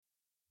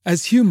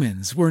As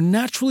humans, we're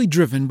naturally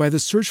driven by the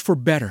search for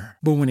better.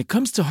 But when it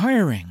comes to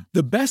hiring,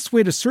 the best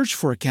way to search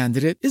for a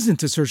candidate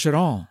isn't to search at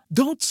all.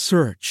 Don't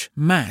search,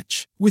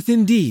 match with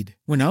Indeed.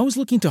 When I was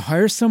looking to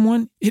hire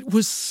someone, it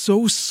was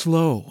so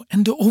slow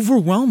and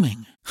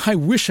overwhelming. I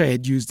wish I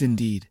had used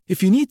Indeed.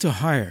 If you need to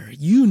hire,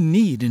 you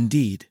need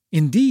Indeed.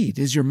 Indeed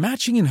is your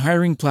matching and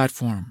hiring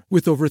platform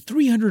with over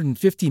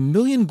 350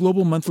 million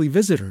global monthly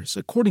visitors,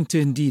 according to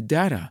Indeed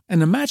data,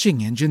 and a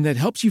matching engine that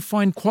helps you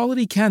find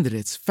quality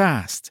candidates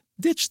fast.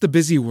 Ditch the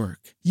busy work.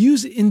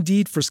 Use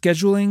Indeed for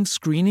scheduling,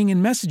 screening,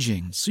 and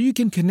messaging so you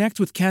can connect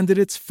with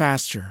candidates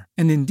faster.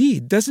 And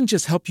Indeed doesn't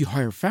just help you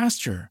hire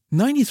faster.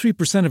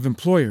 93% of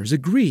employers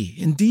agree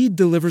Indeed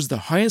delivers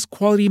the highest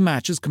quality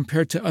matches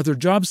compared to other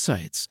job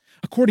sites,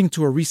 according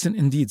to a recent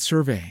Indeed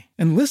survey.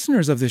 And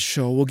listeners of this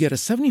show will get a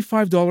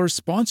 $75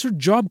 sponsored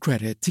job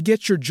credit to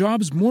get your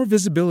jobs more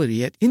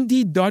visibility at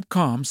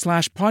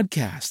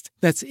Indeed.com/podcast.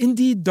 That's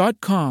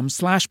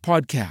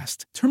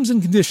Indeed.com/podcast. Terms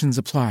and conditions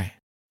apply.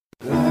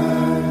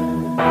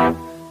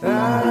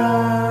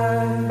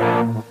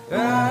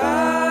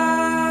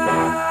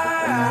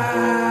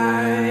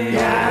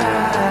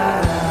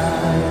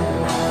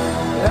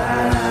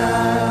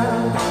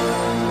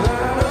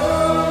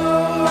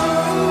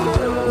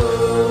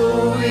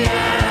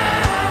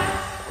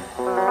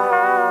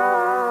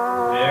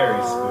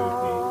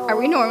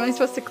 Normally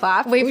supposed to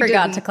clap. We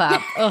forgot to clap.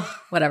 Ugh,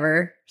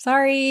 whatever.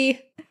 Sorry.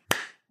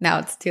 Now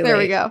it's too late. There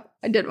we go.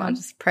 I did one. I'll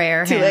just pray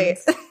our too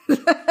hands. Late.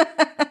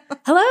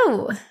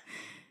 Hello. This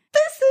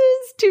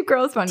is Two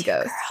Girls, One Ghost.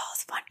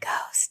 Girls, One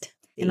Ghost.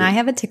 And I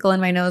have a tickle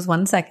in my nose.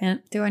 1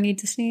 second. Do I need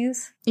to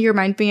sneeze? You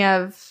remind me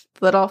of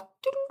little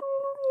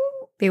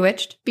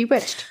Bewitched.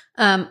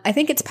 I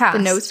think it's passed.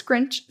 The nose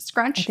scrunch.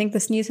 I think the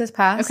sneeze has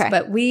passed. Okay.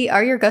 But we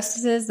are your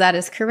ghostesses. That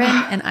is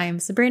Corinne and I am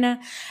Sabrina.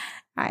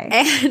 Hi.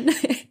 And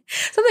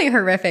something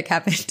horrific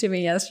happened to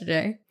me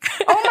yesterday.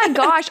 Oh my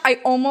gosh, I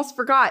almost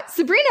forgot.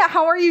 Sabrina,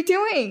 how are you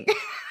doing?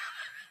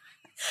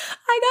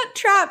 I got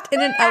trapped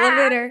in an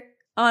elevator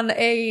on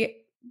a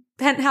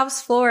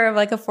penthouse floor of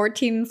like a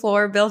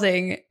 14-floor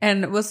building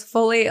and was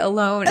fully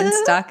alone and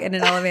stuck in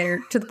an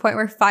elevator to the point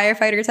where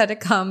firefighters had to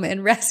come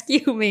and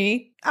rescue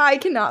me. I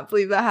cannot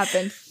believe that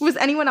happened. Was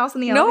anyone else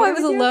in the elevator? No, I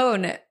was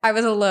alone. I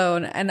was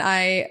alone. And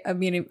I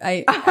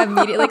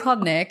immediately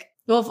called Nick.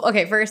 Well,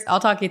 okay, first I'll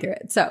talk you through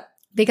it. So,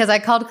 because I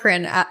called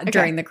Corinne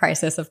during the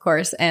crisis, of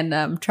course,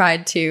 and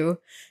tried to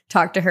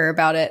talk to her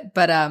about it.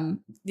 But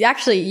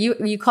actually,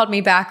 you called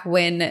me back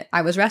when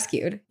I was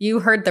rescued.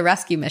 You heard the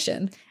rescue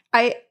mission.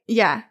 I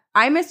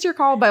missed your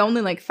call by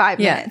only like 5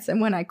 minutes.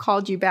 And when I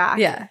called you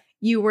back,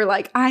 you were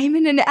like, I'm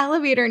in an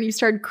elevator. And you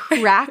started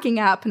cracking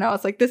up. And I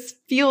was like, this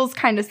feels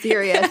kind of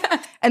serious.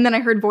 And then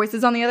I heard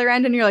voices on the other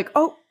end and you're like,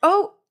 oh.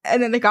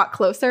 And then they got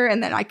closer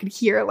and then I could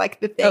hear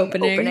like the thing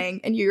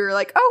opening. And you were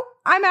like, oh,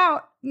 I'm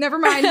out. Never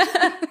mind.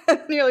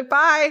 And you're like,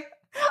 bye.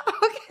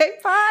 Okay,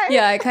 bye.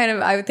 Yeah,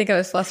 I would think I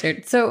was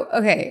flustered. So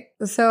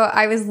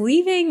I was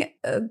leaving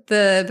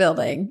the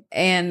building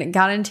and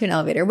got into an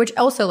elevator, which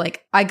also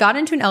like I got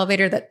into an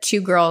elevator that 2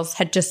 girls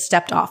had just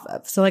stepped off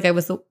of. So like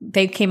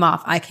they came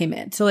off, I came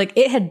in. So like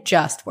it had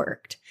just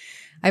worked.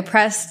 I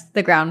pressed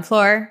the ground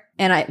floor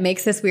and it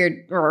makes this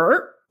weird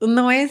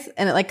noise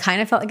and it like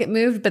kind of felt like it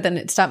moved, but then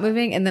it stopped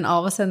moving. And then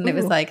all of a sudden it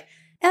was like,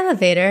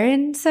 elevator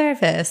in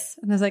service.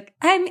 And I was like,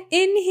 I'm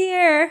in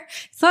here.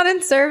 It's not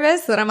in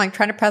service. Then I'm like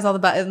trying to press all the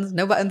buttons.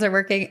 No buttons are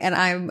working. And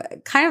I'm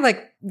kind of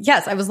like,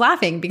 yes, I was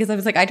laughing because I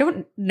was like, I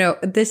don't know.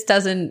 This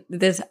doesn't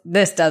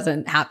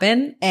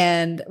happen.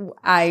 And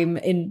I'm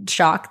in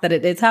shock that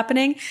it is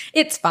happening.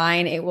 It's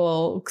fine. It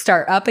will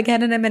start up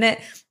again in a minute.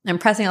 I'm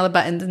pressing all the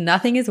buttons.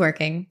 Nothing is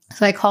working.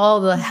 So I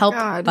call the help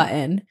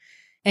button.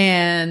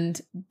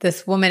 And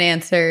this woman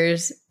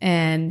answers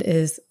and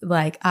is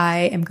like, I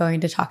am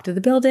going to talk to the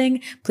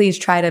building. Please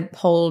try to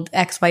hold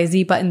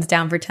XYZ buttons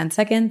down for 10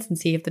 seconds and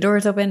see if the door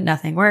is open.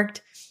 Nothing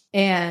worked.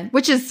 And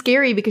which is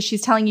scary because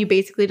she's telling you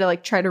basically to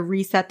like try to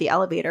reset the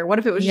elevator. What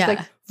if it was just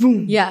like,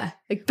 boom? Yeah.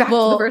 Like back to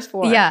the first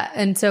floor. Yeah.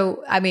 And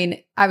so, I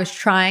mean, I was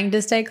trying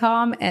to stay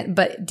calm,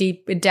 but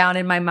deep down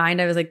in my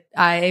mind, I was like,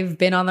 I've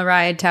been on the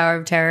ride Tower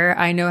of Terror.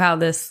 I know how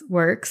this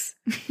works.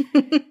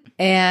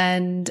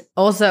 And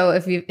also,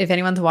 if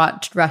anyone's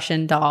watched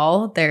Russian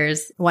Doll,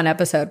 there's one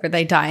episode where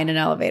they die in an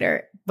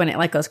elevator when it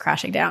like goes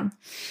crashing down.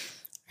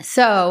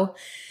 So,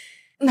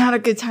 not a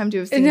good time to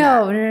have seen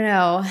that.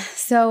 No.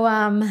 So, so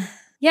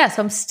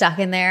I'm stuck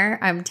in there.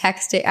 I'm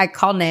texting. I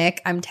call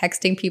Nick. I'm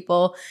texting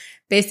people.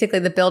 Basically,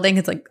 the building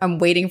is like, I'm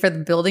waiting for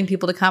the building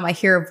people to come. I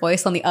hear a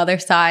voice on the other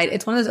side.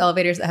 It's one of those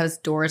elevators that has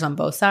doors on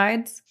both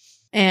sides.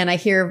 And I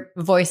hear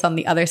a voice on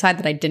the other side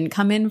that I didn't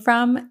come in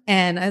from.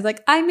 And I was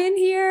like, I'm in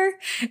here.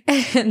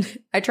 And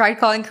I tried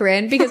calling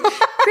Corinne because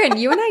Corinne,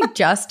 you and I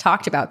just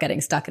talked about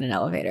getting stuck in an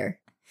elevator.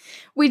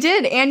 We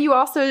did. And you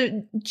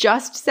also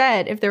just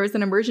said if there was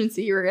an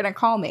emergency, you were going to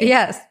call me.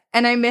 Yes.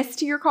 And I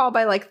missed your call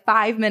by like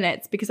 5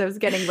 minutes because I was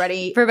getting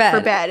ready for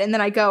bed. And then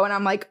I go and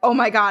I'm like, oh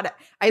my God.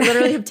 I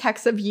literally have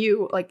texts of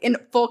you like in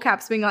full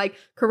caps being like,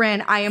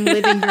 Corinne, I am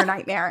living your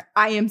nightmare.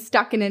 I am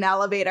stuck in an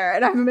elevator.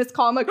 And I have a missed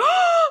call. I'm like,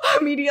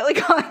 immediately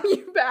calling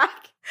you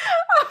back.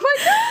 Oh my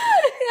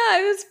God. Yeah,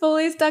 I was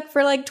fully stuck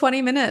for like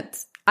 20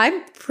 minutes.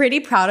 I'm pretty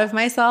proud of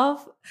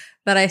myself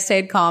that I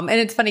stayed calm. And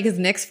it's funny because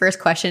Nick's first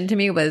question to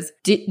me was,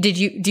 do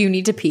you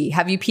need to pee?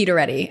 Have you peed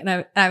already?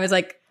 And I was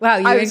like, wow,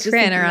 you and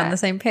Corinne are on the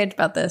same page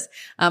about this.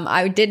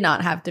 I did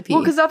not have to pee.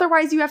 Well, because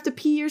otherwise you have to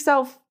pee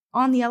yourself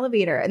on the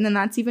elevator. And then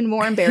that's even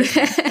more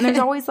embarrassing. And there's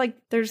always like,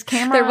 there's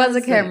cameras. There was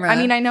a camera.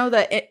 I know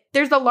that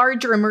there's a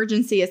larger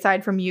emergency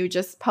aside from you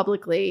just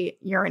publicly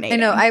urinating. I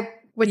know.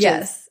 Which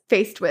is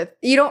faced with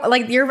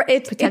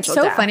it's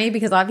so death. Funny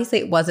because obviously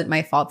it wasn't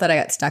my fault that I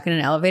got stuck in an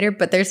elevator,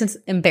 but there's this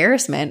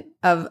embarrassment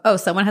of,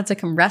 someone had to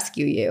come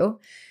rescue you.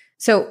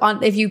 So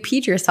if you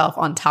peed yourself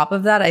on top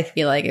of that, I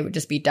feel like it would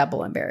just be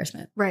double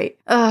embarrassment. Right.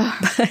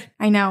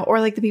 I know.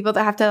 Or like the people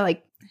that have to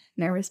like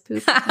nervous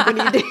poop. What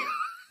do you do?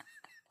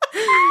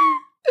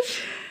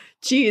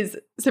 Jeez,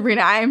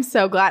 Sabrina, I am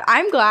so glad.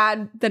 I'm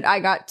glad that I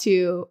got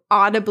to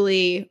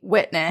audibly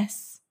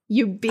witness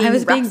you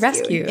being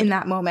rescued in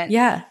that moment.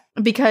 Yeah.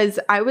 Because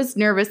I was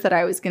nervous that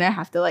I was going to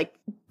have to like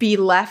be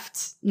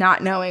left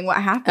not knowing what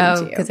happened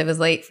to you. Because it was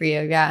late for you.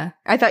 Yeah.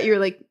 I thought you were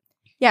like,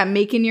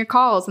 making your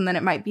calls and then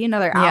it might be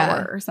another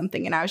hour or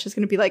something. And I was just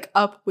going to be like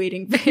up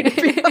waiting for you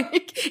to be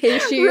like,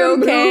 is she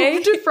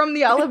okay? From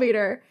the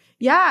elevator.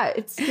 Yeah,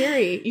 it's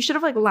scary. You should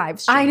have like live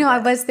streamed. I know. I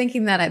was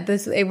thinking that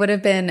it would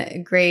have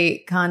been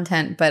great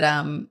content, but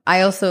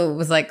I also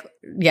was like,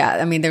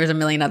 there was a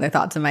million other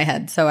thoughts in my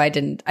head, so I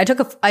didn't. I took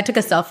a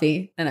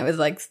selfie and I was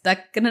like stuck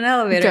in an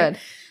elevator. Good.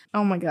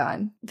 Oh my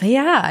God. But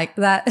yeah,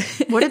 that.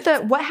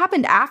 What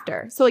happened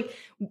after? So like,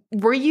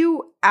 were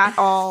you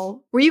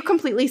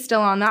completely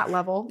still on that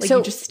level? Like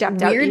you just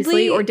stepped out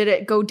easily, or did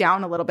it go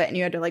down a little bit and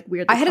you had to like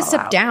weirdly I had to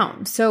step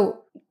down.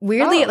 So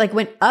weirdly it like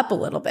went up a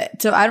little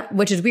bit. So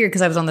which is weird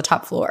because I was on the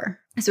top floor.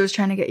 So it was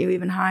trying to get you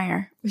even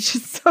higher, which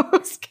is so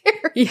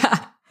scary.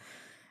 Yeah.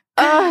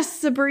 Oh,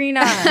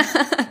 Sabrina.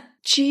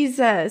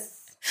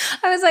 Jesus.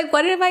 I was like,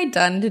 what have I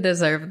done to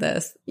deserve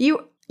this?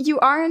 You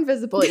are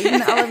invisible. Even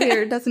the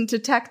elevator doesn't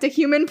detect a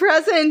human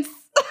presence.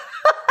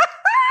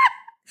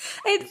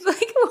 It's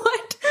like,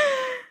 what?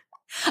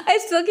 I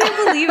still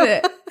can't believe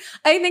it.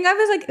 I think I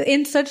was like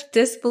in such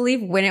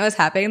disbelief when it was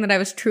happening that I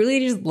was truly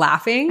just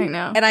laughing. I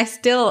know. And I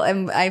still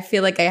am. I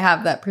feel like I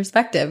have that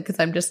perspective because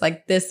I'm just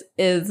like, this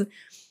is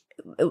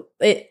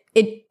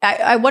it.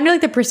 I wonder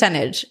like the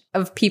percentage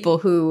of people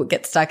who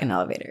get stuck in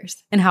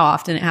elevators and how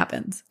often it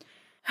happens.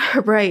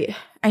 Right.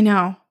 I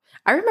know.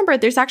 I remember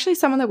there's actually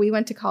someone that we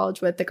went to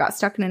college with that got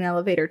stuck in an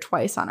elevator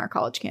twice on our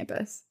college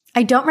campus.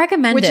 I don't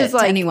recommend it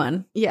to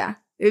anyone. Yeah.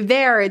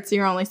 There,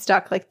 you're only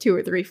stuck like 2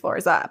 or 3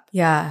 floors up.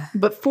 Yeah.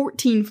 But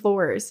 14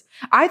 floors.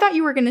 I thought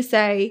you were going to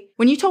say,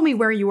 when you told me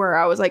where you were,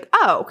 I was like,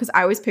 oh, because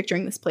I was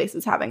picturing this place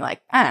as having like,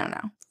 I don't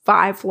know,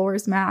 5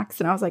 floors max.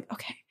 And I was like,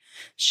 okay,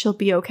 she'll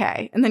be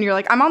okay. And then you're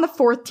like, I'm on the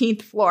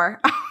 14th floor.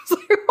 I was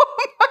like, oh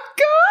my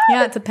God.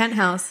 Yeah, it's a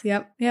penthouse.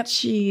 Yep.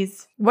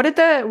 Jeez. What did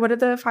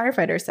the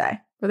firefighters say?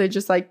 Were they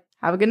just like,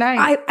 have a good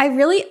night?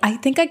 I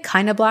think I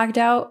kind of blacked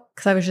out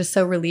because I was just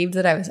so relieved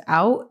that I was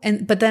out.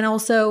 But then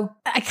also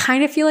I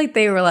kind of feel like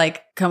they were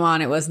like, come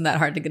on, it wasn't that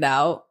hard to get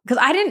out. Because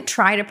I didn't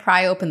try to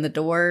pry open the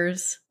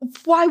doors.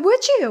 Why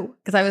would you?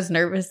 Because I was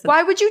nervous.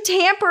 Why would you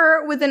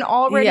tamper with an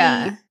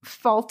already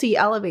faulty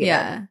elevator?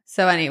 Yeah.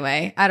 So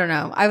anyway, I don't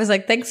know. I was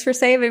like, thanks for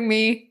saving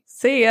me.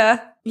 See ya.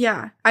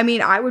 Yeah. I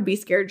mean, I would be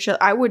scared.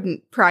 I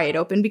wouldn't pry it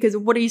open because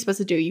what are you supposed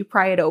to do? You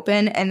pry it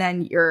open and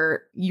then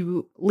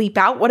you leap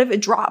out. What if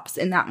it drops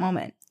in that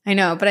moment? I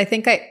know, but I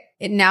think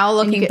now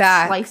looking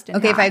back,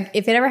 okay,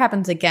 if it ever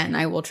happens again,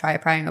 I will try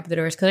prying open the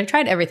doors because I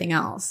tried everything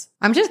else.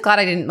 I'm just glad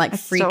I didn't like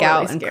freak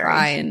out and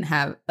cry and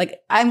have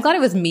like, I'm glad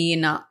it was me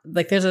and not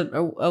like there's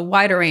a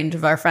wider range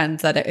of our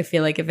friends that I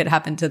feel like if it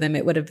happened to them,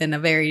 it would have been a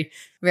very,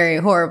 very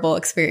horrible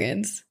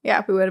experience.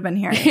 Yeah. We would have been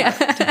here in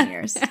 10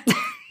 years.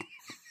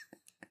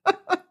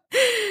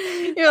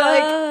 You're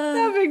like,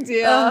 no big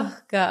deal. Oh,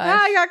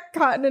 gosh. I got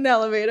caught in an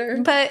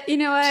elevator. But you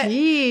know what?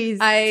 Jeez.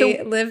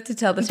 I live to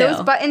tell the tale.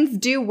 Those buttons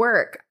do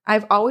work.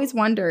 I've always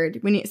wondered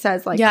when it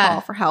says like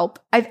call for help.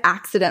 I've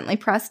accidentally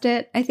pressed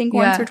it, I think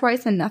once or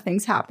twice and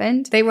nothing's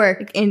happened. They work.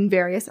 Like, in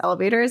various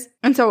elevators.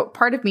 And so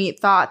part of me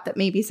thought that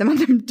maybe some of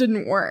them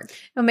didn't work.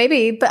 Well,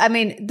 maybe. But I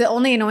mean, the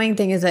only annoying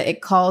thing is that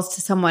it calls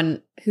to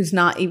someone who's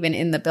not even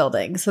in the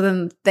building. So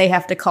then they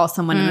have to call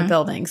someone in the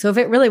building. So if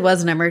it really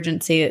was an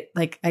emergency,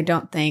 like I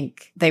don't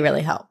think they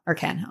really help or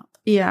can help.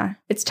 Yeah,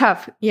 it's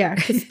tough. Yeah,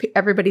 because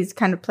everybody's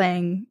kind of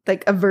playing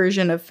like a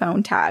version of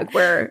phone tag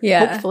where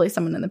hopefully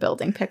someone in the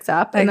building picks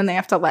up and then they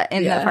have to let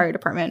in the fire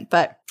department.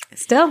 But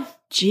still,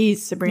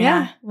 geez, Sabrina.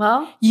 Yeah,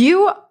 well,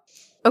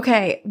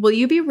 okay, will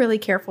you be really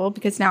careful?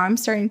 Because now I'm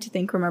starting to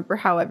think, remember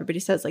how everybody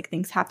says like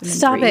things happen in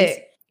Stop threes?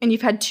 it. And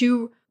you've had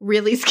 2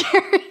 really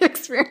scary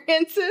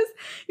experiences.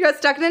 You got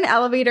stuck in an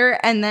elevator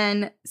and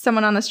then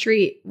someone on the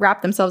street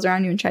wrapped themselves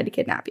around you and tried to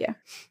kidnap you.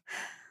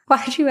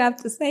 Why'd you have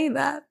to say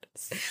that?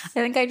 I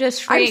think I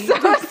just shrieked.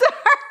 I'm so sorry.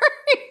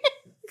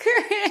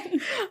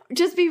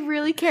 Just be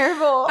really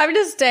careful. I'm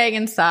just staying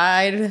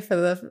inside for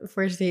the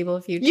foreseeable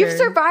future. You've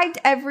survived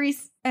every.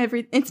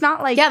 It's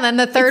not like then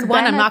the third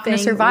one I'm not going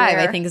to survive.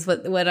 I think is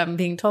what I'm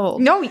being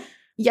told. No,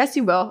 yes,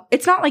 you will.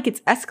 It's not like it's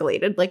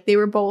escalated. Like they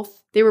were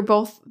both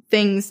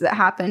things that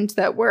happened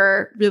that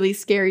were really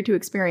scary to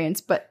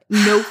experience, but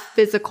no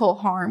physical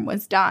harm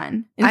was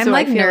done. And I'm so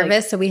like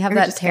nervous. So we have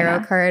that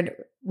tarot card.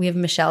 We have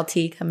Michelle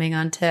T coming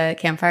on to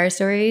Campfire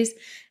Stories.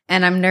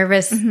 And I'm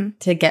nervous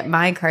to get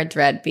my cards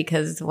read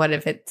because what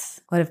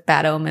if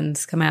bad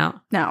omens come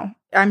out? No,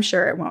 I'm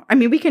sure it won't. I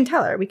mean, we can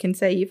tell her. We can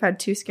say you've had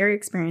 2 scary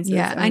experiences.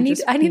 Yeah, I need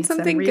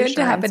something good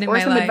to happen in my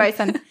life. Or some advice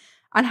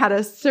on how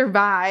to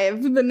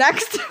survive the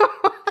next one.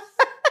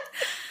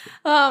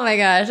 Oh my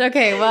gosh.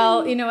 Okay,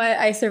 well, you know what?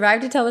 I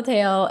survived to tell the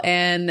tale,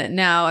 and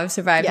now I've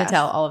survived to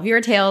tell all of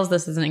your tales.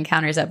 This is an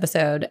Encounters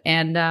episode.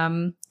 And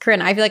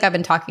Corinne, I feel like I've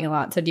been talking a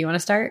lot. So do you want to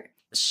start?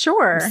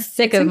 Sure. I'm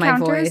sick of my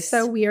voice.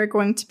 So we are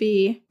going to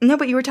be... No,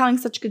 but you were telling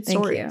such good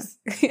stories.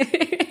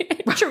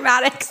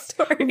 Dramatic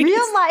stories.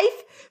 Real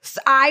life,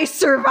 I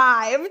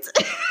survived.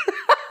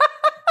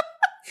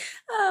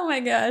 Oh my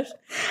gosh.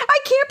 I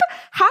can't...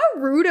 How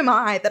rude am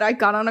I that I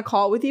got on a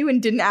call with you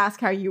and didn't ask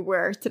how you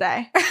were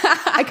today?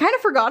 I kind of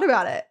forgot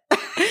about it.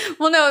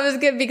 Well, no, it was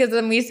good because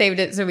then we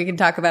saved it so we can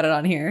talk about it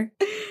on here.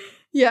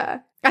 Yeah.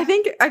 I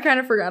think I kind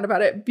of forgot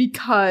about it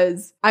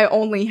because I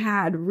only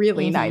had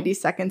really 90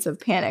 seconds of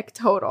panic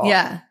total.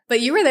 Yeah.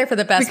 But you were there for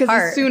the best part.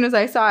 Because as soon as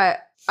I saw it,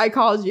 I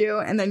called you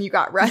and then you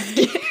got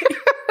rescued.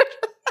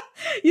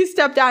 You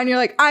step down, you're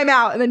like, I'm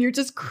out. And then you're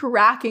just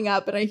cracking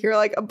up. And I hear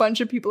like a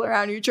bunch of people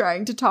around you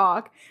trying to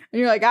talk. And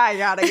you're like, I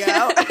gotta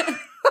go.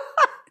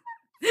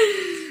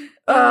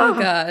 Oh,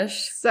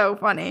 gosh. So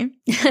funny.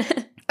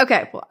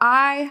 Okay, well,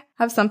 I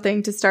have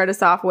something to start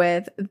us off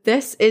with.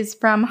 This is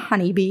from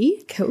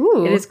Honeybee.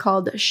 Cool. It is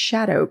called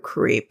Shadow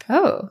Creep.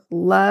 Oh.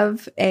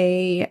 Love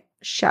a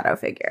shadow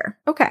figure.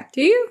 Okay.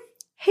 Do you?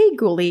 Hey,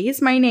 ghoulies.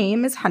 My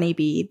name is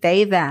Honeybee,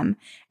 they, them,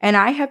 and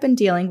I have been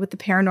dealing with the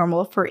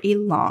paranormal for a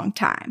long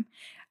time.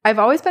 I've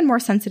always been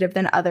more sensitive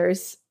than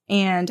others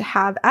and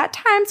have at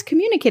times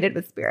communicated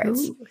with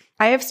spirits. Ooh.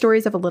 I have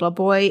stories of a little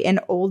boy in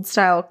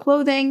old-style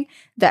clothing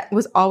that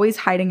was always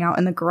hiding out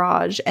in the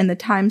garage and the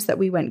times that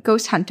we went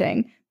ghost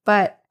hunting.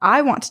 But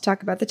I want to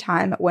talk about the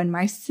time when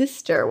my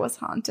sister was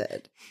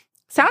haunted.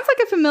 Sounds like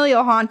a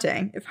familial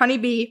haunting if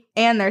Honeybee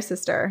and their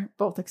sister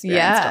both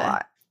experienced a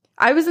lot.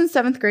 I was in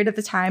 7th grade at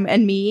the time,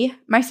 and me,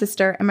 my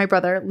sister, and my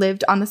brother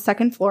lived on the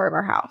 2nd floor of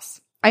our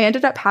house. I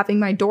ended up having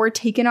my door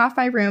taken off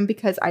my room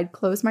because I'd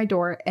close my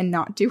door and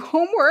not do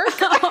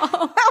homework. LOL.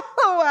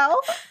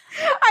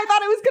 I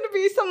thought it was going to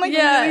be some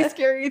really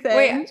scary thing.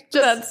 Wait, just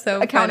that's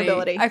so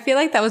accountability. Funny. I feel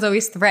like that was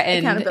always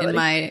threatened in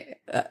my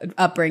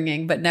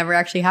upbringing, but never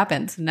actually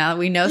happened. So now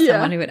we know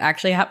someone who it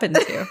actually happened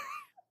to.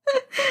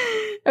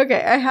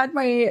 Okay, I had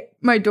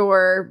my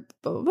door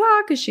blah, blah,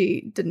 blah, because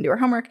she didn't do her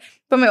homework.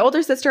 But my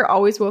older sister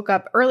always woke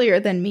up earlier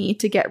than me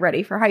to get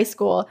ready for high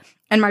school.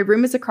 And my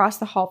room is across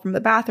the hall from the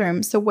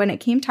bathroom. So when it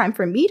came time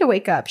for me to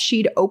wake up,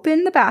 she'd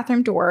open the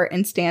bathroom door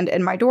and stand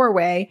in my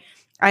doorway.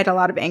 I had a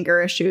lot of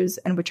anger issues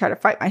and would try to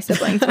fight my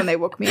siblings when they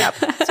woke me up.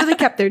 So they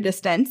kept their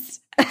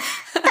distance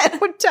and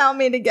would tell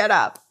me to get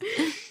up.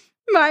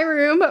 My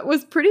room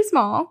was pretty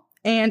small.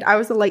 And I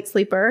was a light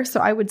sleeper,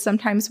 so I would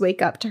sometimes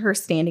wake up to her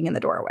standing in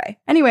the doorway.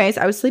 Anyways,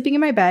 I was sleeping in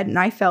my bed, and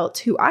I felt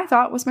who I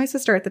thought was my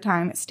sister at the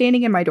time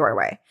standing in my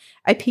doorway.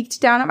 I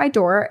peeked down at my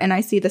door, and I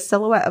see the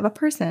silhouette of a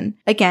person,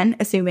 again,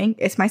 assuming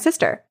it's my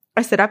sister.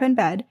 I sit up in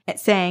bed,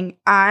 saying,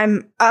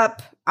 I'm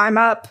up,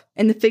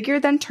 and the figure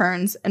then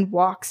turns and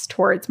walks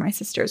towards my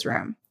sister's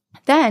room.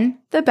 Then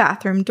the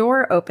bathroom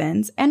door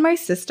opens and my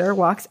sister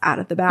walks out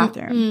of the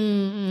bathroom.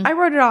 Mm-hmm. I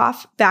wrote it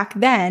off back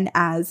then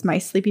as my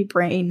sleepy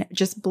brain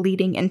just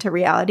bleeding into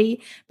reality.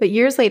 But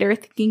years later,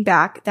 thinking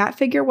back, that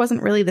figure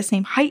wasn't really the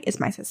same height as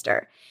my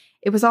sister.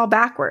 It was all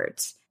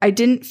backwards. I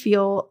didn't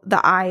feel the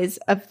eyes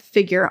of the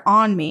figure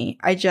on me.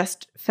 I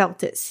just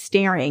felt it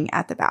staring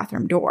at the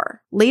bathroom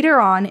door.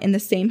 Later on in the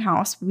same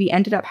house, we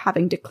ended up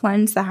having to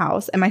cleanse the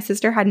house, and my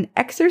sister had an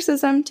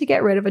exorcism to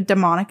get rid of a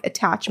demonic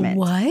attachment.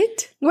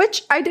 What?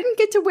 Which I didn't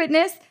get to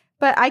witness,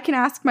 but I can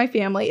ask my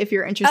family if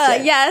you're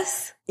interested.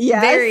 Yes.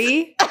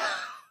 Very.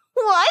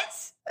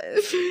 What?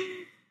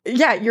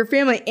 Yeah, your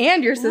family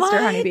and your sister, what?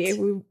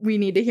 Honeybee. We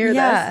need to hear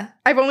this.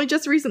 I've only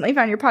just recently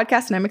found your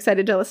podcast, and I'm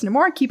excited to listen to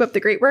more. Keep up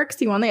the great work.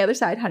 See you on the other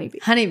side, Honeybee.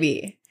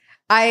 Honeybee.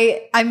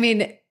 I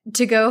mean,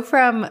 to go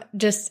from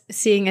just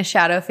seeing a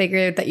shadow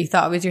figure that you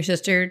thought was your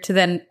sister to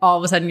then all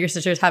of a sudden your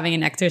sister's having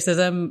an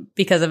exorcism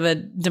because of a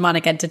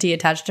demonic entity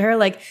attached to her.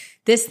 Like,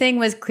 this thing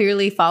was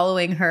clearly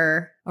following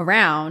her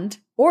around.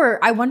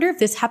 Or I wonder if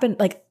this happened,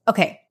 like,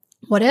 okay.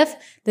 What if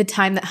the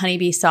time that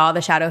Honeybee saw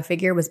the shadow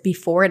figure was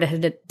before it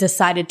had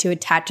decided to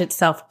attach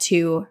itself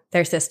to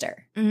their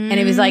sister? And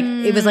it was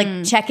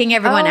like checking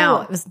everyone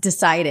out. It was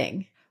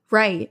deciding.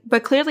 Right.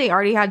 But clearly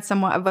already had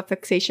somewhat of a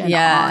fixation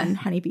on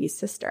Honeybee's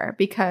sister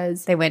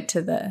because they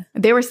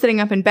were sitting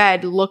up in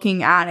bed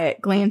looking at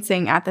it,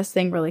 glancing at this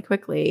thing really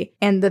quickly.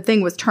 And the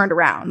thing was turned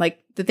around. Like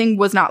the thing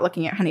was not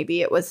looking at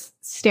Honeybee. It was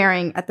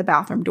staring at the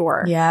bathroom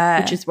door.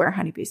 Yeah. Which is where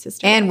Honeybee's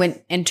sister and was.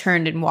 went and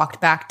turned and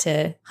walked back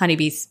to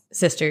Honeybee's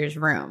sister's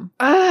room.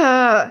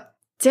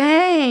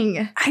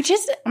 Dang.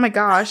 oh my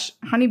gosh.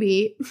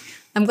 Honeybee.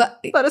 I'm glad.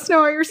 Let us know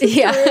how your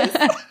sister is.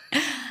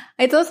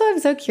 It's also, I'm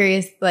so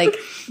curious, like,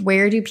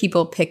 where do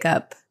people pick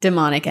up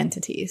demonic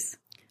entities?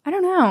 I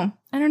don't know.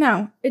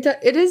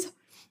 It is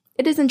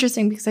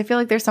interesting because I feel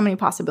like there's so many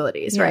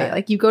possibilities, right?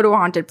 Like you go to a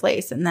haunted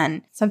place and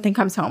then something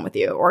comes home with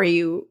you, or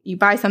you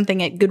buy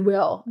something at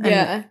Goodwill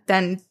and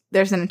then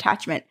there's an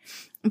attachment.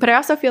 But I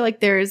also feel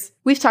like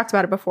we've talked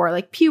about it before,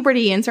 like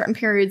puberty and certain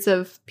periods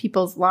of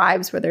people's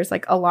lives where there's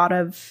like a lot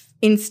of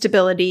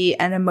instability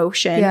and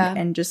emotion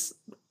and just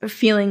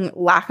feeling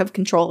lack of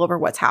control over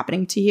what's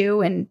happening to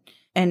you and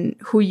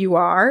who you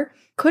are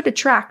could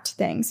attract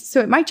things. So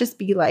it might just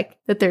be like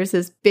that there's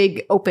this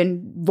big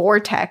open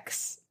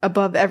vortex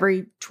above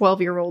every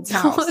 12-year-old's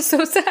house. Oh, it's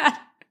so sad.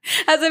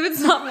 As if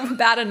it's not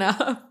bad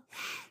enough.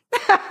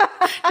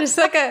 Just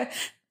like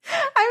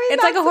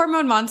it's like a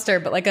hormone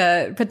monster, but like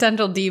a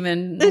potential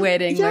demon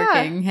waiting,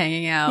 lurking,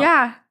 hanging out.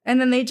 Yeah.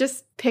 And then they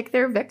just pick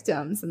their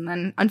victims. And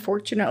then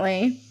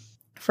unfortunately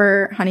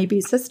for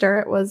Honeybee's sister,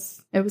 it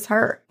was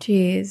her.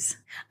 Jeez.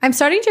 I'm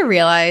starting to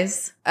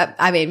realize,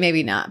 I mean,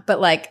 maybe not,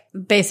 but like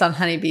based on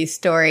Honeybee's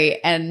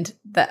story and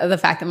the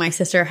fact that my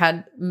sister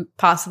had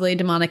possibly a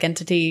demonic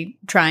entity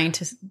trying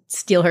to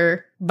steal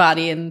her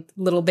body and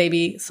little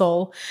baby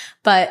soul.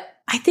 But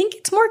I think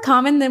it's more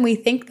common than we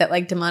think that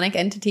like demonic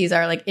entities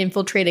are like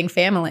infiltrating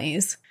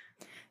families.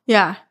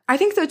 Yeah, I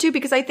think so too,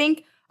 because I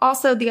think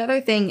also the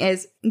other thing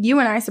is you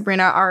and I,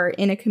 Sabrina, are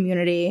in a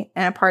community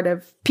and a part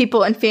of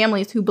people and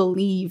families who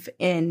believe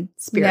in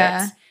spirits.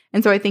 Yeah.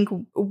 And so I think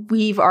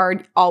we've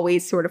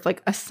always sort of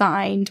like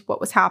assigned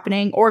what was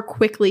happening or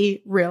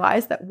quickly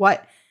realized that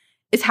what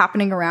is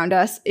happening around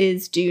us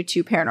is due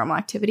to paranormal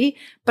activity.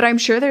 But I'm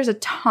sure there's a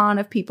ton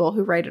of people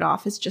who write it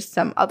off as just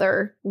some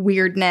other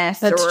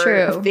weirdness or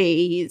a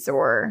phase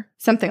or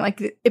something.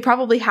 Like it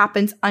probably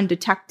happens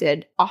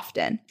undetected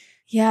often.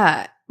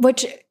 Yeah,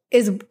 which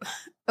is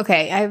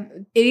okay.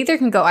 It either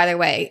can go either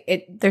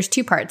way. There's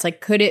two parts.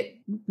 Like, could it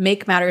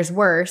make matters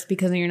worse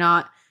because you're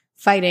not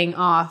fighting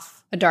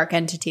off a dark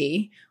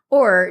entity?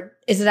 Or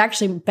is it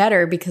actually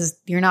better because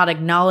you're not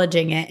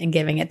acknowledging it and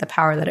giving it the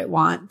power that it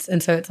wants?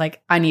 And so it's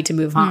like, I need to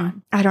move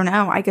on. I don't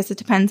know. I guess it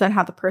depends on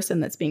how the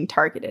person that's being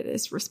targeted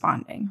is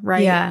responding,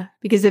 right? Yeah.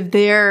 Because if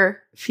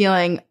they're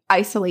feeling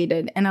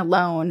isolated and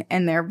alone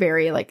and they're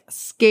very like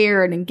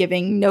scared and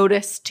giving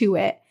notice to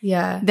it,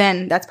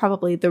 then that's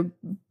probably the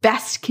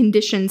best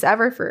conditions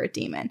ever for a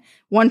demon.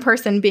 One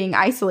person being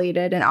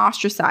isolated and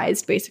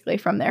ostracized basically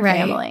from their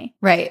family.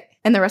 Right.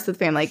 And the rest of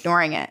the family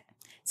ignoring it.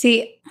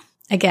 See,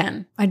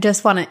 again, I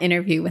just want an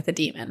interview with a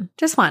demon.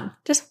 Just one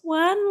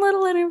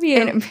little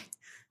interview.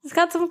 It's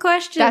got some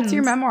questions. That's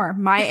your memoir,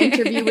 My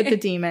Interview with the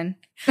Demon.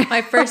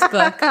 My first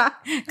book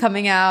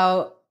coming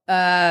out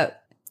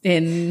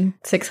in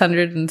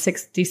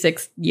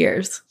 666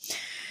 years.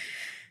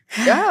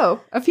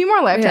 Oh, a few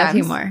more lifetimes. Yeah, a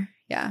few more.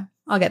 Yeah,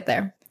 I'll get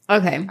there.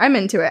 Okay. I'm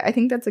into it. I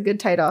think that's a good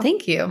title.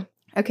 Thank you.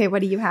 Okay,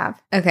 what do you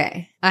have?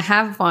 Okay, I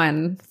have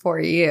one for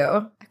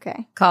you.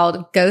 Okay.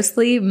 Called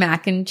Ghostly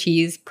Mac and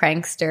Cheese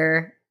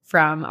Prankster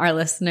from our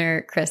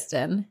listener,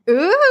 Kristen.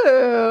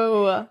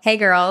 Ooh. Hey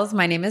girls,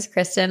 my name is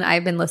Kristen.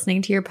 I've been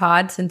listening to your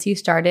pod since you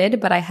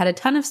started, but I had a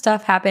ton of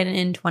stuff happen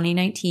in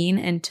 2019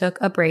 and took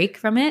a break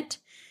from it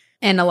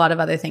and a lot of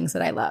other things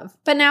that I love.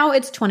 But now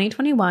it's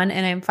 2021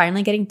 and I'm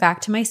finally getting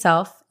back to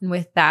myself. And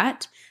with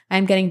that,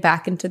 I'm getting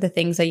back into the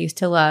things I used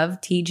to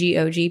love,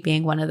 TGOG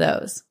being one of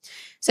those.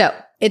 So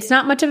it's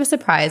not much of a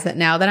surprise that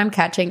now that I'm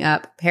catching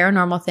up,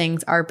 paranormal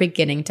things are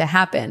beginning to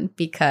happen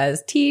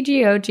because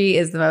TGOG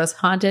is the most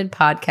haunted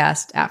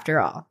podcast after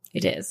all.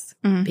 It is.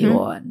 Mm-hmm. Be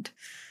warned.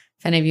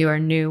 If any of you are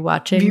new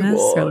watching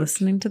or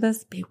listening to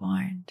this, be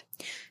warned.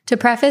 To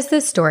preface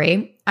this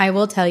story, I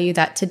will tell you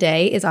that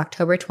today is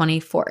October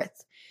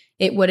 24th.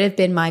 It would have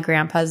been my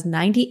grandpa's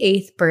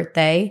 98th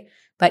birthday,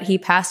 but he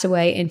passed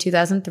away in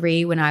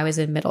 2003 when I was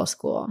in middle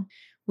school.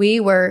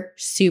 We were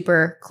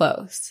super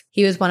close.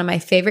 He was one of my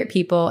favorite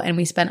people, and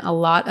we spent a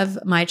lot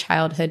of my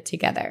childhood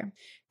together.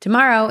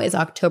 Tomorrow is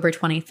October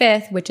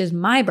 25th, which is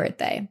my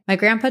birthday. My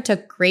grandpa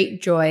took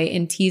great joy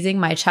in teasing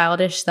my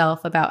childish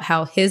self about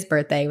how his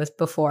birthday was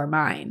before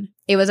mine.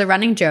 It was a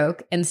running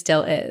joke and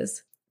still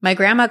is. My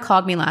grandma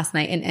called me last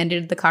night and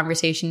ended the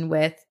conversation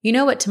with, "You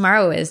know what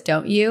tomorrow is,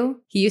 don't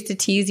you? He used to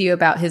tease you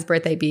about his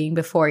birthday being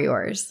before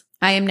yours."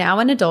 I am now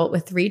an adult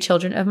with 3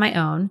 children of my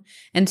own,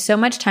 and so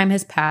much time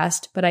has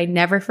passed, but I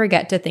never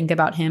forget to think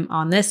about him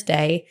on this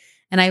day,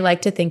 and I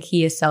like to think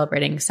he is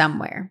celebrating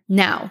somewhere.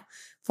 Now,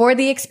 for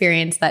the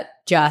experience that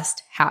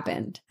just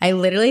happened. I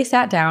literally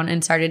sat down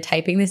and started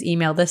typing this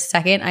email the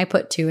second I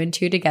put 2 and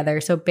 2 together,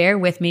 so bear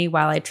with me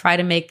while I try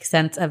to make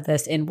sense of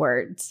this in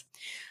words.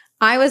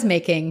 I was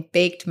making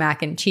baked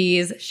mac and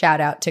cheese.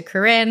 Shout out to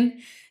Corinne.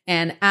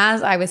 And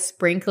as I was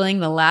sprinkling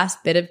the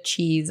last bit of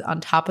cheese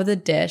on top of the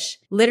dish,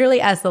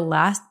 literally as the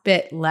last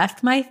bit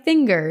left my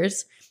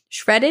fingers,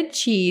 shredded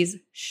cheese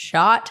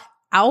shot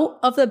out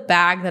of the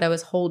bag that I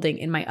was holding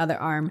in my other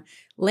arm,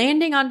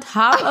 landing on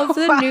top of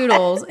the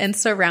noodles and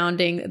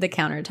surrounding the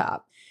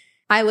countertop.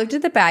 I looked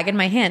at the bag in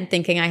my hand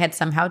thinking I had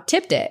somehow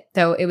tipped it,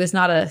 though it was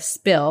not a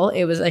spill.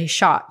 It was a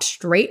shot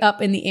straight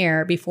up in the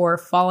air before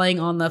falling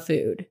on the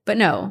food. But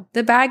no,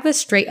 the bag was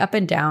straight up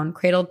and down,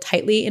 cradled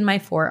tightly in my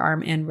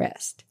forearm and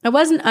wrist. I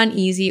wasn't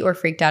uneasy or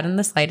freaked out in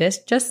the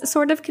slightest, just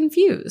sort of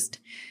confused.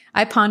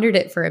 I pondered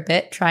it for a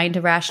bit, trying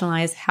to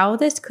rationalize how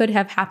this could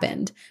have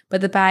happened, but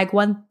the bag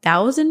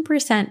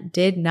 1000%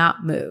 did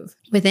not move.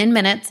 Within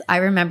minutes, I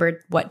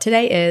remembered what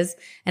today is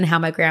and how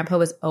my grandpa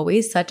was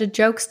always such a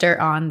jokester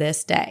on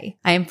this day.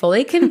 I am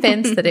fully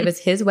convinced that it was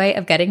his way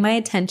of getting my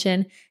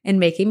attention and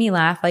making me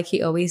laugh like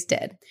he always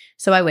did.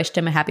 So I wished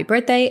him a happy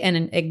birthday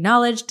and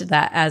acknowledged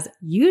that, as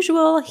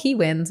usual, he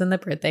wins in the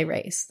birthday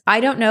race. I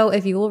don't know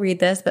if you will read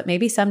this, but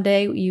maybe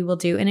someday you will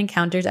do an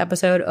encounters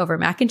episode over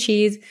mac and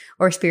cheese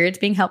or spirits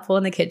being helpful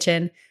in the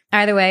kitchen.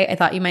 Either way, I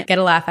thought you might get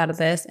a laugh out of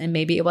this, and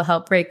maybe it will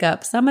help break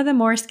up some of the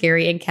more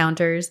scary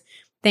encounters.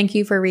 Thank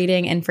you for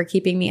reading and for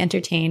keeping me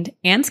entertained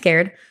and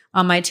scared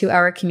on my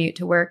 2-hour commute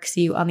to work.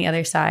 See you on the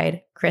other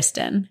side,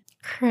 Kristen.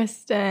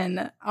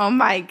 Kristen. Oh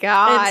my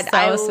God. It's so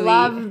I sweet.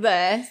 love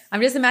this.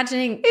 I'm just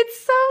imagining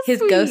It's so his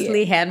sweet.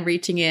 ghostly hand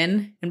reaching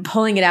in and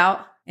pulling it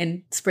out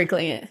and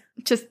sprinkling it.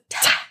 Just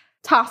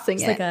tossing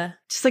It's it. like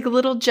just like a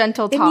little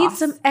gentle it toss. needs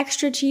some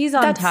extra cheese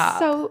on That's top.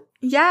 so,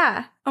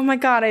 yeah. Oh my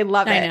God. I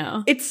love it. I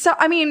know. It's so,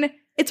 I mean,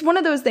 it's one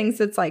of those things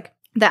that's like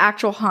the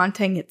actual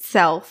haunting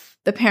itself,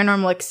 the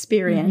paranormal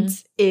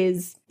experience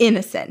is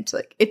innocent.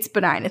 Like it's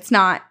benign. It's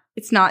not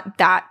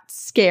that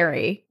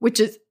scary, which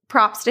is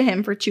props to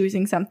him for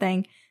choosing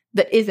something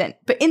that isn't.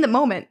 But in the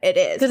moment, it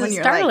is. Because it's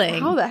startling.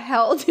 Like, how the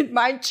hell did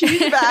my cheese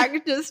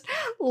bag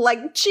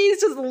cheese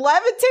just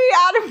levitate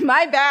out of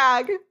my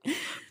bag? But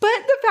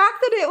the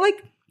fact that it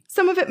like,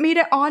 some of it made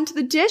it onto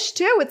the dish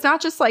too. It's not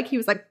just like he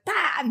was like,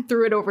 bah, and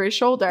threw it over his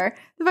shoulder.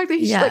 The fact that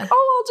he's just like,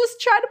 oh, I'll just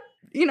try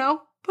to,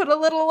 put a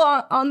little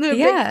on the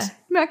baked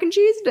mac and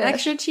cheese dish.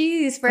 Extra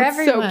cheese for That's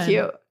everyone. so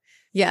cute.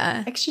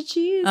 Yeah. Extra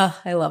cheese. Oh,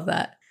 I love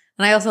that.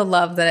 And I also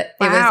love that it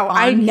was on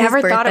I never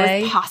his thought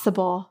birthday. it was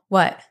possible.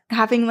 What?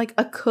 Having like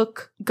a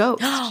cook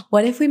ghost.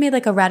 What if we made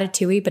like a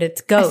ratatouille, but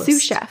it's ghost? A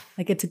sous chef.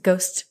 Like it's a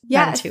ghost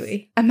Yes.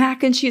 ratatouille. A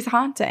mac and cheese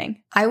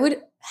haunting. I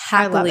would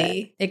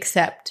happily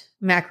accept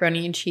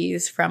macaroni and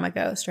cheese from a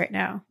ghost right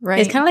now. Right.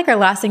 It's kind of like our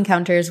last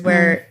encounters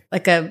where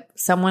like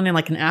someone in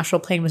like an astral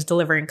plane was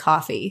delivering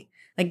coffee.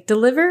 Like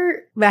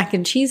deliver mac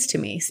and cheese to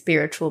me,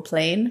 spiritual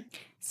plane.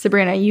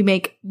 Sabrina, you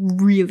make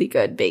really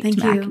good baked Thank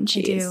mac you. and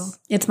cheese. I do.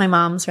 It's my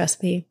mom's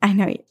recipe. I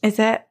know. Is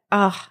it?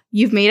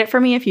 You've made it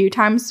for me a few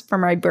times for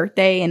my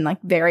birthday and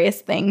like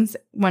various things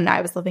when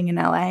I was living in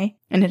LA,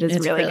 and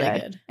it's really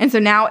good. And so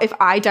now if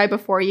I die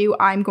before you,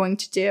 I'm going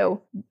to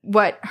do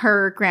what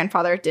her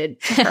grandfather did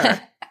to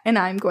her. And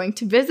I'm going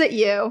to visit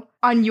you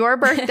on your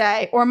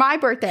birthday or my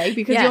birthday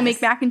because you'll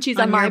make mac and cheese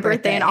on my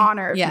birthday in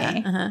honor of me.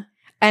 Uh-huh.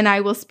 And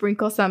I will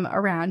sprinkle some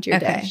around your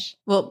dish.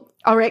 Well,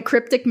 I'll write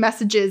cryptic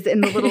messages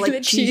in the little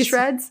like cheese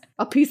shreds.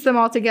 I'll piece them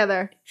all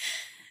together.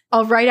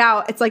 I'll write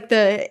out. It's like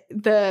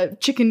the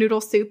chicken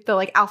noodle soup, the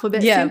like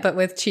alphabet soup. But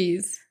with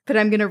cheese. But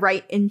I'm going to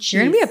write in cheese.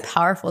 You're going to be a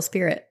powerful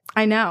spirit.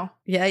 I know.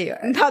 Yeah, you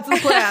are. That's the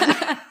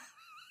plan.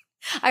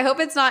 I hope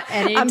it's not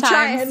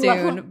anytime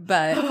soon,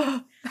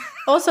 but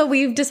also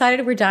we've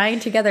decided we're dying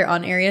together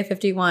on Area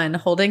 51,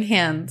 holding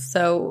hands.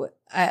 So,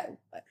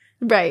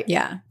 right.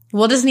 Yeah.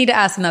 We'll just need to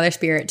ask another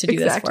spirit to do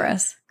this for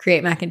us.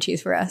 Create mac and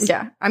cheese for us.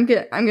 Yeah. I'm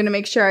gonna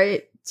make sure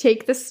I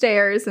take the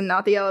stairs and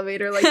not the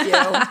elevator like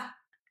you.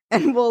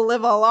 And we'll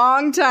live a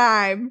long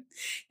time.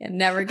 And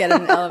never get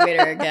in an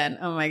elevator again.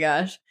 Oh my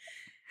gosh.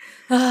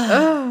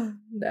 Oh,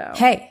 no.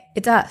 Hey,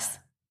 it's us.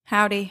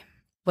 Howdy.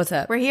 What's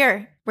up? We're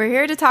here. We're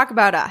here to talk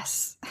about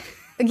us.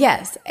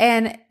 Yes.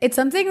 And it's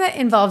something that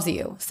involves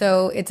you.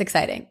 So it's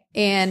exciting.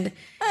 And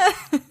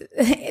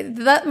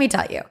let me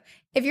tell you,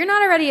 if you're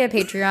not already a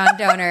Patreon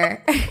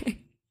donor,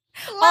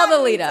 all the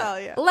lead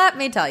up. Let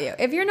me tell you,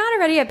 if you're not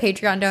already a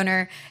Patreon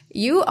donor,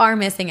 you are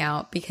missing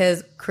out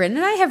because Corinne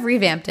and I have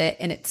revamped it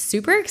and it's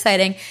super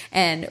exciting.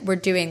 And we're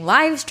doing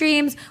live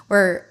streams.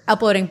 We're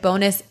uploading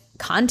bonus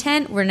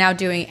content. We're now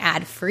doing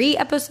ad-free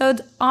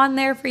episodes on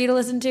there for you to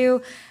listen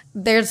to.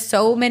 There's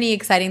so many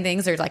exciting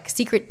things. There's like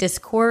secret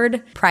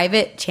Discord,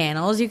 private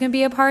channels you can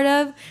be a part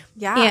of.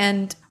 Yeah.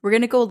 And we're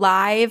going to go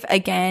live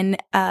again.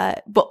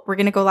 But we're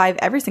going to go live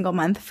every single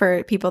month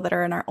for people that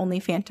are in our Only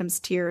Phantoms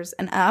tiers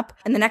and up.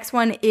 And the next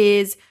one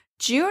is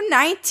June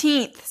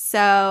 19th.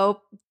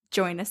 So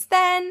join us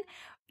then.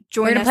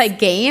 We're going to play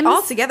games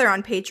all together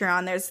on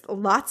Patreon. There's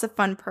lots of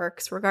fun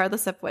perks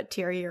regardless of what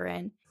tier you're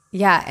in.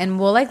 Yeah. And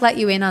we'll like let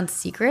you in on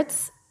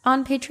secrets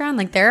on Patreon.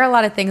 Like there are a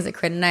lot of things that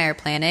Corinne and I are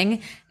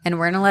planning, and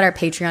we're going to let our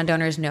Patreon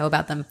donors know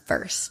about them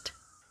first.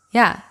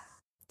 Yeah.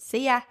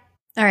 See ya.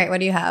 All right. What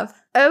do you have?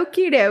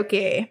 Okie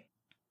dokie.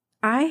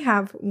 I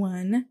have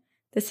one.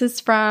 This is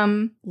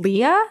from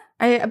Leah,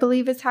 I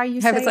believe is how you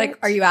say it. I was like,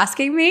 are you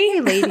asking me?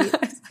 Hey, lady.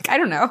 I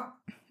don't know.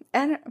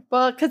 And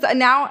well, because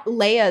now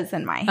Leia's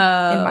in my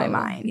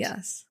mind.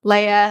 Yes.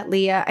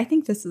 Leah. I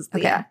think this is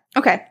Leah.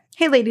 Okay.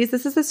 Hey, ladies,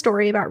 this is a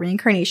story about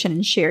reincarnation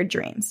and shared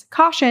dreams.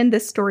 Caution,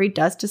 this story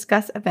does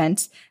discuss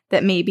events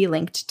that may be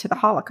linked to the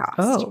Holocaust.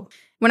 Oh.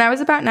 When I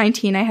was about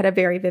 19, I had a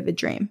very vivid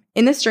dream.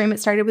 In this dream, it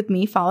started with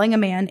me following a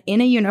man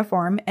in a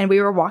uniform, and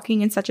we were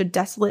walking in such a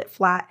desolate,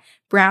 flat,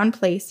 brown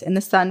place, and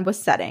the sun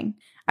was setting.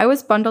 I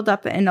was bundled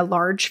up in a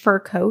large fur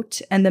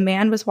coat, and the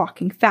man was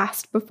walking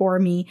fast before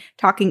me,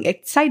 talking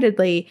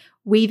excitedly,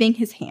 waving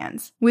his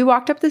hands. We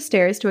walked up the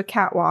stairs to a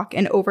catwalk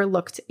and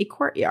overlooked a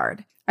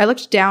courtyard. I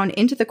looked down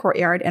into the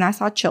courtyard, and I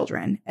saw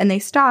children, and they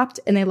stopped,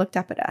 and they looked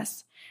up at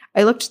us.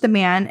 I looked at the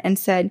man and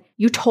said,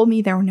 "You told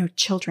me there were no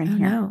children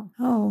here." No.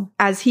 Oh.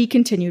 As he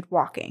continued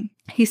walking.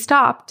 He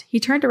stopped, he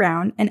turned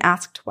around and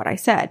asked what I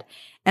said.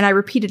 And I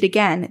repeated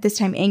again, this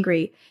time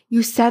angry,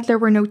 "You said there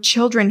were no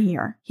children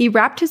here." He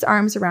wrapped his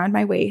arms around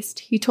my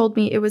waist. He told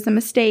me it was a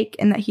mistake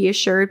and that he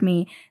assured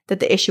me that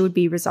the issue would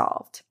be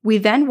resolved. We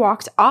then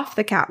walked off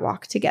the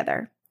catwalk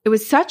together. It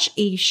was such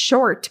a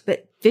short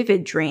but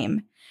vivid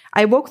dream.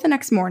 I woke the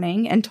next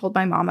morning and told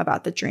my mom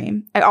about the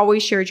dream. I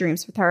always share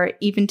dreams with her,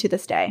 even to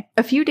this day.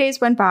 A few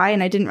days went by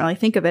and I didn't really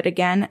think of it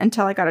again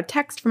until I got a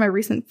text from a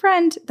recent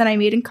friend that I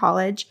made in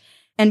college,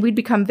 and we'd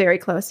become very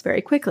close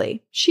very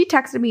quickly. She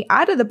texted me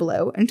out of the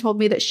blue and told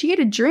me that she had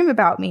a dream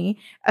about me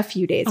a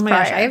few days prior. Oh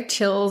my gosh, I have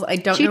chills. I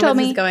don't know where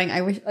this is going.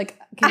 I wish,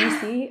 can you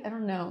see? I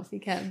don't know if you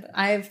can, but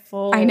I have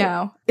full... I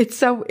know. It's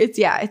so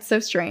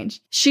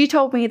strange. She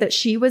told me that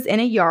she was in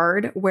a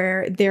yard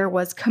where there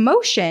was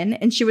commotion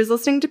and she was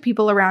listening to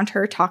people around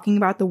her talking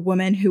about the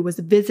woman who was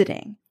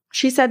visiting.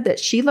 She said that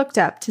she looked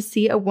up to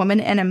see a woman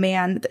and a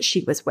man that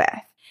she was with.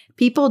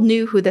 People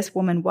knew who this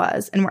woman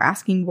was and were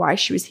asking why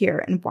she was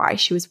here and why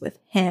she was with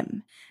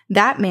him.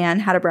 That man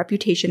had a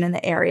reputation in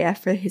the area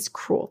for his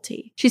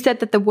cruelty. She said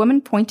that the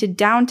woman pointed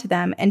down to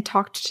them and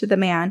talked to the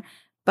man,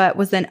 but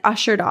was then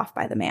ushered off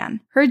by the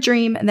man. Her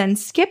dream then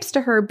skips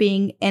to her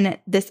being in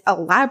this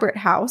elaborate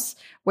house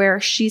where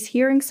she's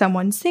hearing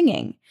someone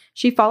singing.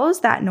 She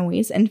follows that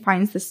noise and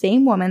finds the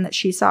same woman that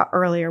she saw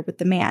earlier with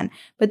the man,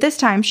 but this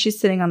time she's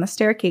sitting on the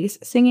staircase,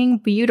 singing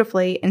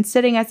beautifully and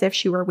sitting as if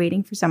she were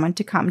waiting for someone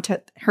to come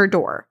to her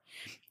door.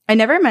 I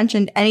never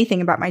mentioned anything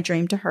about my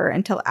dream to her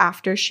until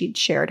after she'd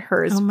shared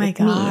hers with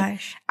me.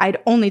 I'd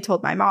only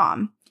told my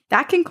mom.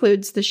 That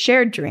concludes the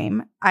shared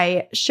dream.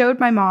 I showed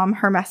my mom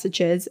her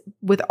messages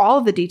with all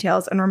of the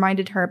details and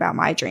reminded her about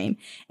my dream,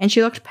 and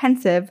she looked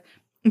pensive,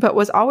 but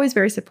was always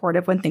very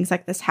supportive when things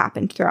like this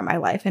happened throughout my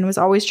life and was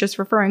always just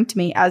referring to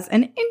me as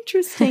an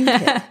interesting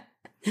kid.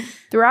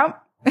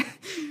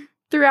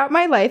 Throughout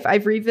my life,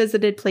 I've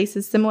revisited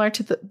places similar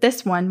to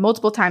this one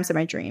multiple times in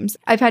my dreams.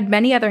 I've had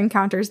many other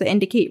encounters that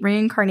indicate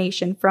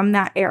reincarnation from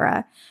that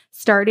era,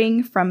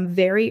 starting from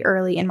very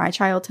early in my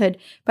childhood,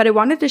 but I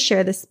wanted to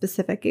share this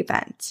specific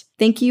event.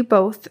 Thank you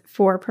both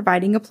for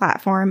providing a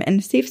platform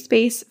and a safe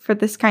space for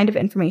this kind of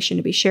information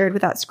to be shared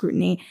without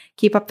scrutiny.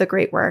 Keep up the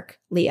great work,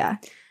 Leah.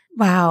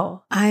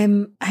 Wow. I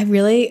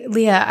really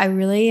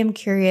am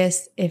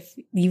curious if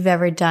you've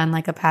ever done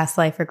like a past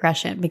life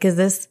regression,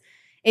 because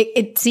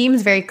it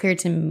seems very clear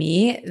to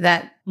me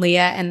that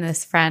Leah and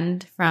this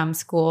friend from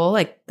school,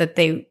 like that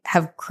they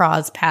have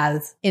crossed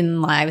paths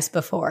in lives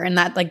before, and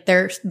that like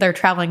they're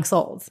traveling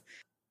souls.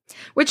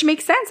 Which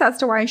makes sense as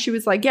to why she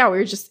was like, yeah, we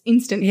were just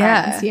instant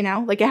friends, you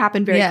know? Like it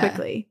happened very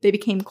quickly. They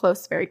became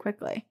close very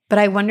quickly. But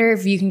I wonder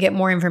if you can get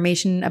more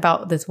information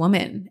about this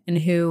woman and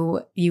who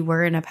you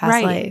were in a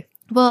past life.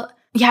 Well,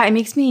 yeah, it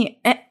makes me,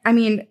 I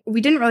mean,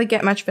 we didn't really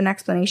get much of an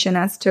explanation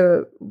as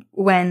to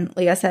when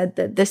Leah said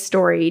that this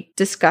story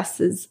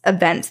discusses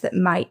events that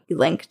might be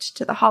linked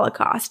to the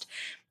Holocaust.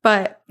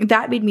 But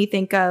that made me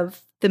think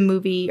of the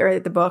movie or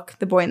the book,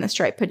 The Boy in the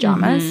Striped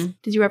Pajamas. Mm-hmm.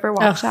 Did you ever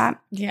watch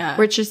that? Yeah.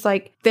 Where it's just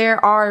like,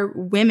 there are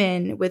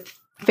women with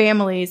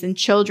families and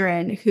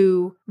children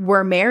who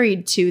were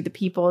married to the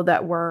people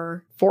that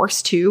were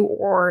forced to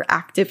or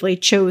actively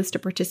chose to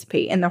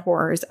participate in the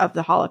horrors of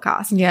the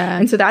Holocaust. Yeah.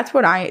 And so that's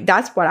what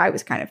I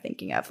was kind of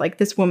thinking of. Like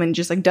this woman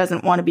just like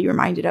doesn't want to be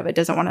reminded of it,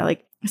 doesn't want to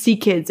like see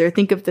kids or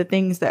think of the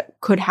things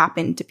that could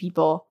happen to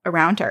people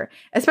around her,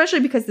 especially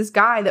because this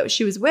guy that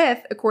she was with,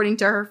 according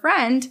to her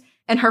friend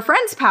and her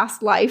friend's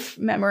past life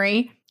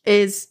memory,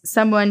 is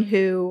someone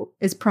who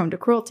is prone to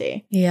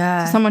cruelty.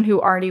 Yeah. So someone who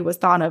already was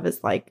thought of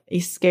as like a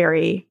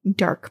scary,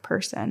 dark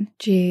person.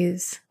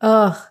 Jeez.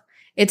 Ugh.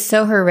 It's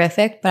so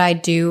horrific,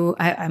 but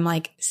I'm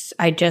like,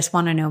 I just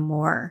want to know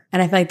more.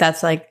 And I feel like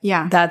that's like,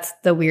 that's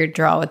the weird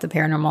draw with the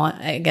paranormal,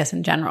 I guess,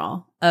 in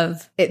general,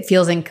 of it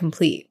feels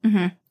incomplete.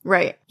 Mm-hmm.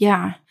 Right.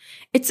 Yeah.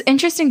 It's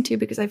interesting too,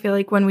 because I feel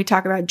like when we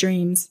talk about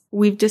dreams,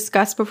 we've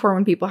discussed before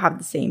when people have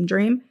the same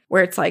dream,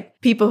 where it's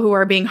like people who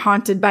are being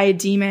haunted by a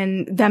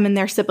demon, them and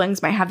their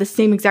siblings might have the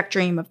same exact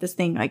dream of this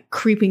thing like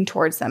creeping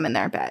towards them in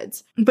their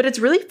beds. But it's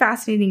really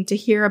fascinating to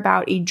hear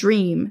about a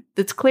dream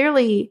that's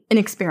clearly an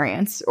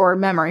experience or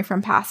memory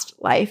from past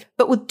life,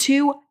 but with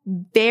two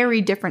very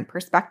different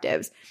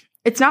perspectives.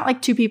 It's not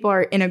like two people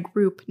are in a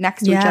group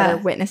next to each other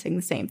witnessing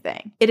the same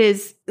thing. It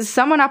is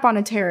someone up on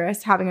a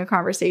terrace having a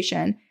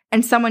conversation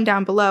and someone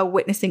down below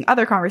witnessing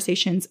other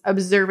conversations,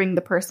 observing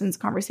the person's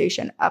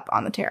conversation up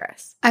on the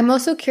terrace. I'm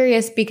also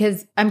curious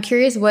because I'm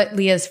curious what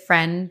Leah's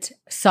friend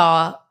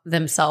saw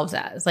themselves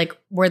as. Like,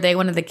 were they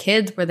one of the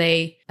kids? Were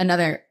they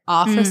another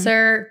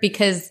officer?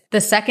 Because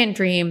the second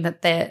dream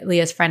that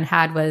Leah's friend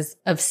had was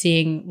of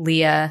seeing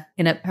Leah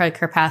in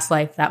her past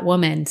life, that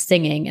woman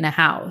singing in a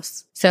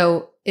house.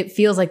 So it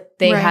feels like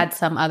they had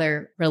some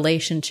other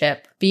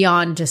relationship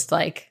beyond just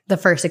like the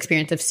first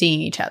experience of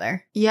seeing each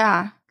other.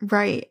 Yeah.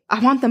 Right.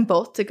 I want them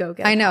both to go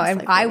get I know.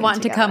 And I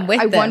want together. To come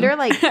with them. I wonder,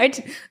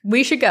 like...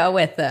 we should go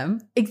with them.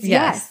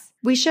 Yes,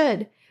 we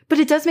should. But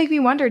it does make me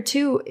wonder,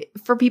 too,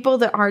 for people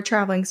that are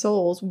traveling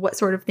souls, what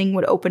sort of thing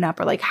would open up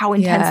or, like, how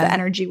intense the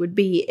energy would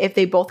be if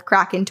they both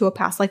crack into a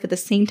past life at the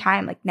same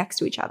time, like, next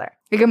to each other.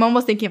 Like, I'm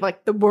almost thinking of,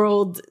 like, the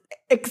world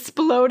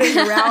exploding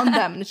around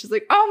them. And it's just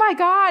like, oh, my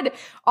God.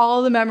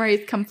 All the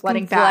memories come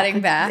flooding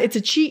back. It's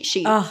a cheat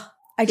sheet. Oh,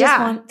 I just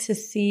want to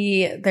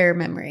see their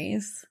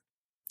memories.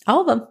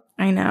 All of them.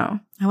 I know.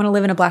 I want to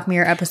live in a Black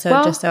Mirror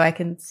episode just so I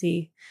can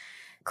see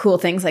cool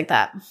things like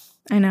that.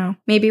 I know.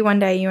 Maybe one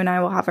day you and I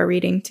will have a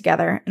reading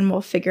together and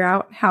we'll figure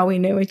out how we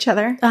knew each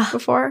other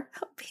before.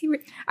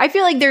 I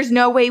feel like there's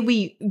no way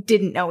we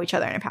didn't know each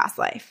other in a past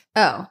life.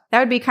 Oh. That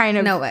would be kind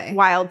of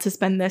wild to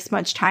spend this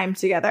much time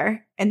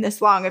together and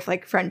this long of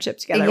like friendship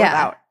together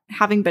without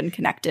having been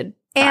connected.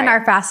 And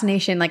our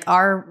fascination, like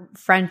our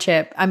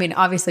friendship, I mean,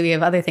 obviously we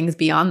have other things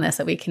beyond this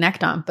that we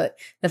connect on, but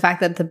the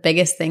fact that the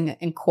biggest thing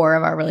and core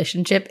of our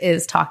relationship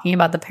is talking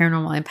about the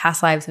paranormal and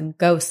past lives and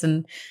ghosts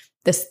and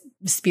this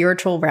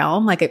spiritual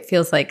realm, like it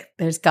feels like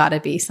there's got to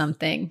be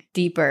something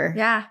deeper.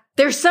 Yeah.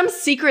 There's some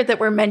secret that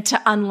we're meant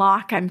to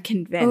unlock, I'm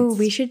convinced. Oh,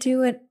 we should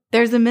do it.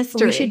 There's a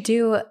mystery. We should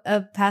do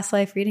a past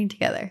life reading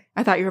together.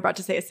 I thought you were about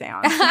to say a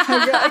seance.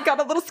 I got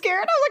a little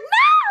scared. I was like, no!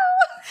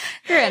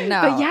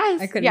 No, but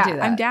yes, I couldn't do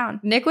that. I'm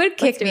down. Nick would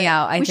kick me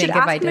out. I think if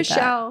I did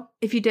Michelle that.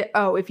 If you did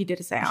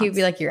a seance, he'd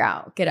be like, "You're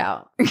out. Get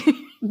out."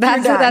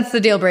 That's the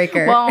deal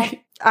breaker. Well,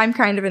 I'm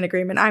kind of in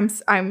agreement.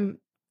 I'm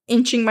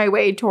inching my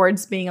way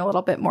towards being a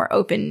little bit more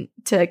open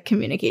to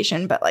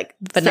communication, but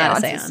not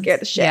a seance. Scare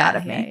the shit out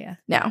of me.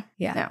 No.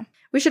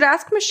 We should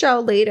ask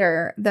Michelle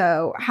later,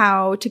 though,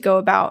 how to go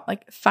about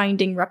like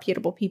finding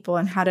reputable people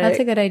and how to. That's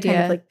a good idea.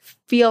 Kind of, like,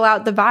 feel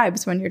out the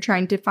vibes when you're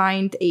trying to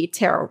find a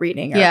tarot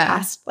reading or a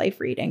past life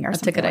reading or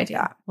something like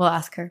that. We'll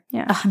ask her.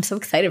 Yeah, I'm so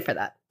excited for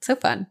that. So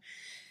fun.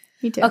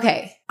 Me too.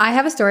 Okay, I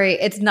have a story.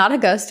 It's not a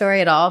ghost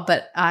story at all,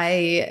 but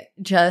I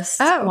just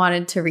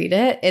wanted to read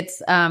it.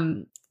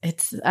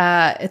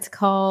 It's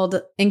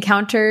called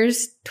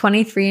Encounters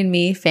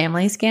 23andMe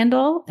Family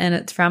Scandal, and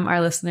it's from our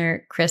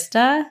listener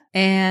Krista.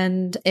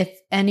 And if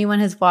anyone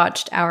has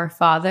watched Our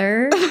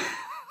Father,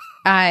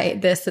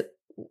 this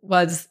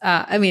was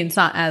it's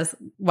not as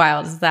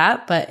wild as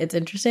that, but it's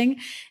interesting.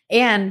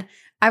 And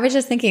I was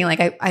just thinking, like,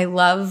 I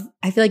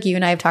feel like you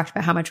and I have talked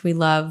about how much we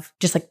love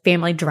just like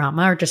family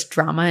drama or just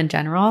drama in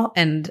general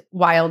and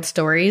wild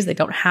stories. They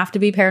don't have to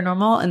be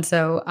paranormal. And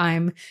so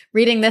I'm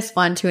reading this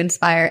one to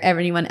inspire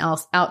everyone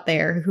else out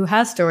there who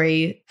have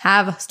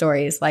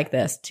stories like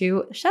this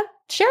to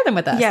share them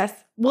with us. Yes.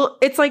 Well,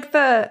 it's like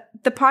the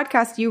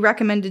podcast you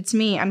recommended to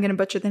me. I'm going to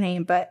butcher the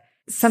name, but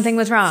Something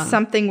Was Wrong.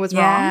 Something Was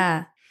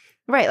Wrong.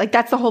 Right. Like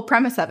that's the whole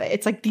premise of it.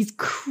 It's like these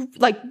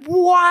the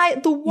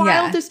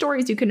wildest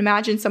stories you can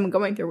imagine someone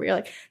going through where you're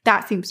like,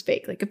 that seems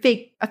fake. Like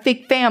a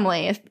fake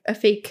family, a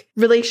fake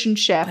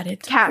relationship, but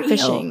it's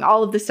catfishing, real.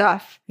 All of the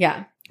stuff.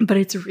 Yeah. But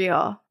it's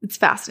real. It's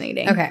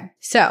fascinating. Okay.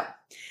 So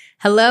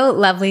hello,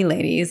 lovely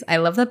ladies. I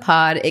love the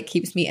pod. It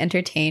keeps me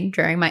entertained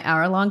during my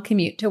hour-long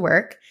commute to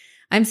work.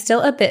 I'm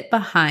still a bit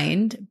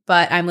behind,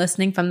 but I'm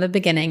listening from the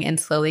beginning and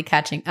slowly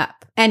catching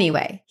up.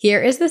 Anyway, here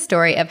is the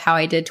story of how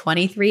I did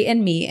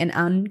 23andMe and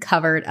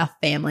uncovered a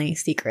family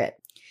secret.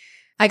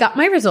 I got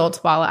my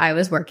results while I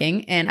was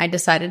working, and I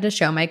decided to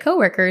show my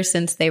coworkers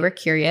since they were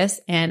curious,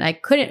 and I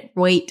couldn't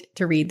wait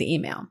to read the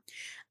email.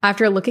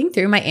 After looking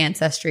through my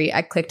ancestry,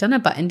 I clicked on a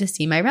button to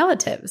see my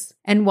relatives,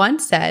 and one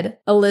said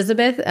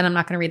Elizabeth, and I'm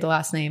not going to read the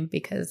last name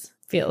because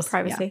feels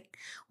privacy. Yeah.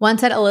 One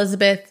said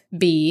Elizabeth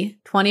B,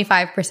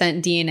 25%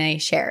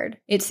 DNA shared.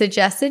 It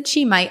suggested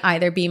she might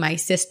either be my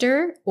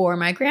sister or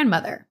my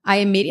grandmother. I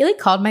immediately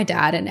called my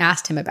dad and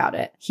asked him about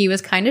it. He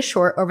was kind of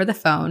short over the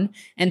phone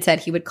and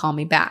said he would call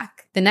me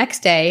back. The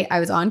next day, I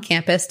was on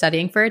campus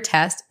studying for a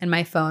test and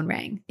my phone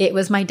rang. It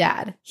was my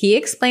dad. He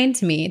explained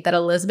to me that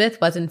Elizabeth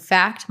was in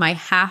fact my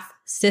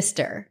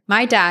half-sister.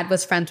 My dad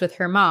was friends with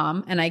her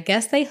mom, and I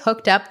guess they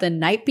hooked up the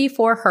night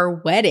before her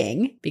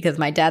wedding because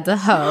my dad's a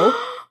hoe.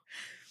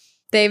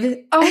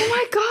 Oh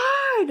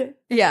my God.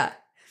 Yeah.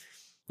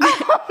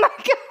 Oh my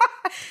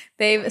God.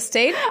 They've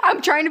stayed.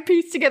 I'm trying to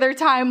piece together a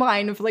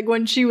timeline of like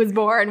when she was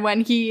born,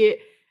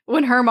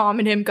 when her mom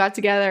and him got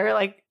together,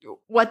 like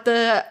what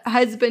the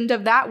husband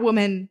of that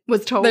woman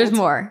was told. There's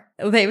more.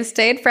 They've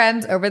stayed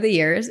friends over the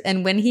years.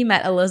 And when he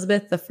met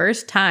Elizabeth the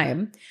first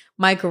time,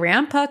 my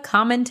grandpa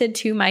commented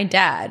to my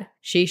dad,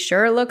 She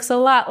sure looks a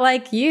lot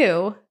like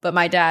you, but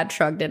my dad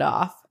shrugged it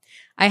off.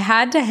 I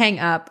had to hang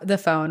up the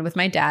phone with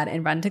my dad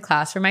and run to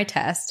class for my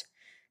test.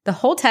 The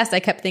whole test, I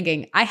kept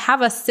thinking, I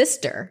have a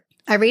sister.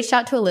 I reached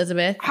out to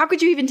Elizabeth. How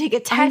could you even take a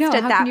test at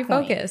that point? How can you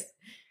focus?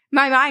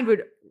 My mind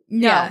would,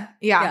 yeah.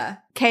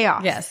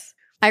 Chaos. Yes.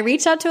 I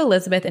reached out to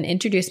Elizabeth and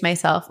introduced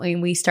myself,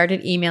 and we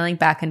started emailing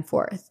back and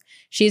forth.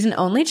 She's an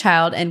only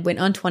child and went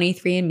on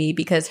 23andMe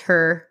because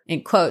her,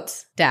 in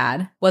quotes,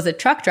 dad was a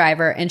truck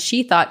driver and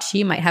she thought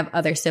she might have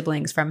other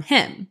siblings from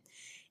him.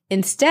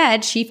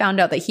 Instead, she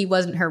found out that he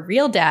wasn't her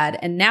real dad,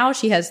 and now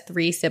she has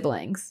 3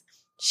 siblings.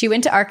 She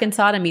went to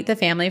Arkansas to meet the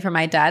family for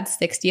my dad's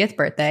 60th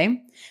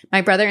birthday.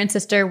 My brother and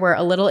sister were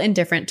a little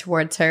indifferent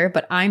towards her,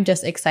 but I'm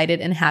just excited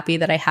and happy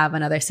that I have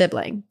another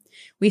sibling.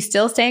 We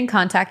still stay in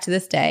contact to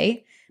this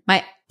day.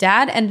 My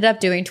dad ended up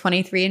doing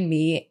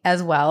 23andMe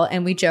as well,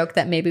 and we joked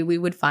that maybe we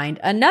would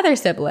find another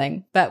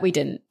sibling, but we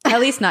didn't.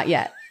 At least not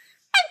yet.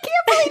 I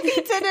can't believe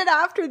he did it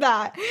after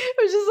that. It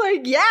was just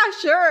like, yeah,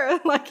 sure.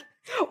 Like,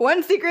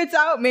 one secret's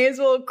out, may as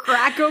well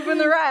crack open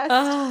the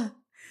rest.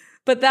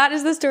 But that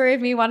is the story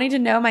of me wanting to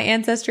know my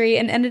ancestry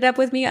and ended up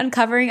with me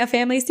uncovering a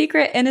family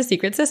secret and a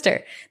secret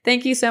sister.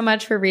 Thank you so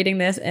much for reading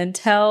this, and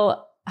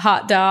tell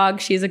Hot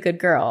Dog she's a good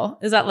girl.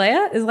 Is that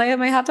Leia? Is Leia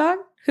my hot dog?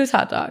 Who's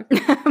Hot Dog?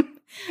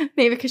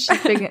 Maybe because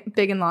she's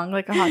big and long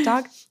like a hot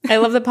dog. I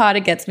love the pod.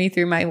 It gets me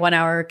through my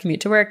 1-hour commute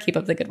to work. Keep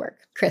up the good work.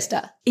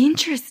 Krista.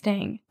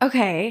 Interesting.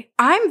 Okay.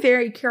 I'm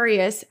very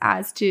curious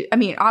as to, I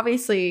mean,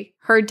 obviously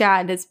her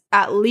dad is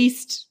at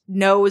least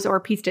knows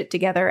or pieced it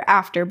together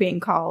after being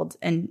called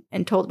and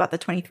told about the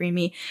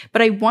 23andMe.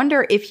 But I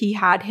wonder if he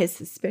had his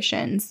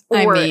suspicions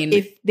or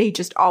if they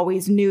just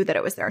always knew that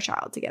it was their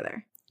child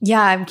together.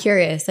 Yeah, I'm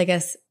curious. I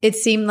guess it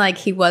seemed like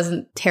he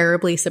wasn't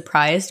terribly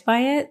surprised by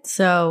it.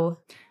 So.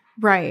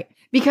 Right.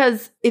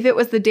 Because if it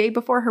was the day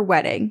before her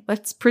wedding,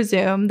 let's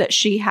presume that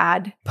she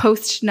had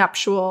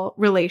post-nuptial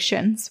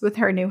relations with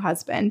her new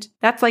husband.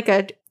 That's like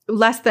a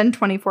less than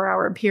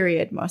 24-hour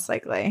period, most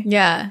likely.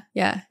 Yeah,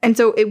 yeah. And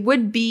so it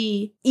would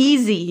be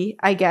easy,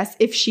 I guess,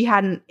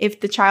 if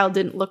the child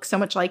didn't look so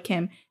much like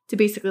him, to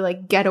basically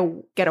like get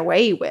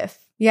away with.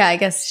 Yeah, I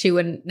guess she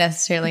wouldn't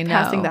necessarily know.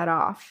 Passing that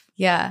off.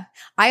 Yeah.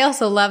 I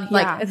also love,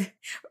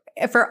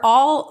 for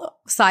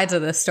all sides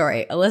of this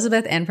story,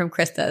 Elizabeth and from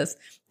Krista's,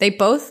 they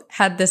both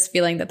had this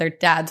feeling that their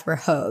dads were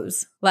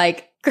hoes.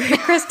 Like,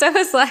 Krista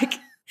was like,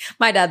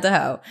 my dad's a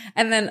hoe.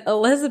 And then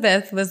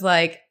Elizabeth was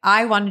like,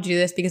 I wanted to do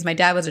this because my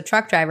dad was a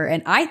truck driver,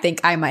 and I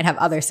think I might have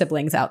other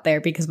siblings out there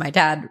because my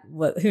dad,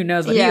 who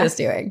knows what he was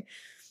doing.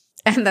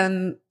 And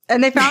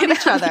they found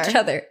each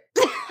other.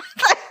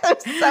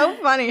 That's so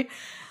funny.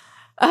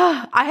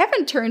 I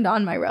haven't turned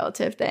on my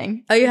relative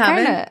thing. Oh, you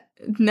haven't?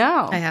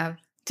 No. I have.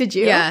 Did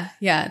you?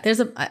 Yeah.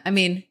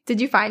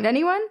 Did you find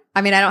anyone? I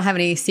mean, I don't have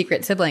any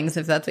secret siblings,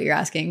 if that's what you're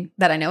asking,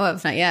 that I know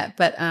of, not yet.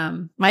 But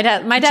my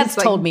dad's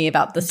told me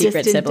about the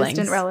secret siblings.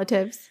 Distant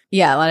relatives.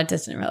 Yeah, a lot of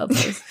distant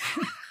relatives.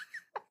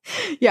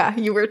 Yeah,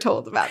 you were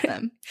told about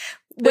them.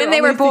 When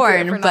they were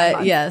born,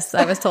 but yes,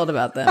 I was told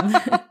about them.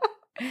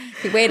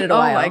 We waited a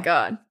while. Oh my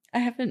God. I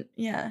haven't,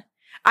 yeah.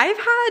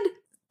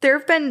 There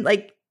have been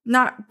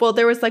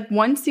there was like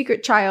one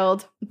secret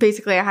child.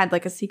 Basically, I had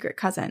like a secret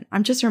cousin.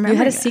 I'm just remembering.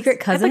 You had a secret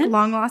cousin? I had like a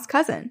long lost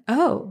cousin.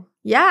 Oh.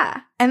 Yeah.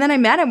 And then I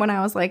met him when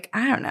I was like,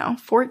 I don't know,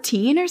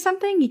 14 or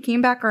something. He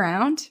came back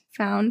around,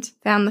 found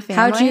the family.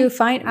 How'd you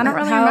find? I don't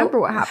really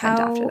remember what happened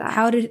after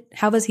that.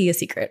 How was he a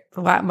secret?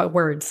 My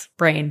words,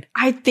 brain.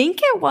 I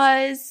think it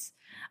was,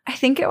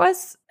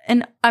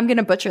 and I'm going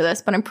to butcher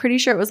this, but I'm pretty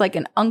sure it was like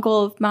an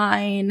uncle of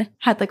mine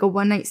had like a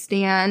one-night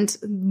stand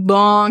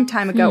long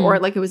time ago, or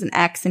like it was an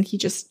ex and he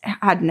just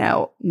had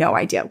no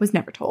idea, was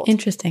never told.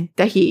 Interesting.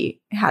 That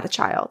he had a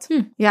child.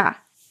 Yeah.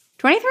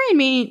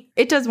 23andMe,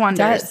 it does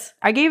wonders.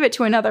 I gave it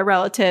to another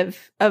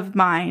relative of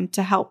mine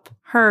to help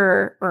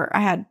her,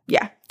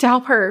 to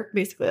help her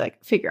basically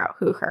like figure out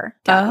who her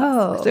dad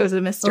was. Because it was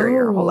a mystery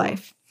her whole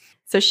life.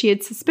 So she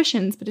had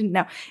suspicions, but didn't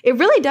know. It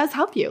really does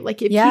help you.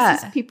 Like it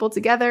pieces people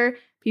together.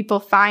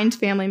 People find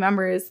family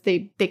members.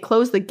 They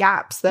close the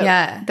gaps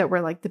that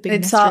were like the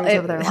big mysteries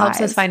of their lives. It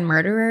helps us find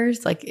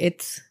murderers. Like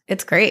it's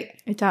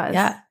great. It does.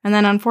 Yeah. And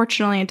then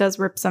unfortunately, it does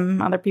rip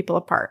some other people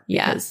apart.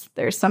 Yeah. Because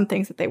there's some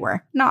things that they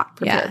were not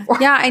prepared for.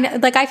 Yeah. I know.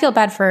 Like I feel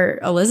bad for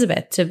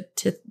Elizabeth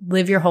to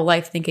live your whole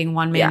life thinking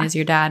one man is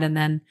your dad, and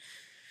then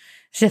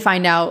to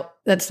find out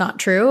that's not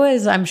true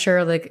is, I'm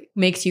sure, like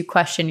makes you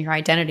question your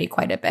identity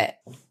quite a bit.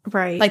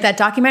 Right. Like that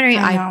documentary,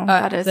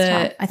 that is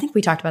tough. I think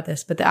we talked about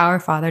this, but the Our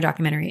Father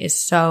documentary is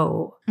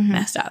so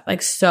messed up,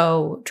 like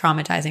so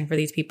traumatizing for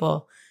these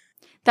people.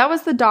 That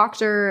was the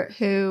doctor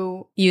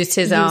who used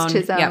his own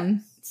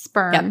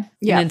sperm.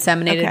 Yep. And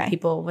inseminated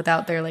people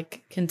without their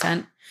like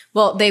consent.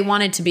 Well, they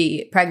wanted to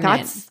be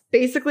pregnant. That's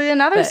basically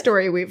another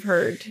story we've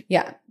heard.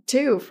 Yeah.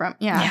 Too from,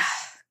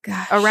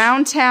 Gosh.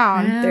 Around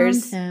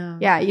town,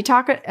 you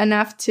talk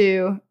enough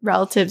to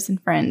relatives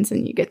and friends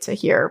and you get to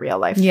hear real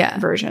life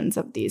versions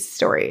of these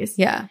stories.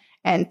 Yeah.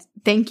 And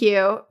thank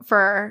you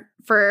for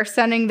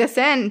sending this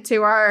in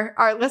to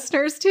our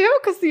listeners too,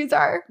 because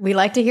we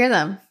like to hear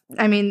them.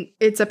 I mean,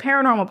 it's a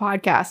paranormal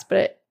podcast,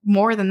 but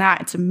more than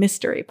that, it's a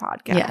mystery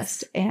podcast.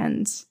 Yes.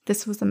 And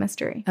this was a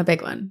mystery. A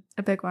big one.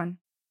 A big one.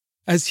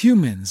 As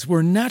humans,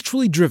 we're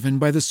naturally driven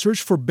by the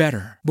search for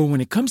better. But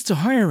when it comes to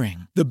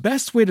hiring, the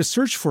best way to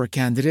search for a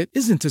candidate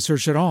isn't to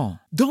search at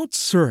all. Don't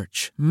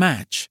search,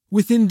 match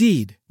with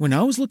Indeed. When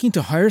I was looking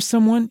to hire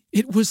someone,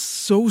 it was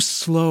so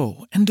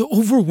slow and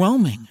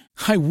overwhelming.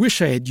 I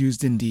wish I had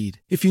used Indeed.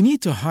 If you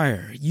need to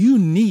hire, you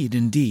need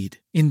Indeed.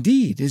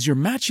 Indeed is your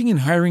matching and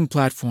hiring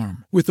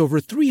platform with over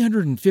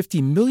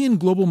 350 million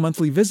global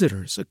monthly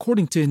visitors,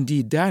 according to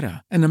Indeed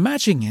data, and a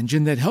matching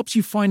engine that helps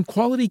you find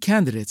quality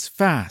candidates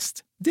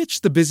fast.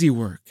 Ditch the busy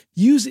work.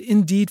 Use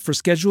Indeed for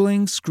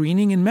scheduling,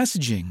 screening, and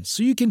messaging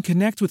so you can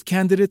connect with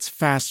candidates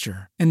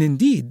faster. And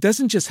Indeed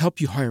doesn't just help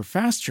you hire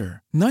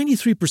faster.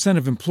 93%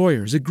 of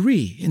employers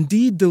agree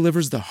Indeed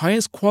delivers the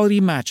highest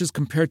quality matches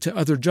compared to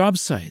other job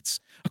sites,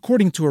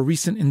 according to a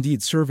recent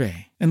Indeed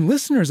survey. And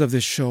listeners of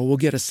this show will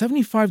get a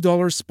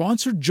 $75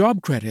 sponsored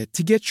job credit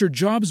to get your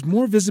jobs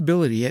more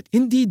visibility at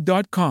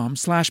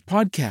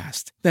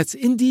Indeed.com/podcast. That's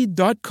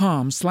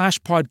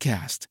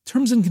Indeed.com/podcast.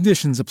 Terms and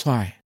conditions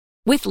apply.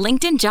 With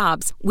LinkedIn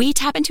Jobs, we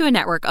tap into a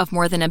network of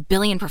more than 1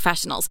 billion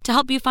professionals to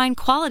help you find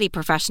quality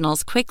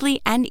professionals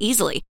quickly and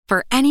easily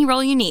for any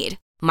role you need.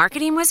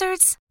 Marketing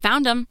wizards?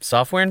 Found them.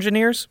 Software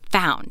engineers?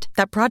 Found.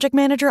 That project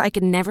manager I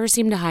could never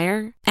seem to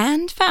hire?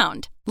 And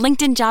found.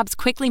 LinkedIn Jobs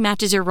quickly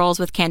matches your roles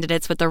with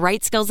candidates with the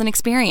right skills and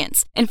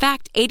experience. In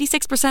fact,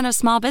 86% of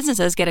small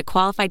businesses get a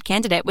qualified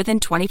candidate within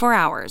 24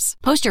 hours.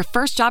 Post your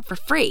first job for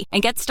free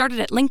and get started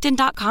at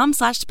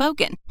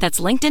linkedin.com/spoken. That's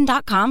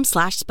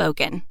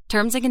linkedin.com/spoken.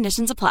 Terms and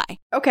conditions apply.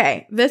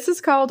 Okay, this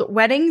is called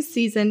Wedding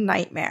Season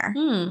Nightmare.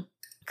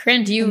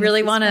 Corinne, do you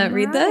really want to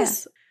read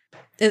this?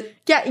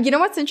 Yeah, you know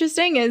what's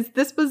interesting is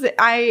this was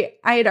I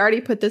had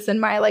already put this in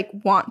my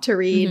want to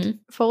read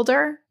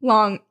folder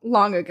long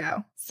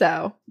ago.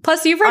 So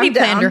plus you've already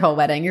planned your whole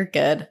wedding. You're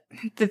good.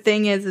 The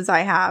thing is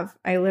I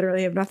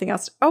literally have nothing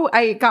else.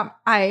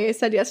 I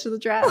said yes to the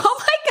dress. Oh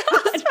my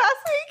god. This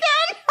past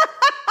weekend.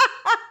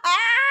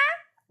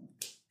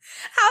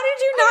 How did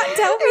you not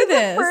tell me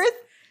this?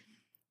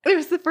 It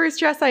was the first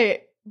dress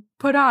I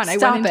put on. I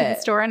went into the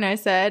store and I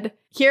said,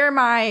 here are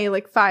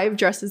my 5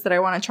 dresses that I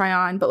want to try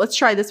on, but let's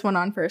try this one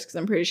on first because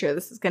I'm pretty sure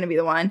this is going to be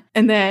the one.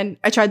 And then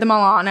I tried them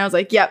all on. I was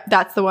like, yep,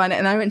 that's the one.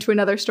 And then I went to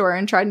another store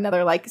and tried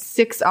another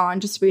 6 on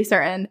just to be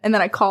certain. And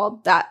then I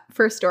called that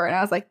first store and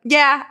I was like,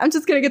 yeah, I'm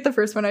just going to get the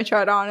first one I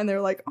tried on. And they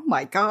were like, oh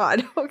my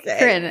God. Okay.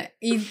 Corinne,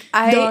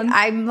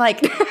 I'm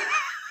like,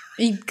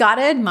 you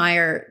gotta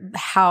admire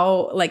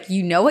how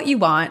you know what you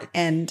want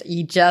and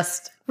you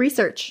just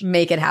research,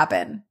 make it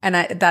happen. And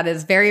that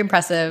is very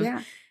impressive.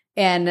 Yeah.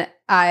 And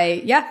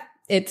I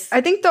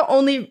think the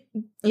only,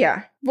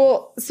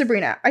 well,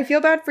 Sabrina, I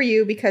feel bad for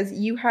you because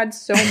you had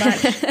so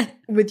much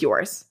with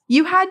yours.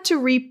 You had to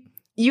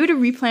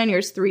replan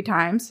yours 3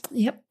 times.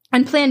 Yep.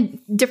 And plan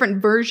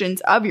different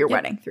versions of your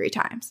wedding 3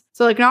 times.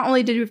 So not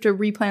only did you have to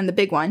replan the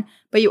big one,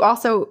 but you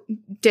also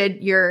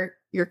did your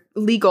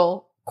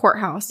legal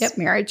courthouse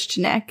marriage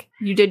to Nick.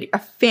 You did a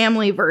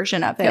family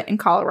version of it in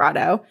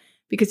Colorado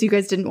because you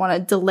guys didn't want to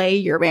delay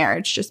your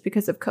marriage just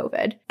because of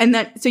COVID. And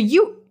then, so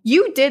you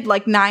did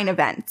 9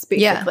 events,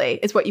 basically,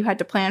 is what you had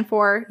to plan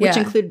for, which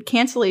included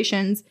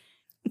cancellations,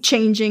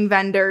 changing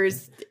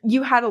vendors.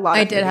 You had a lot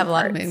of a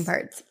lot of moving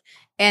parts.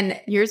 And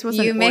yours was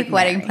you make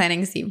wedding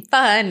planning seem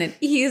fun and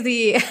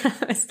easy. I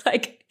was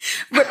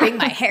ripping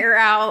my hair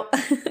out.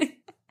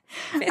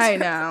 I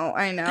know.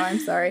 I'm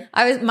sorry.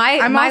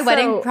 My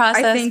wedding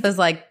process was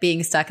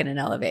being stuck in an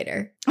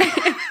elevator.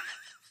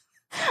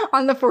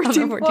 On the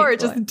 14th floor,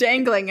 just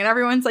dangling. And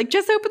everyone's like,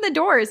 just open the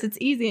doors. It's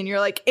easy. And you're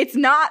like, it's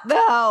not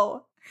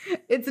though.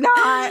 It's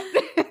not.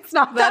 It's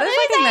not that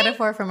is a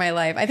metaphor for my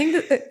life. I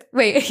think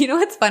wait, you know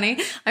what's funny?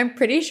 I'm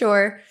pretty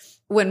sure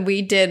when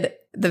we did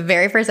the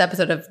very first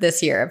episode of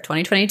this year of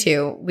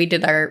 2022, we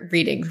did our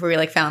readings where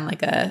we found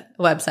a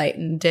website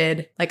and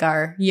did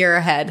our year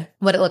ahead,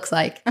 what it looks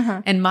like.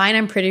 And mine,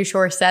 I'm pretty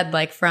sure said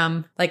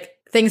from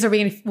things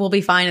will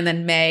be fine. And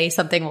then May,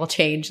 something will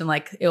change and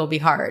it will be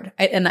hard.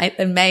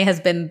 And May has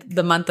been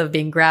the month of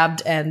being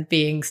grabbed and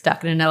being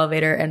stuck in an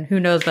elevator and who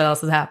knows what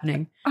else is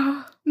happening.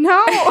 Oh,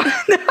 no.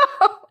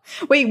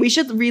 Wait, we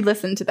should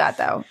re-listen to that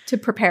though, to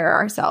prepare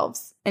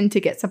ourselves and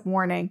to get some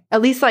warning.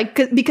 At least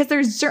because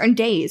there's certain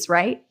days,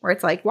 right? Where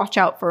it's watch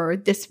out for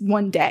this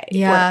one day.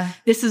 Yeah.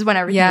 This is when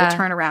everything will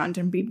turn around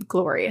and be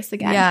glorious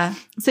again. Yeah.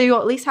 So you'll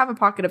at least have a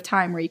pocket of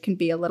time where you can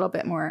be a little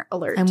bit more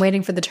alert. I'm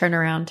waiting for the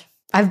turnaround.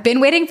 I've been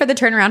waiting for the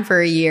turnaround for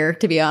a year,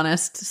 to be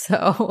honest.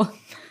 So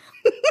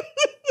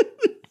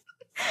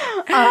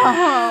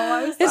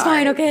it's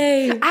fine.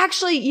 Okay.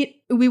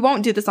 Actually, we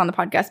won't do this on the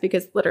podcast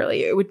because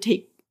literally it would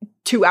take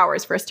 2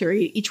 hours for us to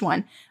read each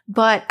one.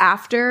 But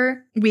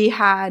after we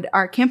had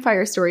our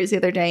campfire stories the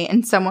other day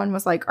and someone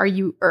was like,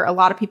 or a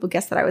lot of people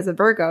guessed that I was a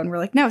Virgo and we're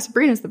like, no,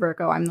 Sabrina's the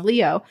Virgo. I'm the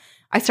Leo.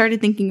 I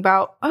started thinking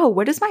about,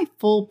 what does my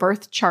full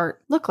birth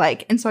chart look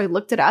like? And so I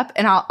looked it up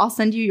and I'll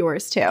send you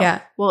yours too.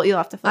 Yeah. Well, you'll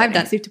have to fill I've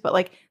done it. To put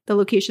the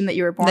location that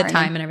you were born. The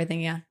time and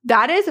everything, yeah.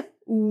 That is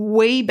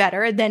way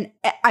better than,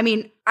 I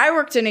mean, I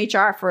worked in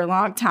HR for a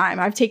long time.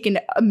 I've taken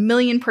a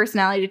million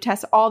personality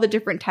tests, all the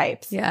different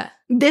types. Yeah.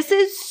 This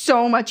is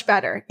so much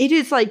better. It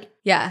is like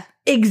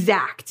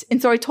exact.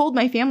 And so I told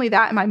my family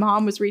that, and my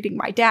mom was reading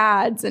my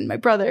dad's and my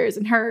brother's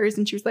and hers,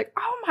 and she was like,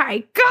 oh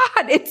my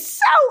God, it's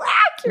so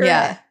accurate.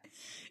 Yeah.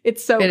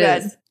 It's so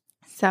good. Is.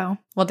 So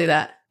we'll do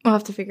that. We'll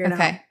have to figure it out.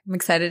 Okay. I'm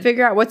excited.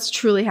 Figure out what's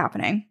truly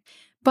happening.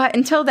 But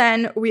until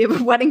then, we have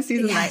a wedding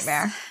season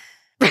nightmare,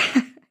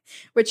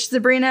 which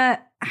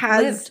Sabrina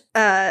has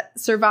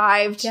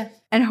survived. Yeah.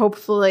 And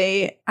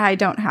hopefully I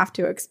don't have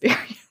to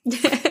experience.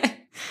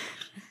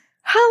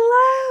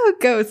 Hello,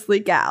 ghostly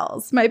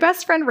gals. My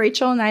best friend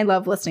Rachel and I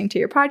love listening to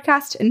your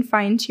podcast and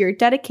find your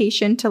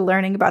dedication to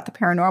learning about the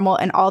paranormal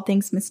and all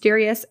things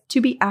mysterious to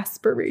be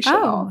aspirational.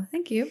 Oh,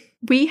 thank you.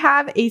 We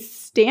have a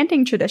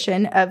standing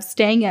tradition of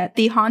staying at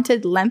the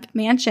haunted Lemp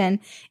Mansion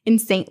in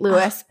St.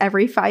 Louis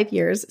every 5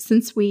 years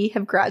since we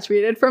have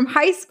graduated from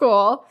high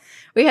school.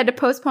 We had to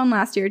postpone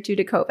last year due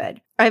to COVID.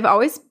 I've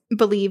always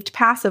believed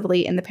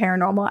passively in the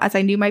paranormal as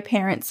I knew my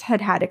parents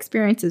had had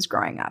experiences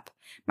growing up.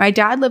 My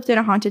dad lived in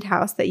a haunted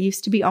house that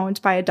used to be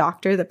owned by a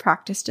doctor that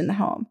practiced in the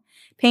home.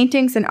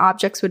 Paintings and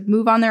objects would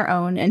move on their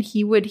own, and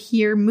he would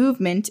hear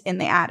movement in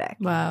the attic.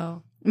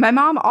 Wow. My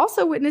mom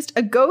also witnessed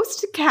a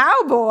ghost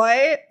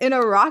cowboy in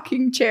a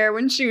rocking chair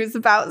when she was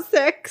about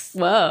 6.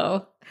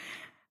 Whoa.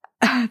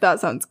 That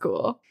sounds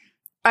cool.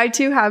 I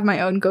too have my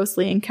own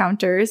ghostly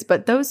encounters,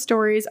 but those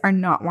stories are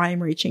not why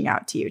I'm reaching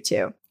out to you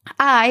two.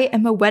 I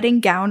am a wedding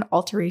gown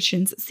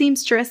alterations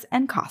seamstress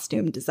and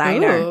costume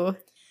designer. Ooh.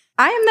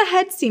 I am the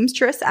head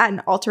seamstress at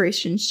an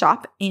alteration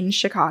shop in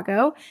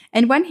Chicago,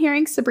 and when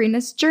hearing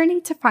Sabrina's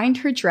journey to find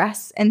her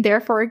dress and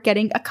therefore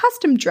getting a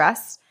custom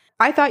dress,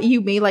 I thought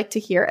you may like to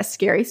hear a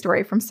scary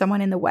story from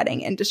someone in the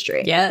wedding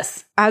industry.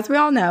 Yes. As we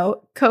all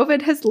know,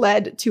 COVID has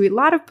led to a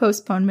lot of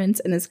postponements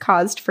and has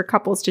caused for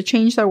couples to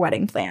change their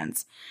wedding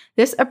plans.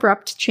 This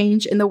abrupt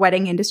change in the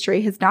wedding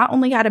industry has not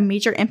only had a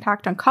major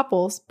impact on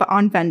couples, but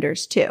on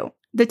vendors too.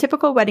 The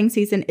typical wedding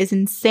season is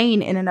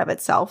insane in and of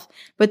itself,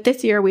 but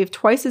this year we have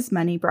twice as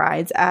many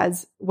brides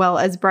as well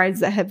as brides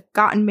that have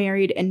gotten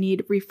married and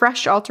need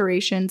refreshed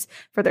alterations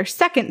for their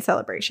second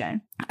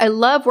celebration. I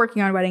love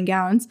working on wedding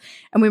gowns,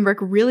 and we work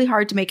really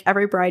hard to make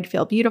every bride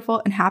feel beautiful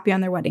and happy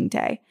on their wedding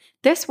day.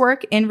 This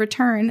work, in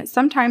return,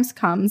 sometimes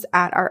comes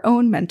at our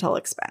own mental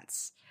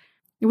expense.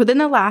 Within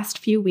the last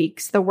few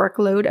weeks, the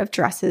workload of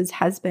dresses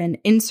has been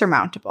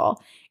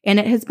insurmountable, and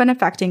it has been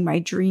affecting my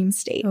dream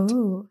state.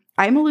 Ooh.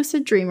 I'm a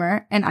lucid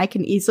dreamer, and I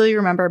can easily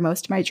remember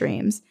most of my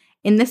dreams.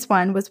 And this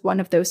one was one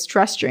of those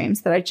stress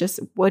dreams that I just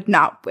would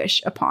not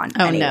wish upon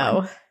anyone.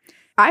 No.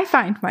 I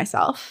find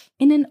myself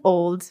in an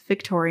old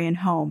Victorian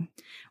home.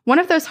 One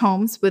of those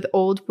homes with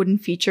old wooden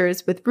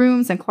features with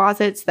rooms and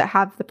closets that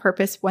have the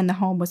purpose when the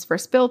home was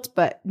first built,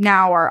 but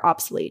now are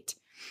obsolete.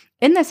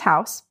 In this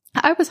house,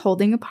 I was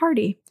holding a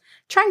party.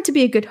 Trying to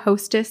be a good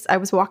hostess, I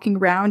was walking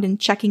around and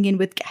checking in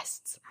with guests.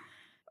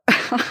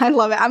 I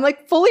love it. I'm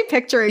like fully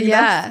picturing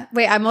this.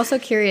 Wait, I'm also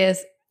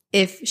curious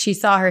if she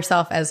saw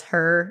herself as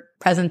her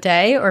present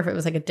day or if it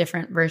was like a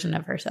different version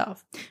of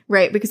herself.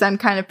 Right, because I'm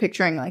kind of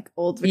picturing like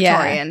old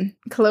Victorian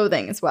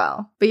clothing as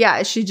well. But yeah,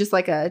 is she just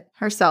like a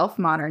herself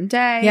modern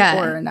day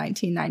or a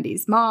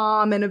 1990s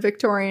mom in a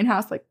Victorian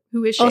house? Like,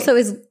 who is she? Also,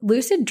 is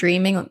lucid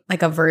dreaming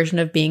like a version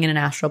of being in an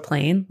astral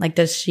plane? Like,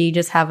 does she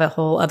just have a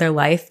whole other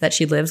life that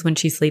she lives when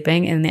she's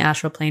sleeping in the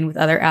astral plane with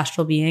other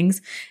astral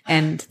beings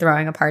and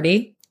throwing a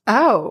party?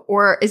 Oh,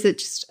 or is it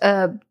just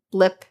a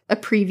blip, a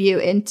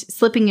preview, into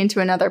slipping into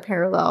another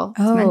parallel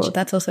dimension? Oh,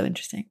 that's also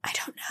interesting. I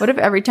don't know. What if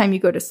every time you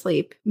go to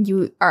sleep,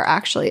 you are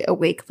actually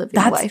awake living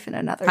life in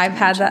another dimension? I've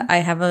had that. I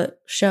have a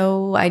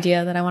show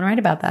idea that I want to write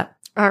about that.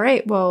 All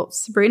right. Well,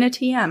 Sabrina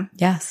TM.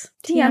 Yes.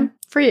 TM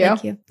for you.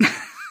 Thank you.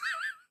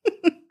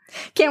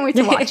 Can't wait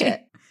to watch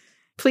it.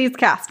 Please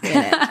cast me in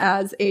it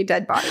as a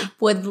dead body.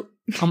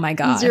 Oh my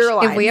gosh. 0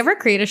 lines. If we ever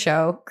create a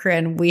show,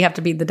 Corinne, we have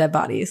to be the dead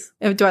bodies.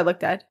 Do I look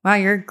dead? Wow,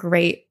 you're a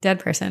great dead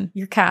person.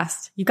 You're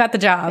cast. You got the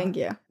job. Thank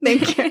you.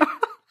 Thank you.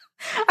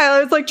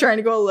 I was like trying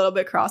to go a little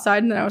bit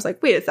cross-eyed, and then I was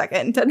like, wait a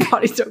second. Dead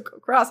bodies don't go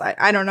cross-eyed.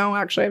 I don't know.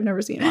 Actually, I've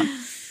never seen one.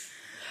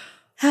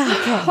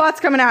 Lots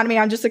coming out of me.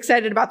 I'm just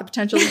excited about the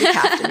potential to be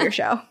cast in your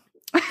show.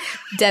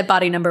 Dead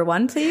body number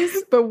 1,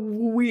 please. But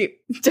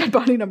dead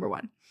body number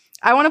 1.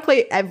 I want to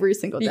play every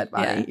single dead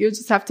body. Yeah. You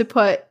just have to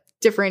put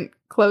different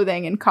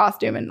clothing and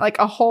costume, and like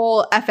a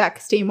whole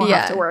FX team will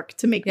have to work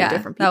to make the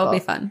different people. That will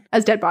be fun.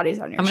 As dead bodies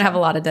on your show. I'm going to have a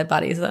lot of dead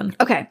bodies then.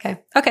 Okay.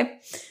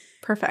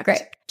 Perfect.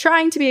 Great.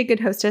 Trying to be a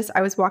good hostess,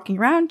 I was walking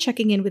around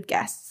checking in with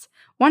guests.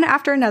 One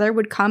after another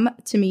would come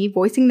to me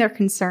voicing their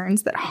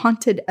concerns that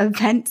haunted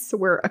events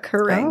were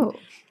occurring. Oh.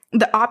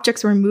 The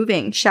objects were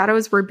moving,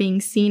 shadows were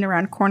being seen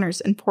around corners,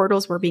 and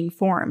portals were being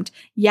formed.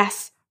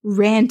 Yes,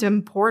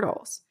 random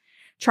portals.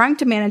 Trying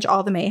to manage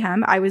all the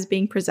mayhem I was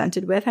being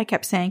presented with, I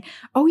kept saying,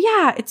 oh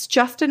yeah, it's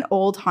just an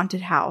old haunted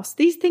house.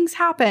 These things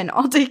happen.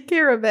 I'll take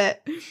care of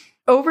it.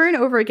 Over and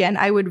over again,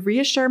 I would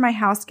reassure my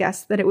house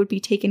guests that it would be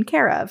taken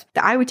care of,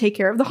 that I would take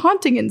care of the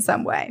haunting in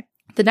some way.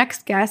 The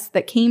next guest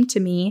that came to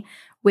me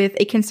with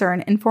a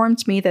concern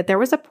informed me that there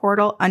was a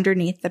portal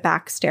underneath the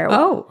back stairwell.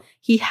 Oh.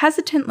 He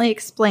hesitantly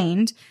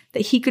explained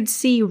that he could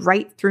see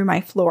right through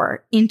my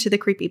floor into the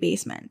creepy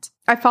basement.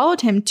 I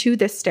followed him to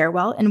this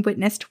stairwell and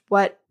witnessed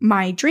what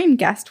my dream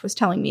guest was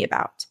telling me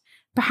about.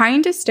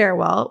 Behind a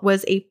stairwell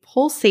was a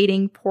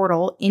pulsating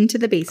portal into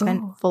the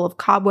basement full of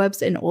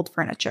cobwebs and old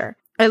furniture.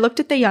 I looked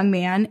at the young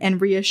man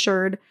and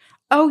reassured,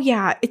 "Oh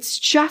yeah, it's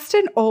just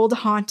an old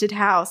haunted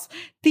house.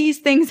 These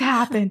things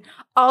happen.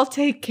 I'll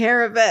take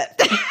care of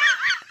it."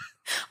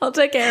 I'll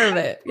take care of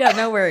it. Yeah,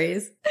 no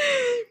worries.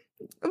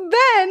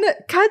 Then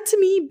cut to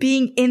me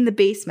being in the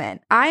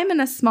basement. I am in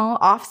a small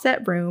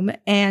offset room,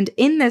 and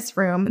in this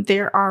room,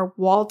 there are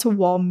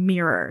wall-to-wall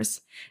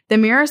mirrors. The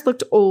mirrors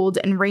looked old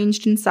and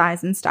ranged in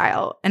size and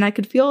style, and I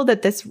could feel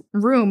that this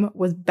room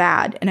was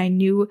bad, and I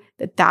knew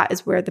that that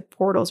is where the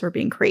portals were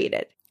being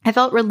created. I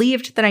felt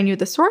relieved that I knew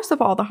the source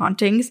of all the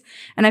hauntings,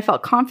 and I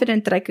felt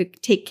confident that I could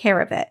take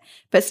care of it.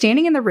 But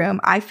standing in the room,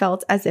 I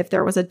felt as if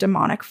there was a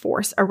demonic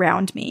force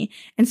around me,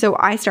 and so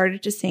I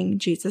started to sing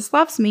 "Jesus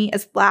Loves Me"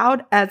 as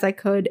loud as I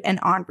could and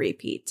on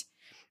repeat.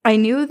 I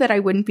knew that I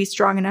wouldn't be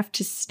strong enough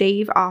to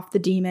stave off the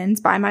demons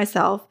by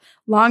myself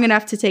long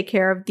enough to take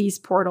care of these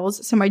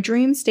portals, so my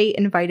dream state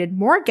invited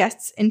more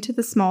guests into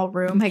the small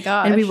room. Oh my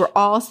gosh. And we were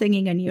all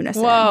singing in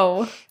unison.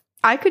 Whoa.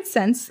 I could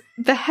sense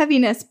the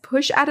heaviness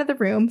push out of the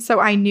room, so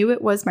I knew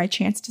it was my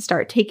chance to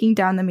start taking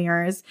down the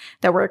mirrors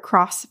that were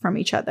across from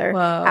each other,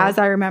 as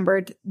I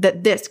remembered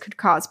that this could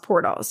cause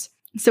portals.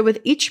 So with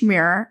each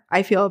mirror,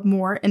 I feel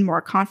more and more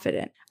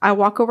confident. I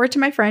walk over to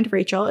my friend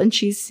Rachel, and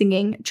she's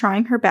singing,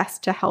 trying her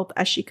best to help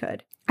as she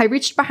could. I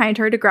reached behind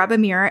her to grab a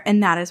mirror,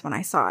 and that is when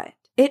I saw it.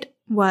 It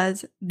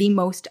was the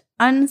most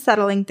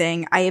unsettling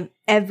thing I have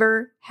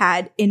ever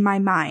had in my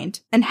mind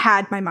and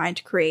had my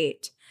mind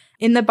create.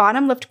 In the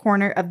bottom left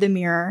corner of the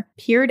mirror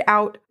peered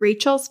out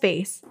Rachel's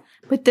face,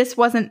 but this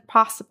wasn't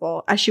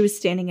possible as she was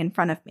standing in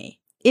front of me.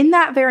 In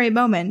that very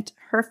moment,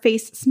 her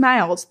face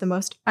smiled the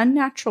most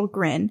unnatural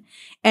grin,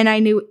 and I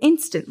knew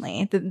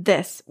instantly that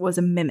this was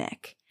a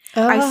mimic.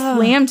 I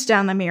slammed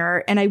down the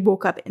mirror and I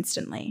woke up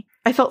instantly.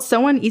 I felt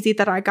so uneasy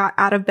that I got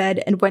out of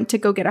bed and went to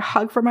go get a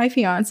hug from my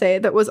fiance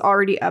that was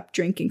already up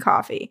drinking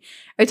coffee.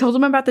 I told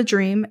him about the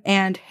dream,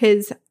 and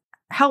his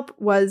help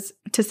was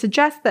to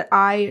suggest that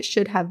I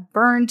should have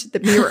burned the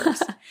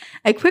mirrors.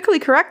 I quickly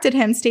corrected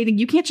him, stating,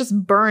 "You can't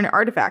just burn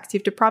artifacts. You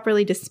have to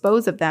properly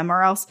dispose of them,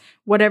 or else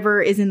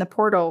whatever is in the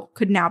portal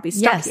could now be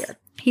stuck here."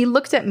 He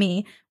looked at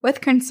me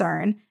with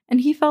concern,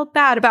 and he felt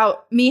bad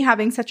about me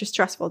having such a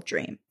stressful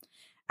dream.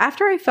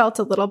 After I felt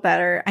a little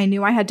better, I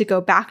knew I had to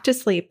go back to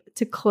sleep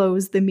to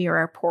close the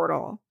mirror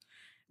portal.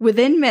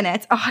 Within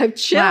minutes, I have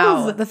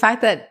chills. Wow, the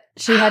fact that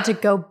she had to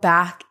go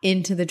back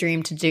into the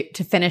dream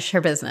to finish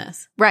her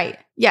business. Right.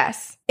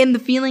 Yes. And the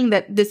feeling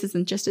that this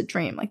isn't just a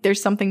dream. Like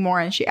there's something more,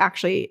 and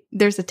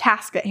there's a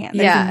task at hand.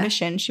 There's a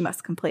mission she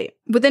must complete.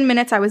 Within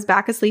minutes, I was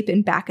back asleep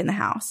and back in the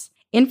house.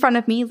 In front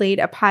of me laid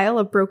a pile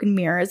of broken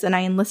mirrors, and I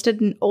enlisted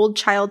an old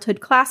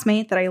childhood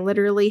classmate that I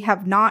literally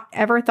have not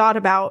ever thought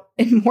about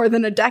in more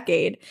than a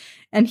decade.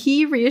 And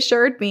he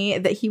reassured me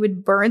that he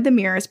would burn the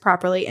mirrors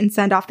properly and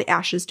send off the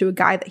ashes to a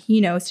guy that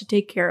he knows to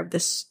take care of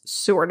this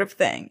sort of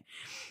thing.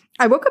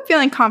 I woke up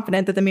feeling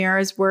confident that the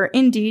mirrors were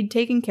indeed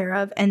taken care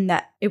of and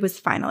that it was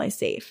finally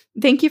safe.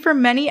 Thank you for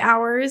many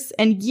hours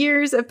and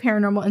years of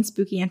paranormal and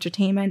spooky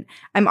entertainment.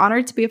 I'm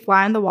honored to be a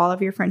fly on the wall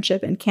of your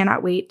friendship and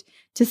cannot wait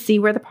to see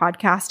where the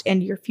podcast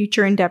and your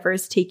future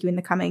endeavors take you in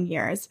the coming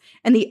years.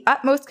 And the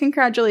utmost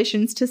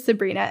congratulations to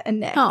Sabrina and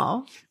Nick.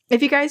 Oh.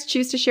 If you guys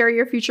choose to share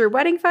your future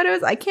wedding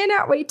photos, I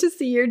cannot wait to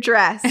see your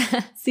dress.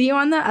 See you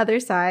on the other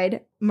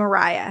side,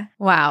 Mariah.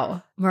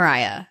 Wow,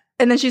 Mariah.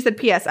 And then she said,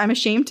 P.S. I'm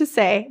ashamed to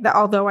say that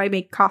although I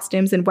make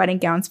costumes and wedding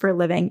gowns for a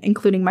living,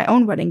 including my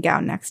own wedding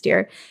gown next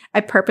year, I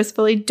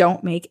purposefully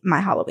don't make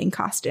my Halloween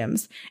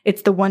costumes.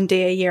 It's the one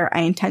day a year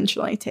I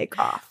intentionally take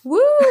off.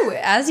 Woo!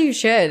 As you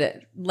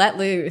should. Let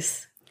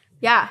loose.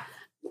 Yeah.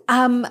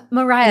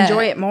 Mariah.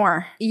 Enjoy it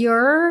more.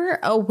 You're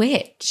a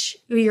witch.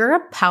 You're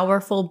a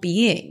powerful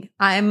being.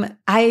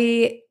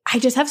 I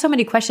just have so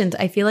many questions.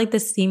 I feel like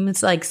this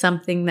seems like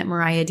something that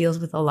Mariah deals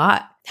with a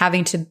lot,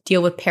 having to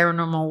deal with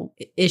paranormal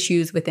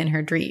issues within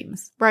her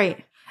dreams.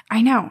 Right.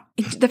 I know.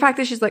 The fact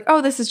that she's like,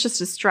 oh, this is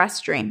just a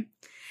stress dream.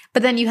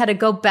 But then you had to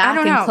go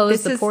back and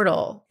close the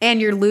portal.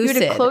 And you're lucid.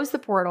 You had to close the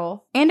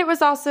portal. And it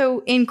was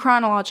also in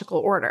chronological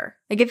order.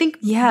 Like, I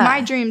think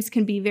my dreams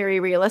can be very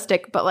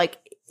realistic, but like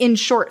in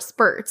short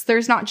spurts.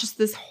 There's not just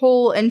this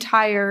whole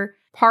entire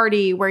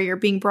party where you're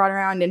being brought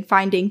around and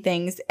finding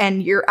things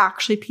and you're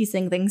actually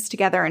piecing things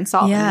together and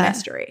solving the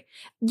mystery.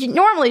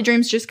 Normally,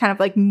 dreams just kind of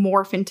like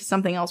morph into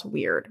something else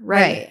weird,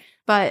 right?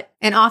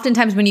 And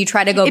oftentimes when you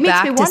try to go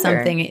back to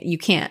something, you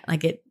can't.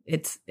 Like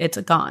it's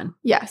gone.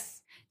 Yes.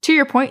 To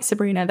your point,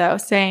 Sabrina, though,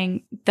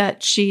 saying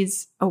that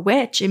she's a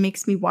witch, it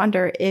makes me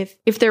wonder if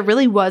there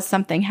really was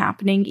something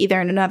happening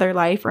either in another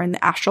life or in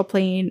the astral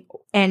plane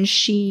and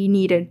she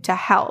needed to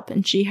help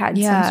and she had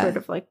some sort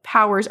of like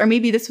powers, or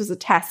maybe this was a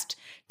test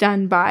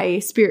done by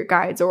spirit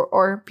guides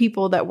or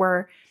people that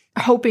were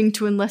hoping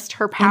to enlist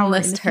her power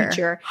in the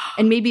future.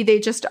 And maybe they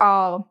just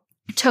all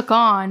took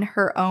on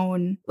her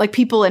own, like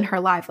people in her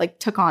life, like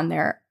took on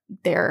their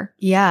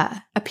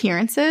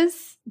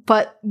appearances.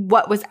 But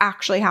what was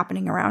actually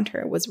happening around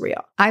her was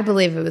real. I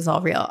believe it was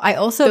all real.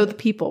 Though the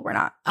people were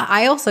not.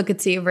 I also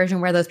could see a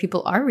version where those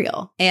people are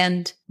real.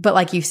 But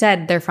like you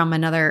said, they're from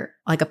another,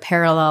 like a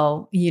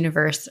parallel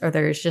universe, or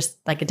there's just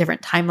like a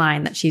different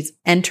timeline that she's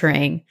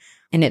entering.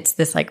 And it's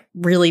this like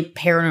really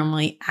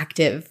paranormally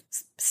active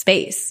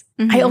space.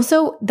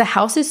 Mm-hmm. The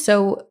house is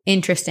so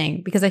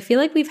interesting because I feel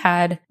like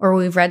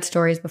we've read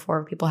stories before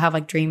where people have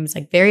like dreams,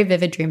 like very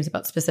vivid dreams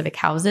about specific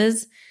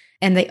houses.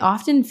 And they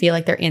often feel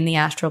like they're in the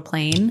astral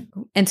plane.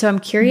 And so I'm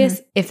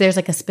curious if there's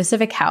like a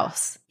specific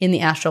house in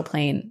the astral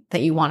plane that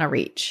you want to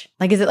reach.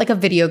 Like, is it like a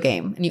video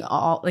game and you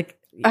all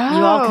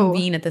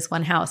convene at this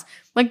one house?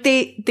 Like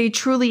they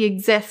truly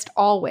exist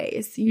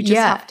always. You just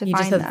have to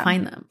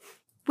find them.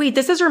 Wait,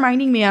 this is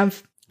reminding me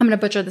of, I'm going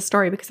to butcher the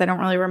story because I don't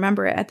really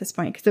remember it at this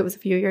point because it was a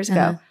few years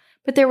ago.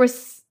 But there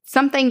was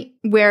something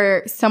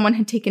where someone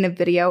had taken a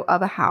video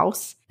of a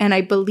house, and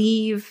I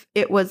believe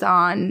it was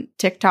on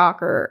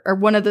TikTok or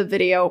one of the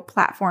video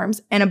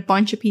platforms, and a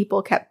bunch of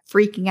people kept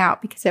freaking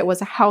out because it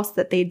was a house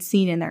that they'd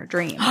seen in their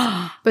dreams.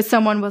 But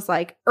someone was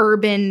like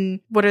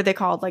urban, what are they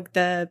called? Like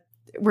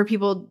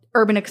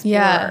urban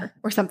explorer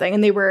or something.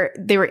 And they were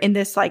in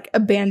this like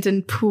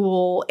abandoned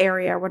pool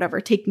area or whatever,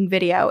 taking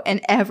video,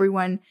 and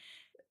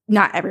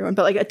not everyone,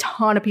 but like a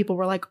ton of people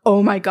were like,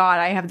 oh my God,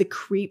 I have the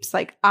creeps.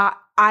 Like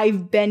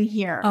I've been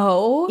here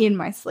in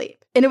my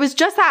sleep. And it was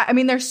just that. I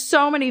mean, there's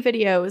so many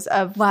videos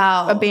of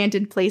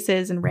abandoned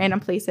places and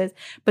random places,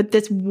 but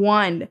this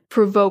one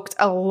provoked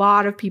a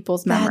lot of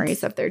people's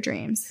memories of their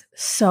dreams.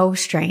 So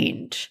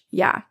strange.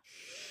 Yeah.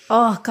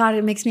 Oh God,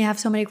 it makes me have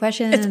so many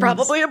questions. It's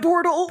probably a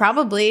portal.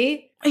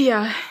 Probably.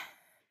 Yeah.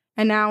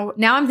 And now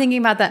I'm thinking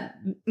about that.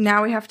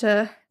 Now we have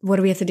to. What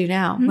do we have to do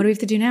now? What do we have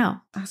to do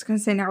now? I was going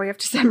to say now we have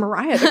to send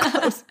Mariah to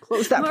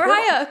close that portal.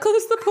 Mariah,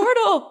 close the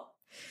portal.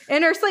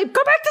 In her sleep.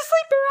 Go back to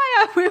sleep,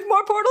 Mariah. We have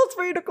more portals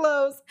for you to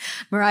close.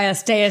 Mariah,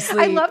 stay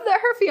asleep. I love that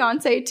her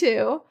fiance,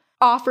 too,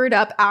 offered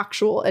up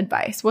actual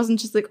advice. Wasn't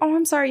just like, oh,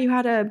 I'm sorry you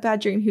had a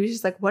bad dream. He was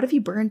just like, what if you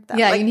burned them?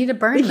 Yeah, like, you need to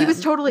burn them. He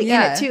was totally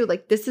in it, too.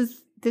 Like, this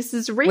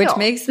is real. Which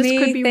makes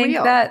me think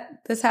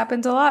that this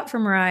happens a lot for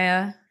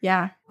Mariah.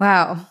 Yeah.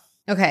 Wow.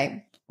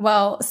 Okay.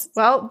 Well,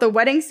 the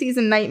wedding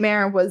season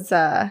nightmare was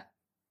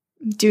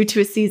due to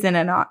a season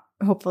and not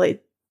hopefully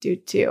due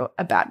to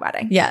a bad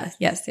wedding. Yes.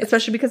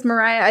 Especially because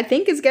Mariah, I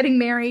think, is getting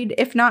married,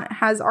 if not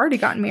has already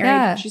gotten married.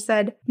 Yeah. She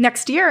said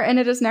next year, and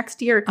it is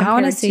next year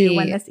compared to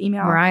when this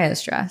email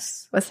Mariah's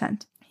dress was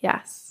sent.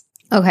 Yes.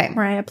 Okay.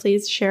 Mariah,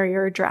 please share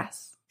your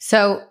address.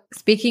 So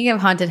speaking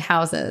of haunted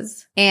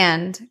houses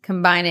and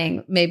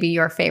combining maybe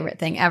your favorite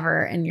thing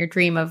ever and your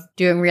dream of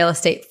doing real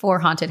estate for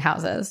haunted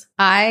houses,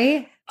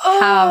 I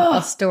have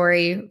a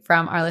story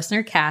from our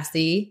listener,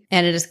 Cassie,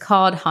 and it is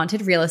called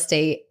Haunted Real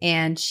Estate.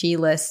 And she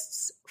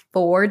lists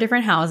 4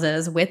 different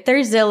houses with their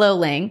Zillow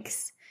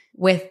links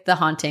with the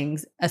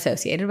hauntings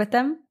associated with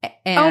them.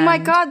 And oh my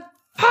God.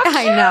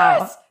 I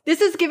know.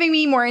 This is giving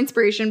me more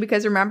inspiration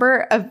because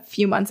remember a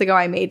few months ago,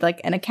 I made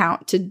like an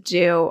account to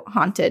do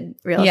haunted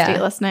real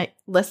estate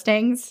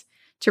listings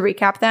to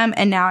recap them.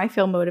 And now I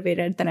feel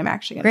motivated that I'm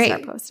actually going to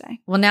start posting.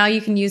 Well, now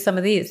you can use some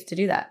of these to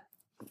do that.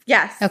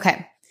 Yes.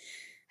 Okay.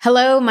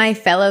 Hello, my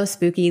fellow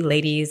spooky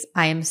ladies.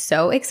 I am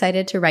so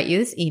excited to write you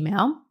this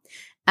email.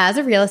 As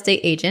a real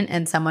estate agent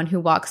and someone who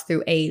walks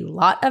through a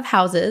lot of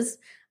houses,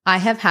 I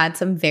have had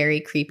some very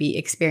creepy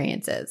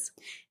experiences.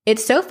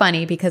 It's so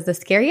funny because the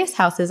scariest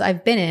houses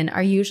I've been in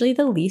are usually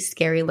the least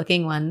scary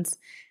looking ones,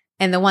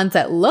 and the ones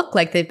that look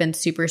like they've been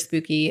super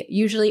spooky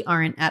usually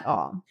aren't at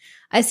all.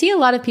 I see a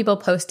lot of people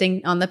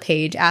posting on the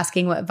page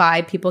asking what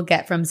vibe people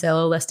get from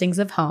Zillow listings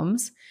of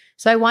homes,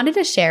 so I wanted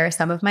to share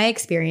some of my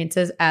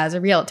experiences as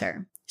a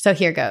realtor. So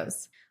here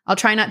goes. I'll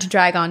try not to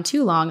drag on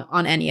too long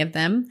on any of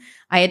them.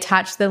 I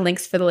attached the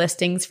links for the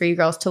listings for you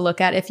girls to look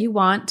at if you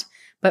want,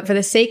 but for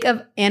the sake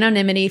of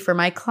anonymity for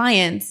my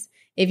clients,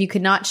 if you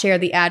could not share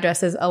the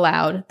addresses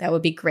aloud, that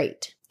would be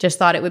great. Just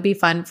thought it would be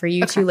fun for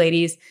you two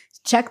ladies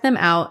to check them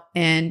out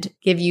and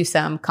give you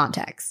some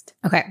context.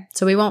 Okay,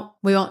 so we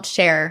won't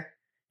share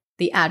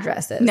the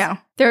addresses. No,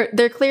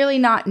 they're clearly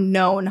not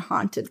known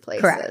haunted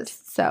places. Correct.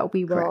 So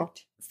we will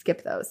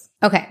skip those.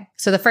 Okay,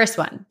 so the first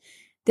one.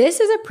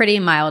 This is a pretty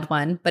mild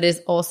one, but is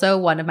also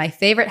one of my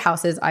favorite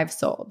houses I've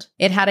sold.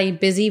 It had a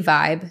busy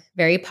vibe,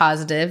 very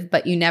positive,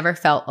 but you never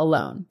felt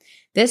alone.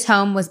 This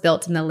home was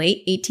built in the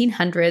late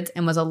 1800s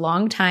and was a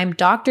long-time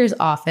doctor's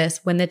office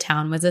when the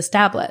town was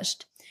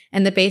established.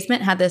 And the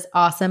basement had this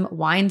awesome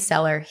wine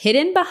cellar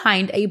hidden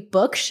behind a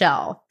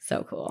bookshelf.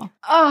 So cool.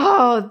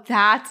 Oh,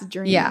 that's a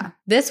dream. Yeah.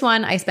 This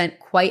one I spent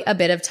quite a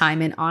bit of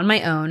time in on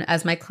my own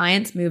as my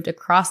clients moved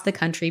across the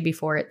country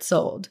before it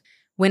sold.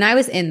 When I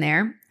was in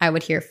there, I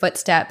would hear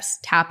footsteps,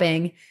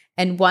 tapping,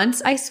 and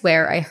once I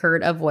swear I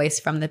heard a voice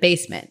from the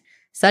basement.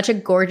 Such a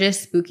gorgeous,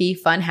 spooky,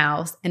 fun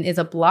house, and is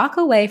a block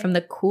away from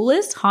the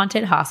coolest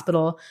haunted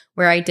hospital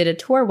where I did a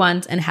tour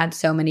once and had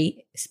so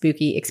many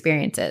spooky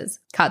experiences.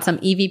 Caught some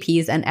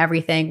EVPs and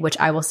everything, which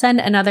I will send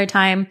another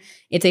time.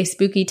 It's a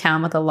spooky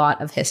town with a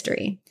lot of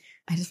history.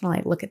 I just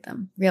want to look at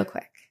them real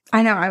quick.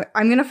 I know.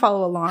 I'm going to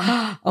follow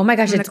along. Oh my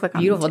gosh, it's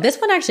beautiful. This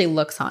one actually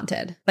looks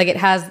haunted. Like it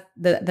has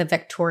the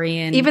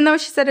Victorian. Even though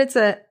she said it's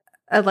a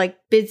like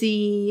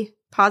busy,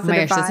 positive oh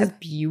my gosh, vibe. This is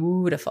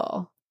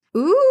beautiful.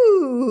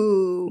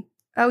 Ooh.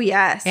 Oh,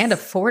 yes. And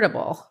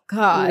affordable.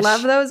 Gosh.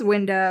 Love those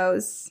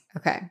windows.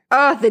 Okay.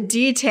 Oh, the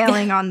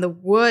detailing on the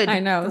wood. I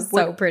know.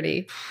 So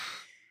pretty.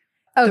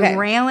 Okay. The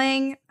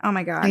railing. Oh,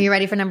 my God. Are you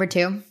ready for number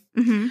 2?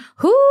 Mm-hmm.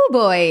 Hoo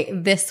boy,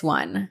 this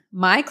one.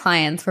 My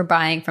clients were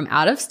buying from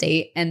out of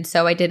state, and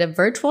so I did a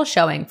virtual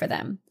showing for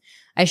them.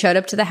 I showed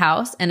up to the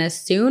house, and as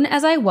soon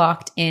as I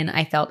walked in,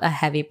 I felt a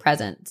heavy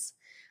presence.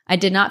 I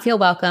did not feel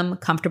welcome,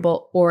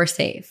 comfortable, or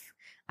safe.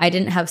 I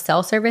didn't have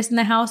cell service in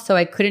the house, so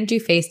I couldn't do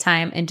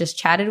FaceTime and just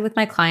chatted with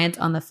my clients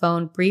on the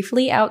phone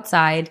briefly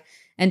outside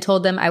and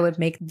told them I would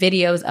make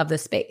videos of the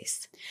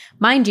space.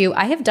 Mind you,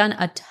 I have done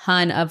a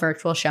ton of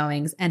virtual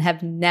showings and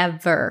have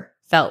never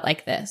felt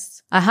like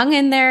this. I hung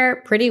in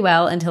there pretty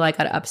well until I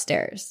got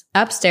upstairs.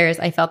 Upstairs,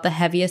 I felt the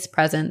heaviest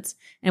presence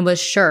and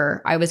was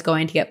sure I was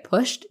going to get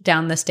pushed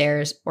down the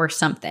stairs or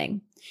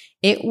something.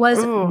 It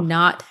was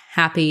not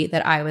happy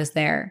that I was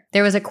there.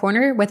 There was a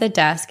corner with a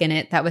desk in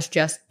it that was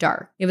just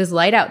dark. It was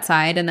light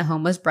outside and the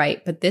home was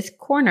bright, but this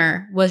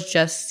corner was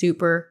just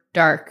super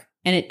dark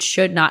and it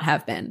should not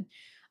have been.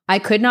 I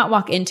could not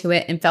walk into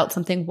it and felt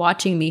something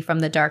watching me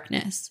from the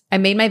darkness. I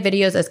made my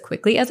videos as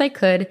quickly as I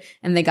could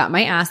and they got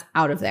my ass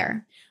out of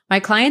there. My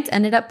clients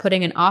ended up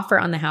putting an offer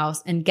on the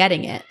house and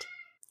getting it.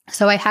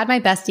 So I had my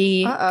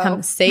bestie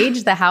come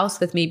sage the house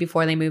with me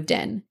before they moved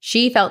in.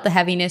 She felt the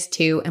heaviness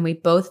too, and we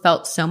both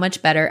felt so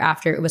much better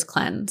after it was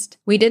cleansed.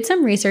 We did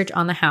some research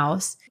on the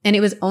house, and it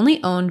was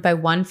only owned by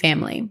one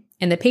family,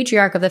 and the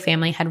patriarch of the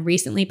family had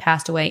recently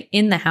passed away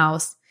in the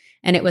house,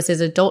 and it was his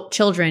adult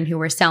children who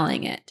were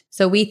selling it.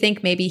 So we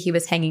think maybe he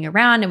was hanging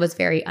around and was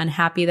very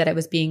unhappy that it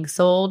was being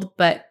sold,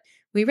 but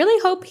we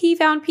really hope he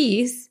found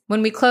peace.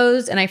 When we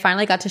closed and I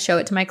finally got to show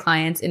it to my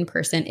clients in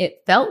person,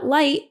 it felt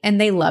light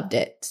and they loved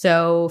it.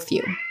 So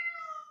phew.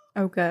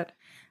 Oh, good.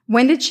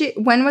 When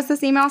was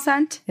this email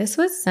sent? This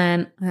was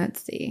sent,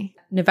 let's see,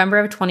 November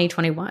of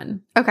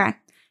 2021. Okay.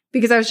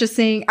 Because I was just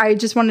saying, I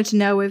just wanted to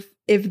know if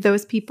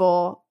those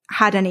people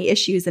had any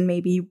issues and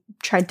maybe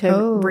tried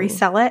to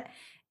resell it.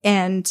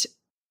 And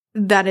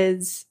that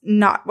is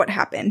not what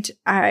happened.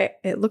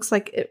 It looks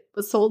like it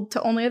was sold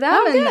to only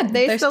them, and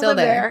they're still live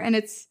there, and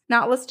it's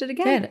not listed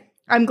again. Good.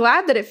 I'm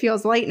glad that it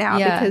feels light now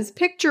because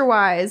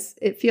picture-wise,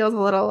 it feels a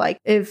little like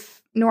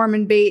if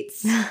Norman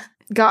Bates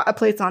got a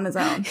place on his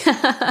own.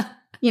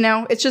 You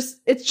know, it's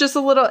just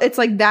a little. It's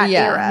like that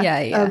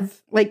era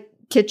of like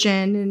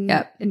kitchen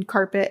and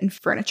carpet and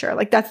furniture.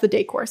 Like that's the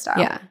decor style.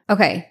 Yeah.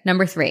 Okay.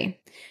 Number 3.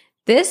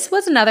 This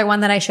was another one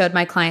that I showed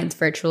my clients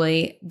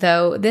virtually,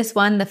 though this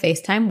one, the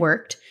FaceTime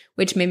worked,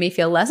 which made me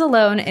feel less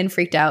alone and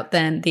freaked out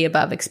than the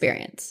above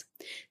experience.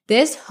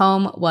 This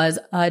home was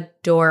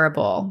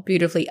adorable,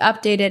 beautifully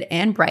updated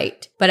and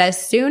bright. But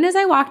as soon as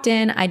I walked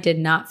in, I did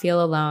not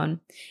feel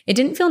alone. It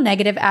didn't feel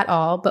negative at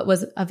all, but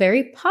was a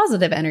very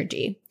positive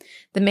energy.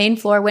 The main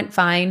floor went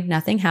fine,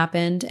 nothing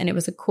happened, and it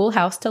was a cool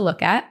house to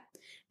look at.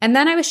 And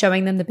then I was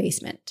showing them the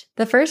basement.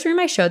 The first room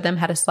I showed them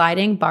had a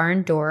sliding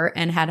barn door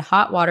and had a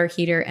hot water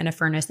heater and a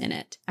furnace in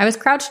it. I was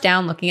crouched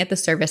down looking at the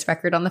service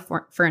record on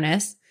the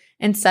furnace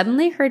and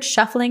suddenly heard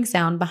shuffling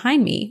sound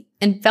behind me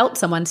and felt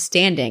someone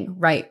standing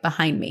right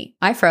behind me.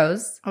 I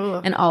froze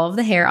and all of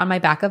the hair on my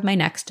back of my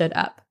neck stood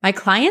up. My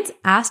clients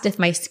asked if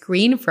my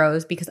screen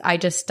froze because I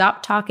just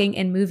stopped talking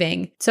and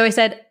moving. So I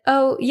said,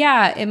 "Oh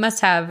yeah, it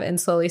must have," and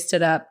slowly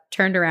stood up,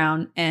 turned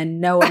around,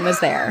 and no one was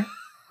there.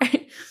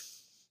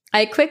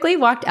 I quickly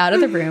walked out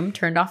of the room,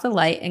 turned off the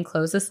light, and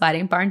closed the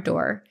sliding barn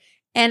door.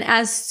 And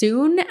as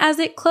soon as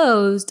it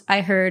closed,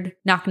 I heard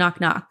knock,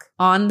 knock, knock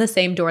on the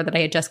same door that I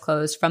had just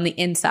closed from the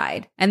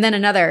inside. And then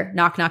another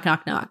knock, knock,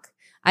 knock, knock.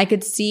 I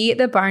could see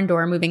the barn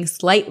door moving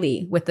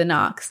slightly with the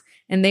knocks,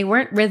 and they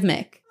weren't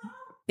rhythmic.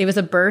 It was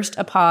a burst,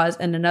 a pause,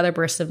 and another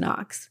burst of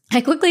knocks.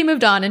 I quickly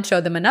moved on and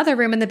showed them another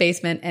room in the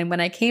basement, and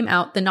when I came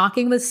out, the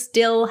knocking was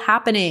still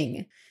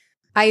happening.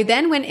 I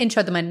then went and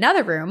showed them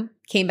another room,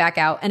 came back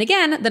out, and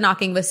again, the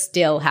knocking was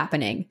still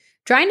happening.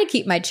 Trying to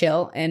keep my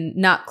chill and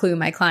not clue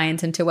my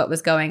clients into what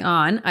was going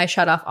on, I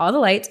shut off all the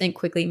lights and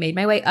quickly made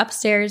my way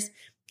upstairs,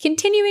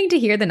 continuing to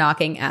hear the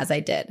knocking as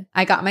I did.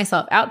 I got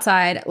myself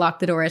outside, locked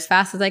the door as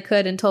fast as I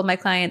could, and told my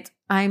clients,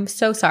 "I'm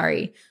so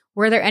sorry.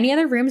 Were there any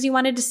other rooms you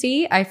wanted to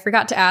see? I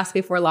forgot to ask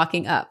before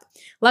locking up."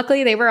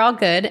 Luckily, they were all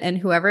good, and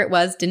whoever it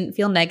was didn't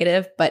feel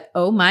negative, but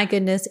oh my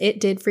goodness, it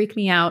did freak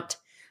me out.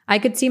 I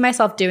could see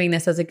myself doing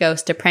this as a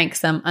ghost to prank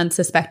some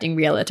unsuspecting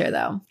realtor,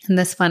 though. And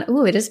this one,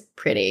 it is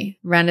pretty.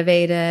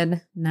 Renovated,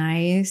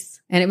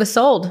 nice. And it was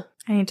sold.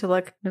 I need to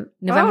look.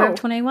 November of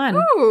 21.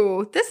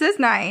 Ooh, this is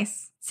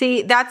nice.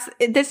 See,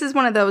 this is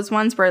one of those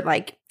ones where,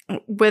 like,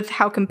 with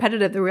how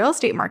competitive the real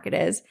estate market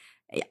is,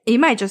 You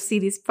might just see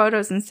these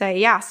photos and say,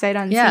 yeah, sight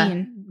unseen.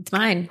 Yeah, it's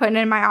mine. Putting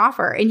in my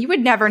offer. And you would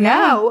never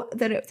know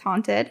that it's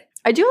haunted.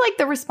 I do like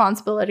the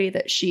responsibility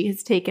that she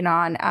has taken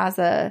on as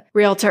a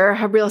realtor,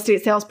 a real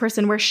estate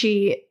salesperson, where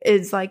she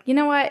is like, you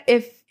know what,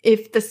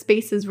 if the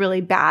space is really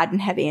bad and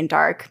heavy and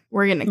dark,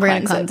 we're going to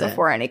cleanse it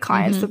before any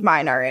clients of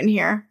mine are in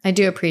here. I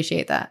do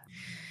appreciate that.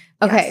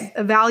 Okay.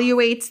 Yes,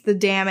 evaluates the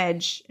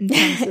damage in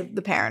terms of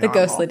the paranormal. The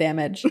ghostly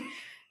damage.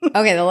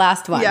 Okay, the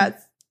last one.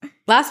 Yes.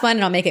 Last one,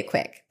 and I'll make it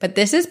quick. But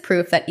this is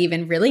proof that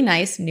even really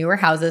nice, newer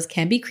houses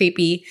can be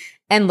creepy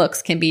and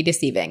looks can be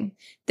deceiving.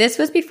 This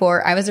was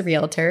before I was a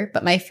realtor,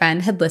 but my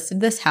friend had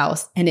listed this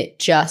house and it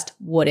just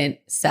wouldn't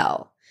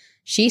sell.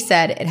 She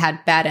said it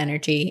had bad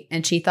energy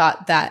and she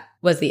thought that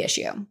was the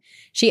issue.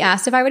 She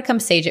asked if I would come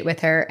sage it with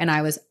her and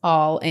I was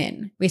all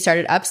in. We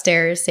started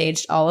upstairs,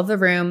 saged all of the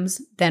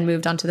rooms, then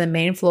moved onto the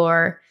main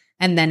floor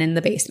and then in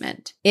the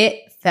basement.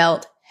 It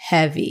felt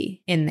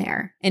heavy in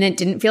there and it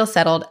didn't feel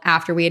settled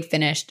after we had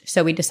finished,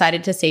 so we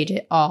decided to sage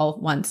it all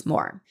once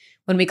more.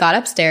 When we got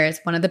upstairs,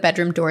 one of the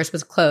bedroom doors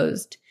was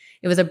closed.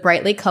 It was a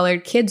brightly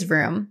colored kids'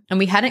 room, and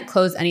we hadn't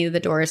closed any of the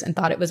doors and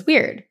thought it was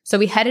weird. So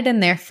we headed in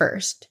there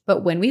first.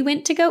 But when we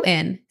went to go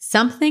in,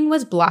 something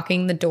was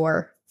blocking the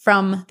door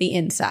from the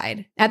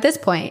inside. At this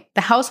point,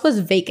 the house was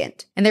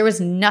vacant, and there was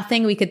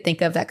nothing we could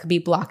think of that could be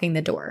blocking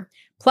the door.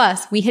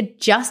 Plus, we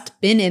had just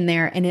been in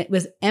there and it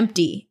was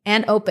empty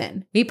and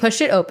open. We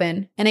pushed it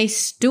open and a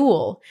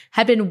stool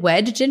had been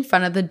wedged in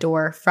front of the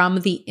door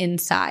from the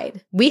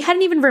inside. We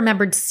hadn't even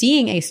remembered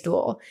seeing a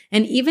stool.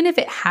 And even if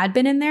it had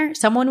been in there,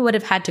 someone would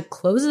have had to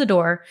close the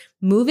door,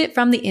 move it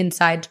from the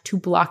inside to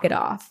block it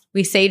off.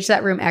 We saged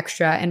that room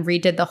extra and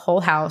redid the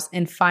whole house,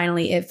 and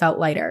finally it felt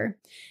lighter.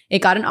 It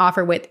got an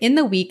offer within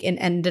the week and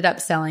ended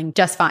up selling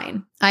just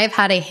fine. I have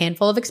had a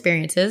handful of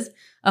experiences.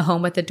 A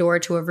home with the door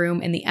to a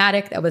room in the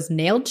attic that was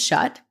nailed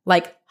shut,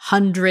 like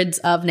hundreds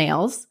of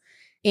nails,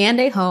 and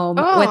a home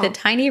with a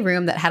tiny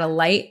room that had a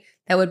light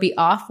that would be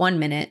off 1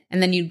 minute, and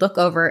then you'd look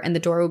over and the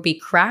door would be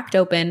cracked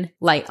open,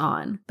 light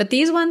on. But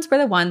these ones were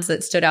the ones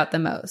that stood out the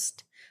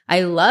most.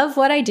 I love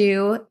what I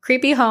do,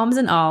 creepy homes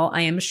and all.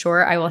 I am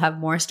sure I will have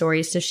more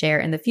stories to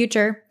share in the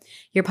future.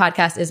 Your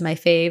podcast is my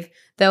fave,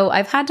 though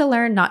I've had to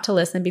learn not to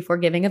listen before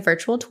giving a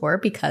virtual tour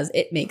because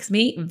it makes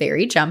me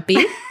very jumpy.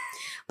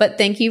 But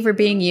thank you for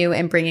being you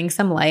and bringing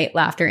some light,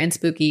 laughter, and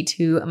spooky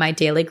to my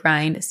daily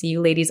grind. See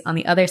you ladies on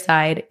the other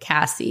side,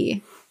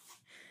 Cassie.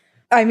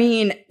 I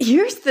mean,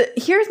 here's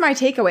my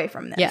takeaway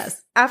from this.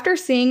 Yes. After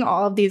seeing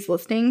all of these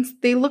listings,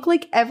 they look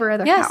like every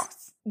other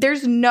house.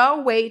 There's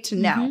no way to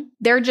know. Mm-hmm.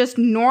 They're just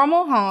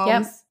normal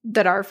homes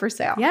that are for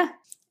sale. Yeah.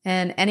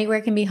 And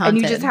anywhere can be haunted.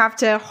 And you just have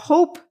to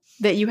hope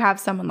that you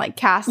have someone like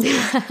Cassie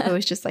who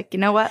was just like, you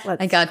know what?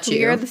 Let's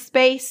clear the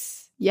space.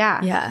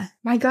 Yeah. Yeah.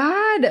 My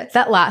God.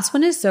 That last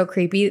one is so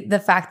creepy. The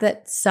fact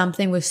that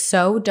something was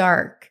so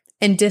dark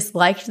and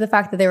disliked the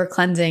fact that they were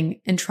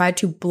cleansing and tried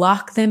to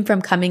block them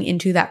from coming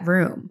into that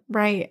room.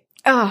 Right.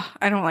 Oh,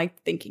 I don't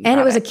like thinking and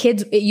about it.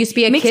 It used to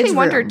be a kid's room. Makes me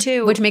wonder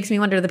too. Which makes me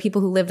wonder the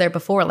people who lived there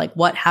before, like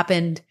what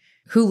happened,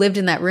 who lived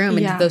in that room,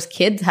 and did those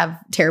kids have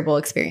terrible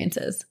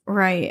experiences?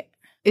 Right.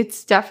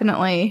 It's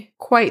definitely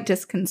quite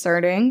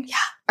disconcerting. Yeah.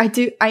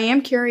 I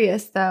am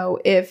curious though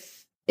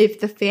if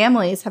the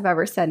families have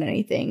ever said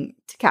anything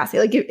to Cassie,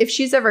 like if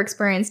she's ever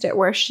experienced it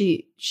where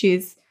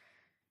she's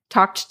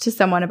talked to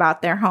someone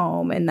about their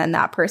home and then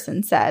that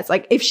person says,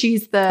 like if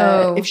she's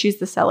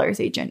the seller's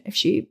agent, if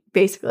she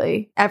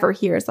basically ever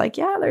hears like,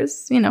 yeah,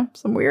 there's,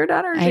 some weird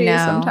energy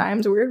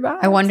sometimes, weird vibes.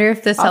 I wonder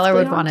if the seller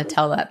would want to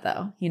tell that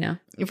though,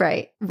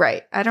 Right.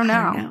 I don't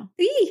know.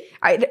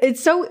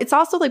 It's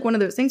also like one of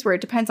those things where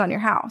it depends on your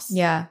house.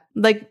 Yeah.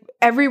 Like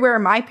everywhere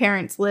my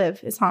parents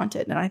live is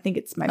haunted, and I think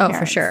it's my parents. Oh,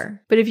 for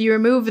sure. But if you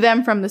remove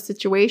them from the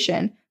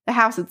situation, the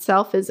house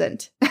itself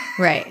isn't.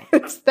 Right.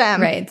 It's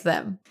them. Right. It's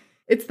them.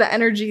 It's the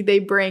energy they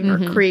bring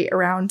or create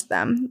around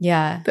them.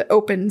 Yeah. That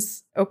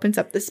opens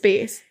up the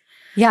space.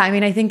 Yeah. I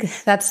mean, I think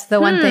that's the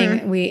one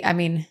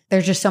thing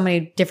there's just so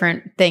many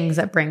different things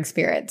that bring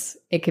spirits.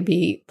 It could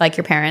be like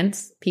your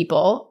parents,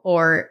 people,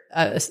 or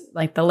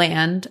like the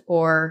land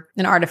or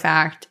an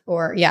artifact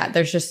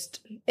there's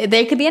just,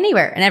 they could be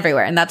anywhere and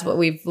everywhere. And that's what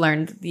we've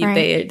learned.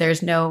 Right.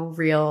 There's no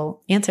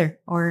real answer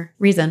or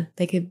reason.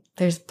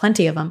 There's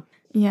plenty of them.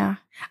 Yeah.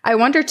 I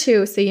wonder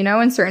too, so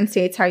in certain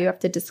states how you have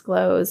to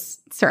disclose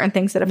certain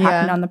things that have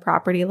happened on the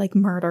property, like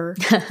murder,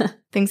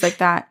 things like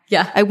that.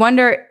 Yeah. I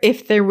wonder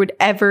if it will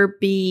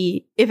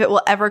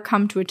ever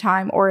come to a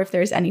time, or if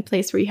there's any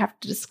place where you have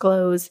to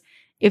disclose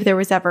if there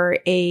was ever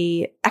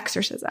a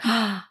exorcism.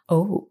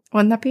 Oh.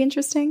 Wouldn't that be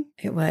interesting?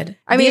 It would.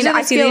 I mean,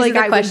 I feel like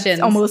I would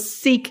almost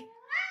seek.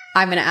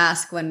 I'm going to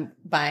ask when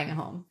buying a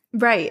home.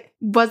 Right.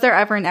 Was there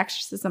ever an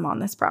exorcism on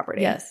this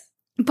property? Yes.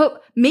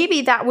 But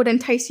maybe that would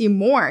entice you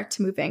more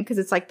to move in because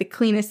it's like the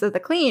cleanest of the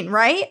clean,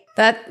 right?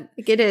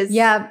 It is.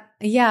 Yeah.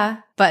 Yeah.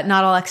 But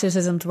not all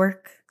exorcisms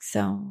work.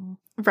 So.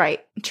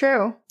 Right.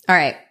 True. All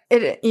right.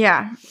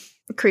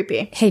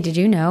 Creepy. Hey, did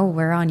you know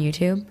we're on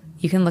YouTube?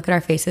 You can look at our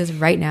faces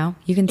right now.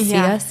 You can see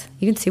us.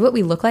 You can see what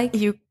we look like.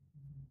 Yep.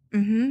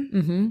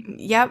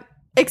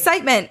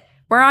 Excitement.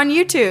 We're on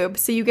YouTube,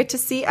 so you get to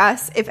see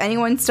us. If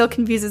anyone still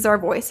confuses our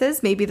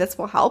voices, maybe this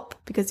will help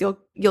because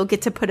you'll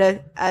get to put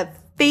a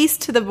face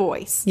to the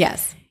voice.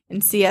 Yes.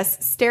 And see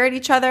us stare at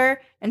each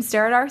other and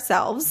stare at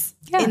ourselves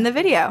in the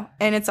video.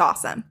 And it's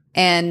awesome.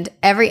 And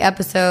every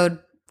episode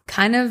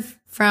kind of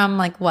from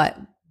like what?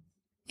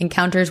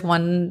 Encounters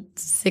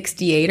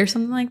 168 or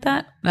something like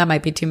that? That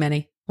might be too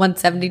many.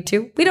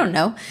 172? We don't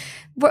know.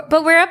 But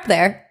we're up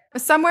there.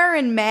 Somewhere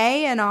in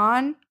May and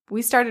on,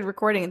 we started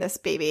recording this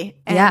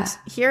baby. And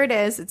here it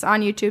is. It's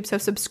on YouTube. So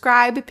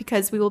subscribe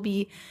because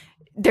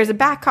there's a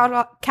back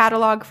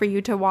catalog for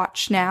you to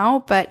watch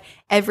now. But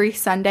every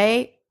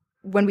Sunday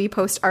when we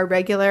post our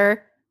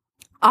regular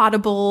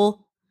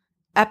Audible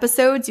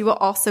episodes, you will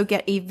also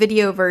get a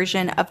video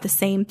version of the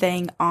same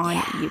thing on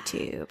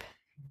YouTube.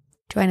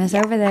 Join us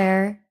over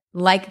there.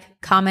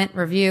 Like, comment,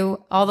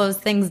 review, all those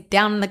things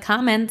down in the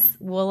comments.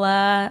 We'll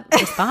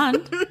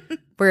respond.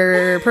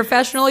 We're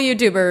professional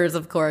YouTubers,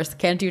 of course.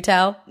 Can't you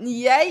tell?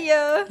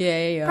 Yeah.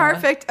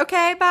 Perfect.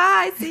 Okay,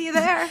 bye. See you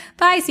there.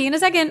 Bye. See you in a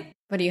second.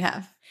 What do you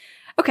have?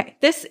 Okay,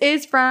 this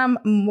is from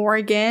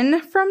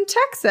Morgan from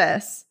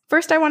Texas.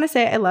 First, I want to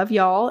say I love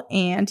y'all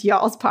and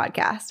y'all's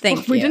podcast.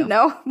 Thank you. We didn't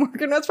know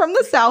Morgan was from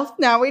the South.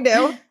 Now we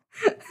do.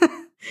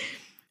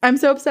 I'm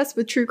so obsessed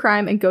with true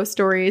crime and ghost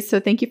stories, so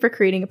thank you for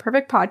creating a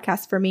perfect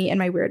podcast for me and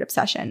my weird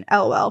obsession.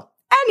 LOL.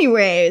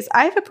 Anyways,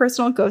 I have a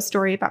personal ghost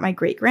story about my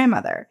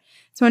great-grandmother.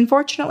 So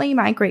unfortunately,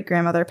 my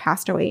great-grandmother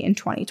passed away in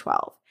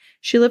 2012.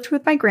 She lived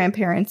with my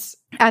grandparents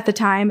at the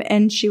time,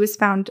 and she was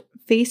found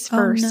face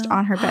first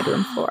on her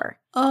bedroom floor.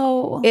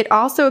 It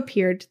also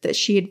appeared that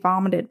she had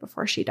vomited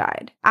before she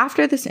died.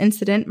 After this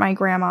incident, my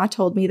grandma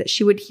told me that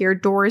she would hear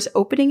doors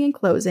opening and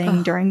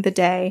closing during the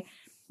day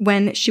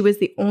when she was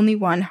the only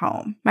one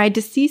home. My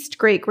deceased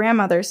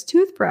great-grandmother's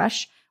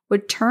toothbrush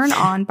would turn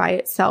on by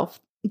itself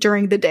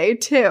during the day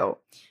too.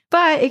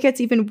 But it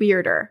gets even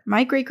weirder.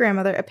 My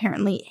great-grandmother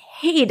apparently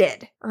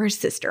hated her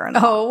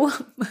sister-in-law.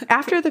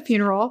 After the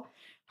funeral,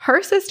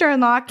 her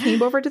sister-in-law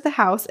came over to the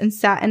house and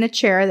sat in a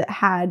chair that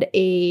had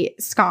a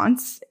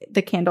sconce,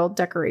 the candle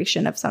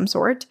decoration of some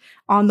sort,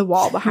 on the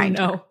wall behind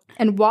her.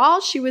 And while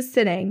she was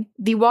sitting,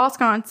 the wall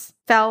sconce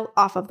fell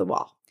off of the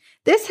wall.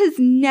 This has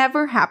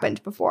never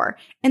happened before,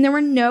 and there were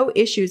no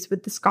issues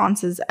with the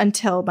sconces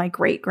until my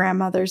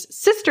great-grandmother's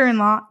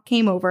sister-in-law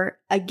came over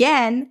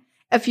again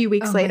a few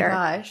weeks later,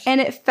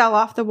 and it fell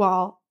off the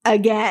wall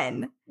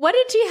again. What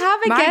did she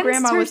have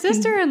against her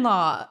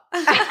sister-in-law?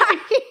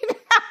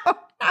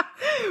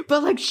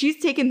 But like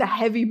she's taking the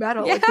heavy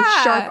metal, like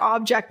the sharp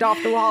object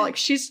off the wall. Like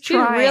she's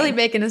trying. She's really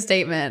making a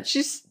statement.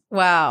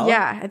 Wow.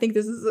 Yeah, I think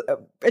this is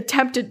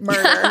attempted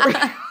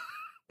murder.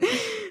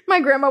 My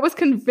grandma was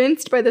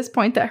convinced by this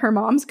point that her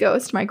mom's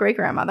ghost, my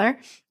great-grandmother,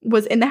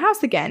 was in the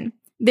house again.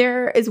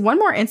 There is one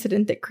more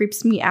incident that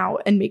creeps me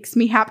out and makes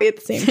me happy at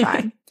the same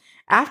time.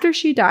 After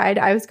she died,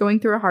 I was going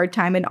through a hard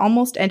time and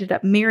almost ended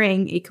up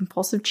marrying a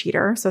compulsive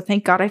cheater. So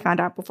thank God I found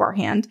out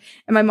beforehand.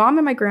 And my mom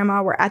and my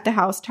grandma were at the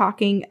house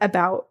talking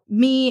about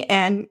me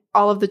and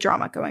all of the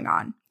drama going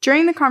on.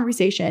 During the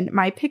conversation,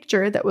 my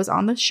picture that was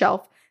on the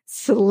shelf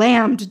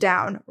slammed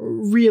down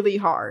really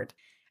hard.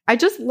 I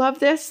just love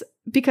this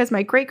because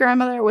my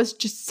great-grandmother was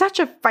just such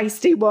a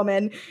feisty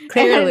woman.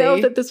 Clearly. And I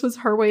know that this was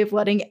her way of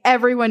letting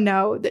everyone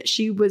know that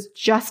she was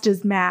just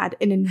as mad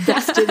and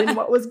invested in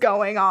what was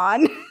going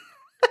on.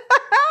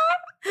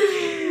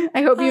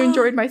 I hope you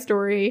enjoyed my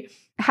story.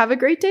 Have a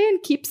great day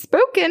and keep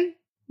spoken.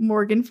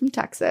 Morgan from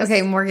Texas.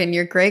 Okay, Morgan,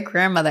 your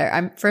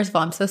great-grandmother. First of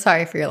all, I'm so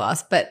sorry for your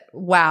loss, but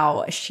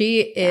wow, she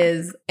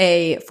is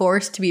a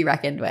force to be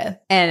reckoned with.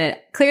 And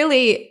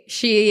clearly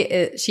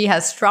she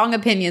has strong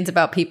opinions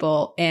about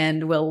people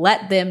and will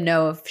let them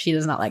know if she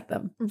does not like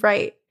them.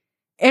 Right.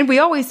 And we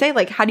always say,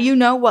 like, how do you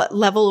know what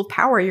level of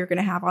power you're going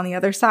to have on the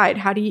other side?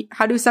 How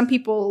do some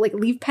people like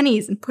leave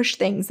pennies and push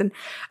things and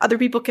other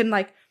people can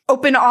like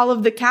open all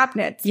of the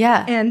cabinets?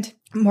 Yeah. And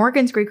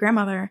Morgan's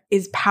great-grandmother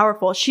is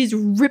powerful. She's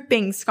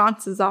ripping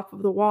sconces off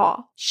of the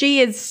wall. She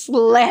is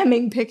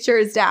slamming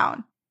pictures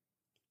down.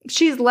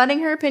 She's letting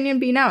her opinion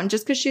be known.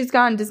 Just because she's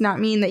gone does not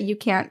mean that you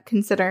can't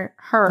consider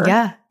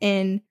her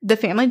in the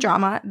family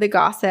drama, the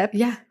gossip,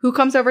 who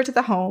comes over to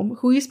the home,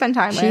 who you spend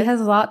time with. She has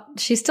a lot.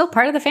 She's still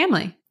part of the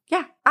family.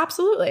 Yeah,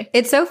 absolutely.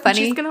 It's so funny.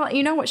 And she's going to let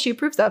you know what she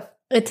approves of.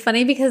 It's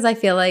funny because I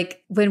feel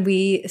like when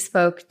we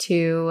spoke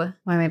to,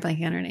 why am I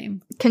blanking on her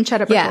name?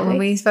 Conchetta Bertoli. Yeah, when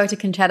we spoke to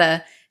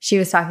Conchetta, she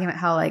was talking about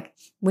how like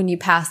when you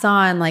pass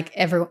on, like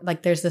everyone,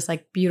 like there's this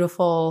like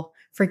beautiful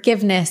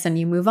forgiveness and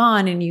you move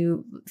on and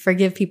you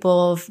forgive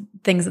people of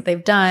things that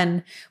they've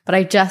done. But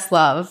I just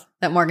love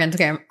that Morgan's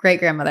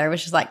great-grandmother was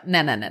just like,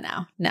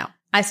 no.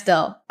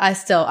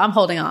 I'm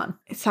holding on.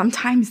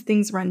 Sometimes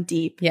things run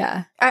deep.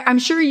 Yeah. I'm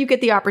sure you get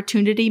the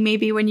opportunity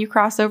maybe when you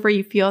cross over,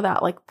 you feel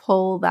that like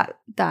pull, that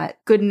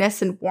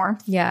goodness and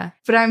warmth. Yeah.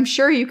 But I'm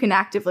sure you can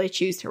actively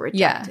choose to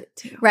reject it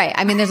too. Right.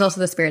 I mean, there's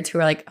also the spirits who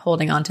are like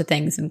holding on to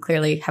things and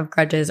clearly have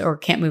grudges or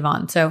can't move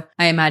on. So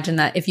I imagine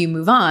that if you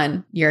move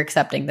on, you're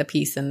accepting the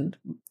peace and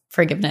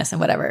forgiveness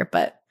and whatever.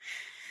 But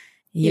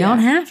You don't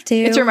have to.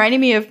 It's reminding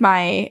me of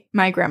my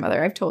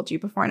grandmother. I've told you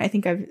before, and I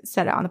think I've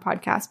said it on the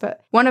podcast,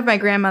 but one of my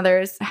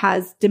grandmothers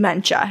has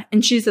dementia,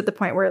 and she's at the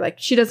point where like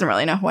she doesn't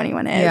really know who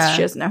anyone is. Yeah.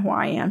 She doesn't know who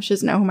I am. She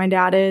doesn't know who my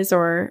dad is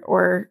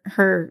or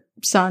her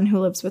son who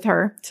lives with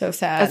her. So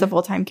sad. As a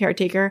full-time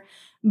caretaker.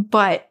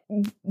 But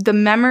the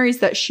memories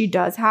that she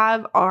does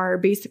have are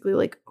basically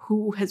like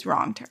who has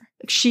wronged her.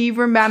 Like she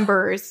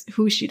remembers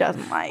who she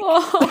doesn't like.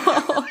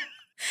 Oh.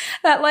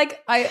 That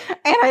like I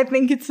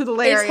think it's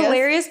hilarious. It's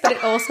hilarious, but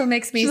it also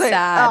makes me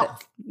sad. Like, oh,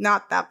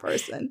 not that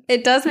person.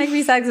 It does make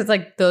me sad because it's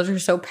like those are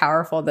so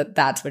powerful that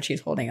that's what she's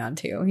holding on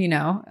to. You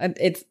know,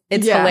 it's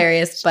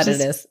hilarious, but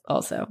it is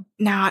also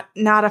not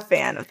a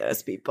fan of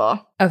those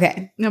people.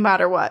 Okay, no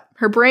matter what,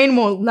 her brain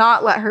will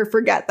not let her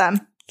forget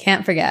them.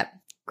 Can't forget.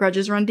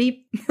 Grudges run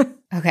deep.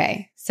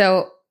 Okay,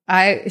 so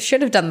I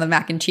should have done the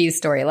mac and cheese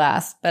story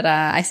last, but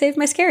I saved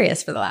my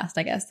scariest for the last,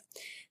 I guess.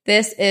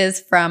 This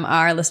is from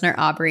our listener,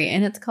 Aubrey,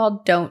 and it's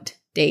called Don't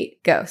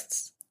Date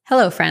Ghosts.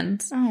 Hello,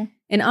 friends. Oh.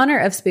 In honor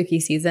of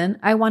spooky season,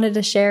 I wanted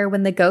to share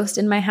when the ghost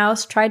in my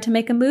house tried to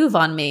make a move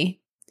on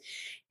me.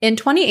 In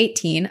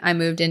 2018, I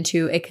moved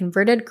into a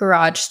converted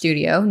garage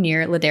studio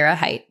near Ladera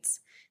Heights.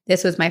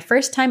 This was my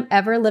first time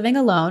ever living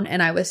alone,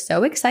 and I was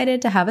so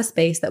excited to have a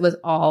space that was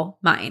all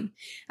mine.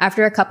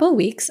 After a couple of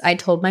weeks, I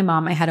told my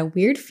mom I had a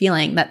weird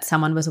feeling that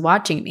someone was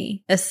watching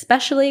me,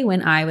 especially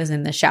when I was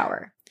in the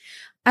shower.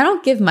 I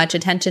don't give much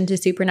attention to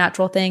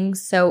supernatural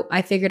things, so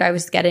I figured I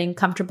was getting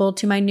comfortable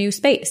to my new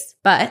space.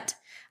 But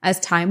as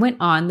time went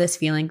on, this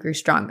feeling grew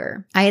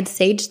stronger. I had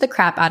saged the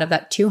crap out of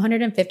that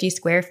 250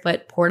 square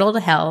foot portal to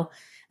hell,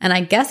 and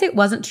I guess it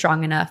wasn't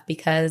strong enough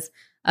because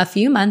a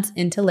few months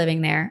into living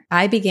there,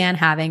 I began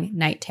having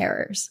night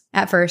terrors.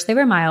 At first, they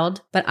were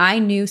mild, but I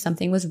knew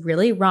something was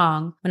really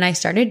wrong when I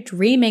started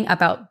dreaming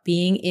about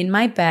being in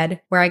my bed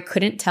where I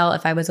couldn't tell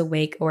if I was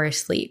awake or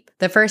asleep.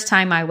 The first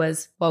time I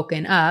was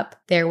woken up,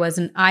 there was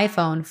an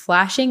iPhone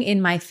flashing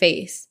in my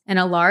face, and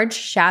a large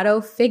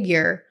shadow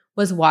figure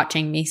was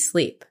watching me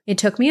sleep. It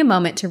took me a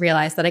moment to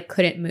realize that I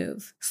couldn't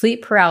move.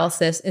 Sleep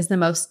paralysis is the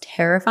most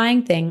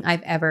terrifying thing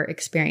I've ever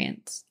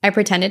experienced. I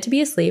pretended to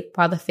be asleep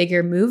while the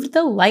figure moved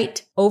the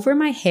light over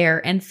my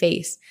hair and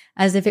face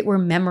as if it were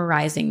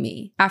memorizing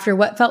me. After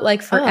what felt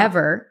like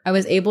forever, I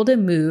was able to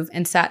move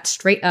and sat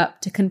straight up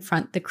to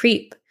confront the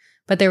creep,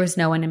 but there was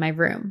no one in my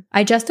room.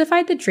 I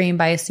justified the dream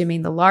by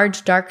assuming the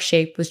large dark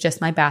shape was just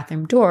my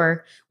bathroom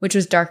door, which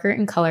was darker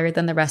in color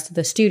than the rest of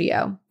the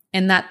studio,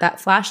 and that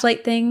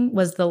flashlight thing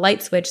was the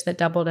light switch that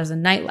doubled as a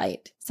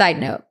nightlight. Side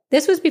note,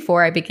 this was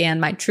before I began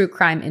my true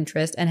crime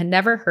interest and had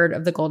never heard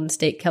of the Golden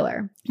State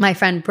Killer. My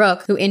friend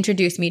Brooke, who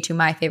introduced me to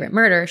My Favorite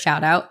Murder,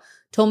 shout out,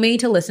 told me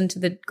to listen to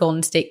the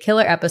Golden State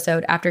Killer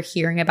episode after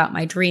hearing about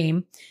my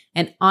dream.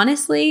 And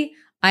honestly,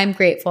 I'm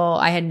grateful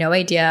I had no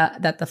idea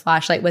that the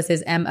flashlight was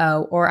his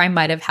MO, or I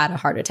might have had a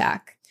heart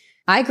attack.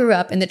 I grew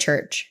up in the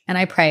church and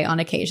I pray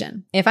on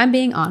occasion. If I'm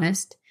being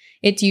honest,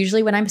 it's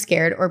usually when I'm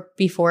scared or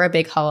before a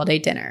big holiday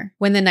dinner.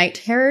 When the night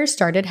terrors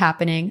started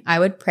happening, I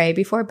would pray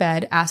before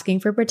bed, asking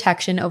for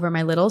protection over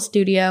my little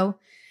studio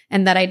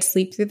and that I'd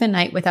sleep through the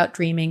night without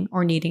dreaming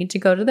or needing to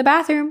go to the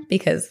bathroom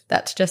because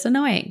that's just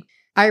annoying.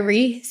 I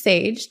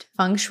re-saged,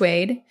 feng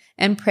shuied,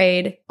 and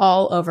prayed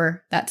all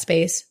over that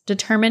space,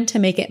 determined to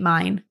make it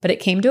mine. But it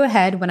came to a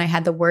head when I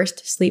had the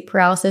worst sleep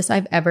paralysis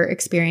I've ever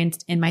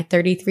experienced in my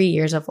 33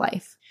 years of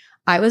life.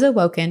 I was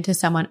awoken to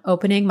someone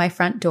opening my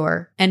front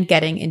door and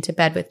getting into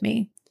bed with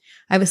me.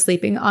 I was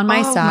sleeping on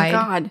my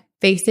side,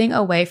 facing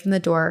away from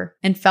the door,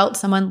 and felt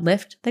someone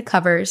lift the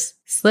covers,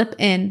 slip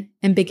in,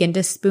 and begin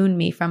to spoon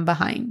me from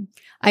behind.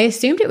 I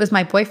assumed it was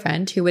my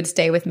boyfriend who would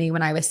stay with me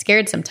when I was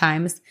scared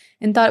sometimes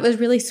and thought it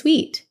was really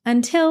sweet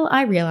until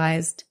I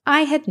realized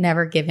I had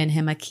never given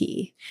him a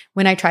key.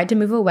 When I tried to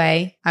move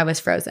away, I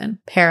was frozen,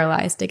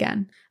 paralyzed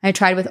again. I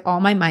tried with all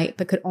my might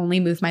but could only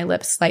move my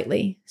lips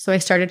slightly, so I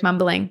started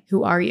mumbling,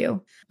 "Who are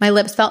you?" My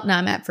lips felt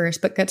numb at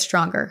first but got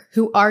stronger.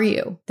 "Who are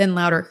you?" Then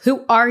louder,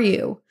 "Who are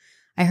you?"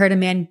 I heard a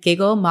man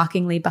giggle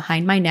mockingly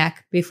behind my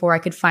neck before I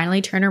could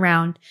finally turn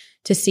around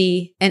to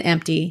see an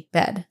empty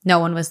bed. No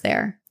one was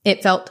there.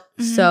 It felt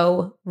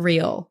so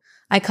real.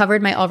 I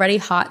covered my already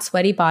hot,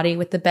 sweaty body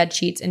with the bed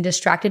sheets and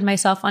distracted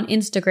myself on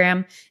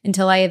Instagram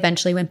until I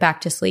eventually went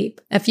back to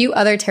sleep. A few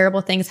other terrible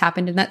things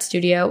happened in that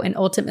studio, and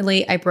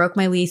ultimately I broke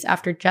my lease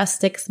after just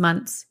 6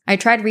 months. I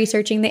tried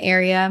researching the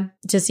area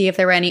to see if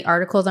there were any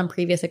articles on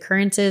previous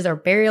occurrences or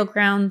burial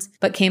grounds,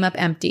 but came up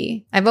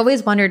empty. I've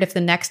always wondered if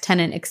the next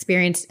tenant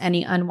experienced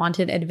any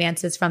unwanted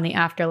advances from the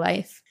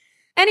afterlife.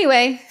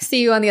 Anyway,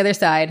 see you on the other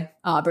side,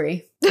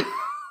 Aubrey.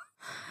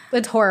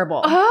 It's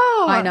horrible.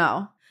 Oh, I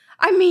know.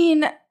 I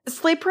mean,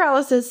 sleep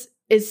paralysis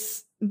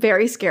is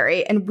very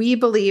scary, and we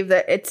believe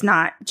that it's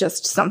not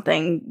just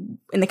something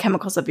in the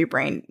chemicals of your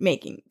brain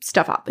making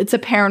stuff up. It's a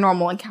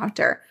paranormal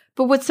encounter.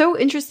 But what's so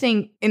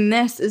interesting in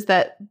this is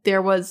that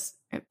there was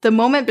the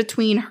moment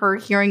between her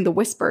hearing the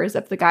whispers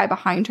of the guy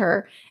behind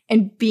her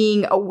and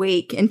being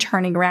awake and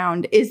turning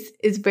around is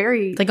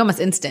very like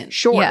almost instant.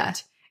 Short. Yeah.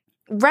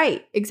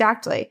 Right,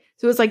 exactly.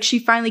 So it was like she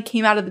finally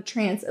came out of the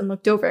trance and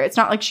looked over. It's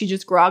not like she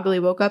just groggily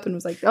woke up and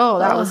was like, oh,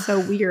 that was so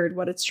weird.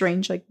 What a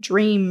strange like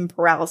dream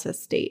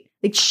paralysis state.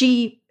 Like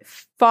she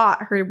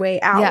fought her way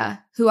out. Yeah.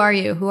 Who are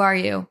you? Who are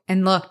you?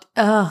 And looked.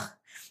 Ugh.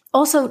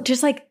 Also,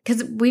 just like,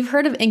 because we've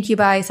heard of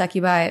incubi,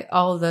 succubi,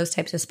 all of those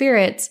types of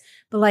spirits,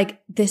 but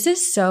like this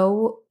is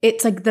so,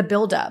 it's like the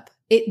buildup.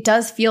 It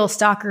does feel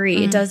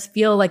stalkery. It does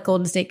feel like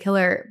Golden State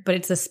Killer, but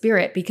it's a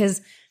spirit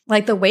because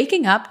like the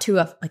waking up to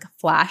a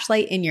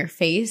flashlight in your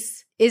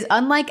face is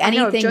unlike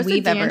anything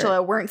we've ever. If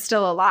D'Angelo weren't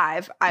still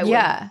alive, I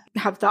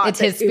would have thought it's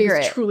his spirit.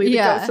 It was truly the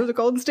ghost of the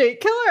Golden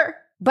State Killer.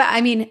 But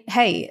I mean,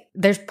 hey,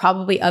 there's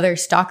probably other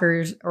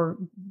stalkers or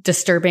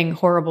disturbing,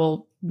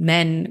 horrible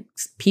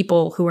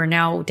people who are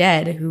now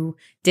dead who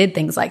did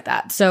things like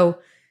that. So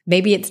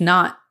maybe it's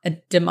not a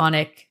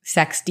demonic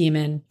sex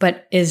demon,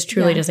 but is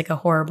truly just like a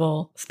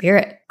horrible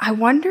spirit. I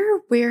wonder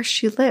where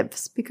she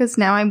lives, because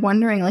now I'm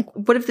wondering, like,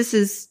 what if this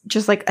is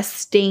just like a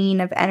stain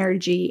of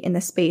energy in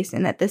the space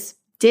and that this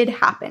did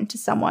happen to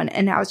someone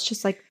and now it's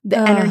just like the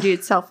energy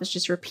itself is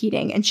just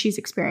repeating and she's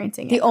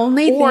experiencing it.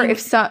 Or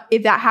if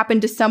that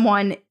happened to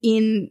someone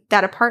in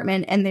that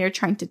apartment and they're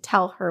trying to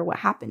tell her what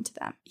happened to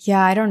them.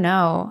 Yeah, I don't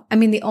know. I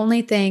mean, the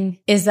only thing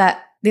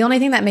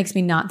that makes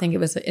me not think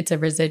it's a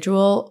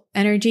residual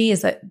energy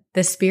is that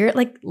the spirit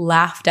like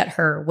laughed at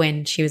her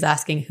when she was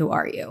asking, who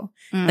are you?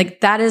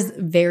 Like that is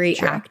very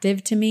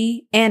active to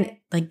me. And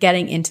like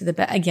getting into the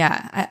bed.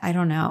 Yeah, I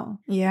don't know.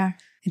 Yeah.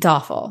 It's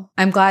awful.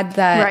 I'm glad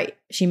that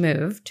she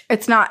moved.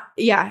 It's not,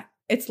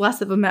 it's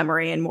less of a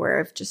memory and more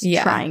of just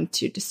trying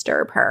to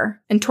disturb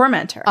her and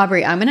torment her.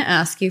 Aubrey, I'm going to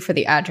ask you for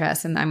the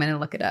address and I'm going to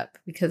look it up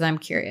because I'm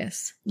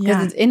curious.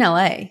 Because it's in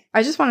LA.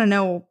 I just want to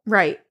know,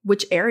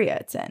 which area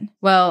it's in.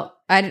 Well,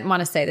 I didn't want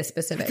to say the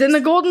specifics. It's in the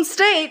Golden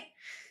State.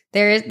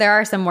 There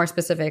are some more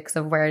specifics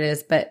of where it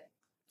is, but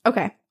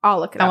okay, I'll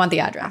look it up. I want the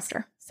address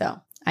after,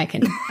 so I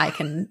can go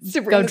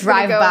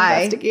drive by,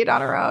 investigate on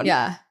her own.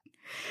 Yeah,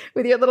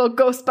 with your little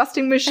ghost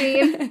busting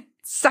machine,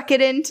 suck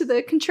it into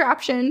the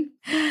contraption.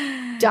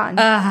 Done.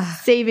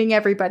 Saving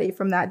everybody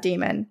from that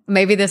demon.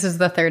 Maybe this is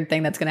the third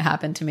thing that's going to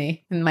happen to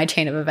me in my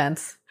chain of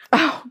events.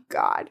 Oh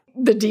God,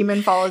 the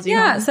demon follows you.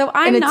 Yeah, home. So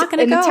I'm not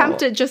going to go. An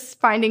attempt at just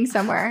finding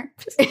somewhere.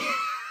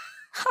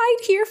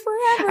 Hide here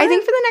forever. I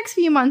think for the next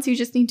few months, you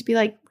just need to be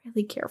like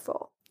really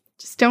careful.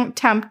 Just don't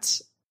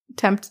tempt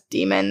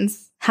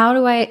demons. How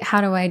do I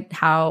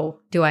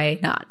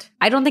not?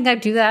 I don't think I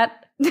do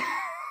that.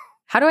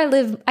 How do I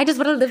live? I just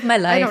want to live my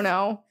life. I don't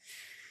know.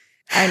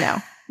 I know.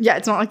 Yeah,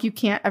 it's not like you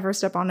can't ever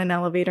step on an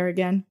elevator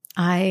again.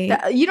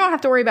 You don't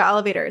have to worry about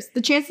elevators.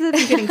 The chances of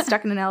you getting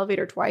stuck in an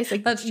elevator twice,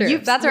 like that's true.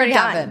 That's already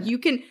happened. You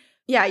can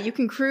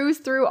cruise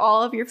through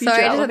all of your future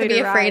elevator rides. So I just have to be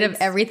afraid of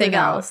everything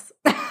else.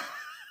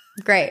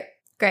 Great.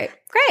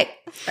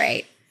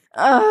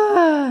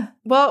 Well,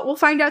 we'll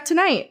find out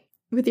tonight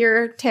with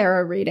your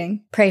tarot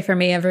reading. Pray for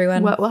me,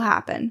 everyone. What will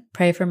happen?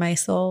 Pray for my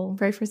soul.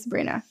 Pray for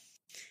Sabrina.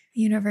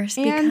 Universe,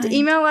 be and kind.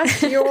 Email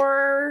us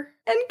your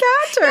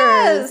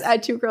encounters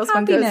at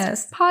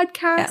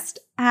twogirlsoneghostpodcast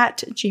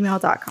at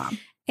gmail.com.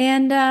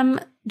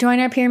 And join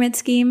our pyramid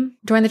scheme.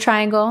 Join the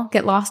triangle.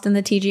 Get lost in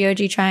the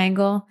TGOG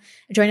triangle.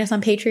 Join us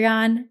on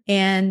Patreon.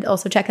 And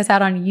also check us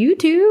out on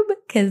YouTube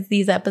because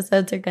these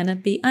episodes are going to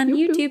be on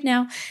YouTube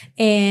now.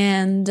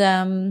 And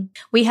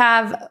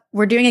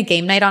we're doing a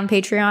game night on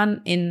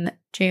Patreon in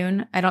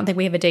June. I don't think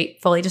we have a date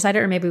fully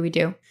decided, or maybe we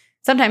do.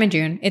 Sometime in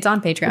June. It's on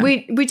Patreon.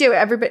 We do.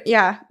 Everybody,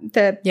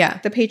 the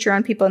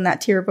Patreon people in that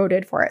tier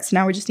voted for it. So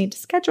now we just need to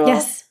schedule.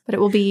 Yes. But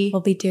we'll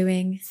be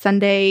doing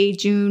Sunday,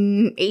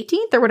 June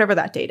 18th or whatever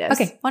that date is.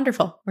 Okay,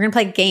 wonderful. We're going to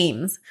play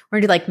games. We're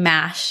going to do like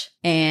MASH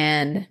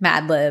and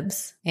Mad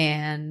Libs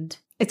and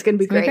it's going to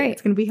be great.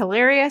 It's going to be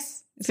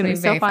hilarious. It's going to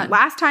be so fun.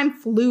 Last time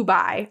flew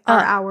by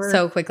our hour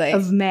so quickly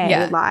of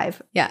May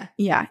live. Yeah.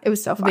 Yeah. It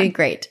was so fun. It'll be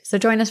great. So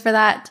join us for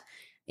that.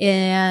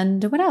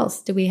 And what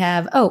else do we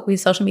have? Oh, we have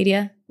social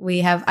media. We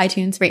have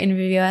iTunes, rate and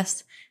review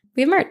us.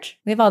 We have merch.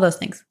 We have all those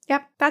things.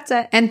 Yep, that's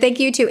it. And thank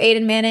you to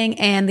Aiden Manning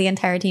and the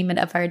entire team at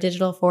Upfire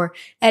Digital for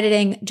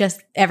editing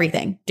just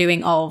everything,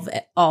 doing all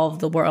of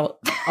the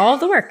work.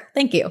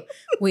 Thank you.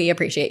 We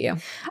appreciate you.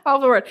 All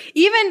the work.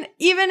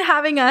 Even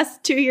having us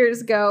 2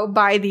 years ago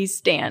buy these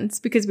stands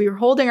because we were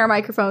holding our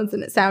microphones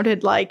and it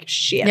sounded like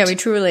shit. Yeah, we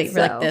truly were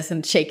like this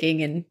and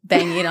shaking and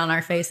banging it on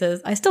our faces.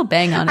 I still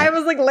bang on it. I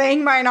was like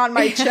laying mine on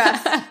my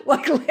chest,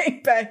 like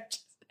laying back.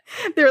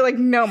 They were like,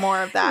 no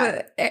more of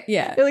that.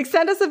 Yeah. They're like,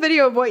 send us a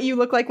video of what you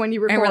look like when you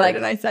record.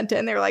 And I sent it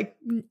and they were like,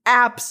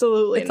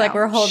 absolutely It's like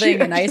we're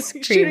holding an ice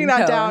cream shooting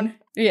that cone. Down.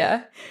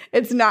 Yeah.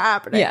 It's not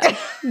happening. Yeah.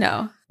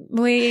 No.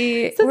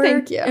 We're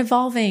thank you.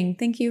 Evolving.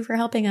 Thank you for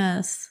helping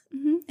us.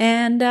 Mm-hmm.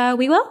 And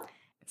we will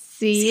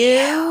see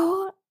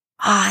you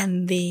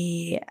on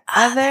the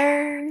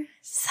other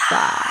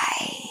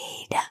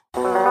side.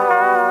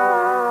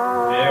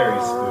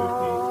 Very spooky.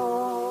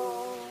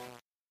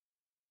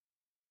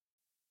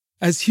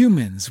 As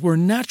humans, we're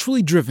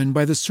naturally driven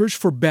by the search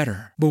for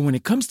better. But when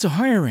it comes to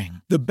hiring,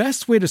 the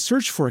best way to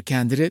search for a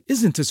candidate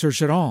isn't to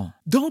search at all.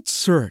 Don't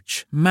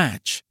search,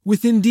 match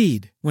with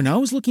Indeed. When I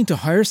was looking to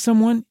hire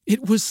someone,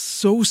 it was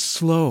so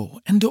slow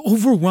and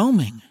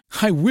overwhelming.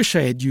 I wish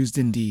I had used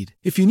Indeed.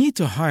 If you need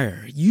to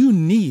hire, you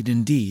need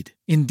Indeed.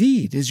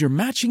 Indeed is your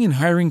matching and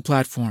hiring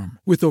platform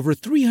with over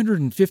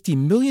 350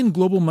 million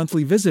global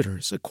monthly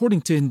visitors,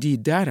 according to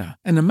Indeed data,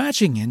 and a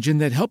matching engine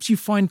that helps you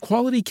find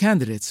quality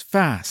candidates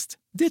fast.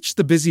 Ditch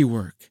the busy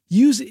work.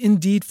 Use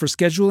Indeed for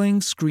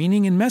scheduling,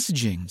 screening, and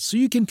messaging so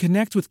you can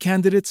connect with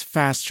candidates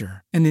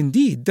faster. And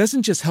Indeed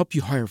doesn't just help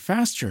you hire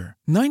faster.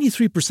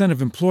 93%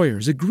 of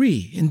employers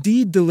agree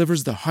Indeed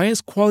delivers the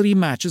highest quality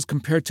matches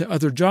compared to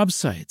other job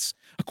sites,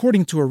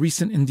 according to a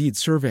recent Indeed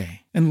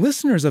survey. And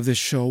listeners of this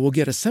show will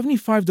get a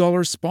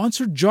 $75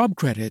 sponsored job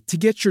credit to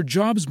get your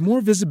jobs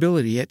more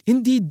visibility at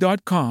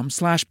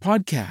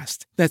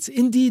Indeed.com/podcast. That's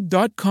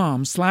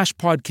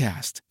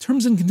Indeed.com/podcast.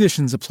 Terms and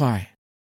conditions apply.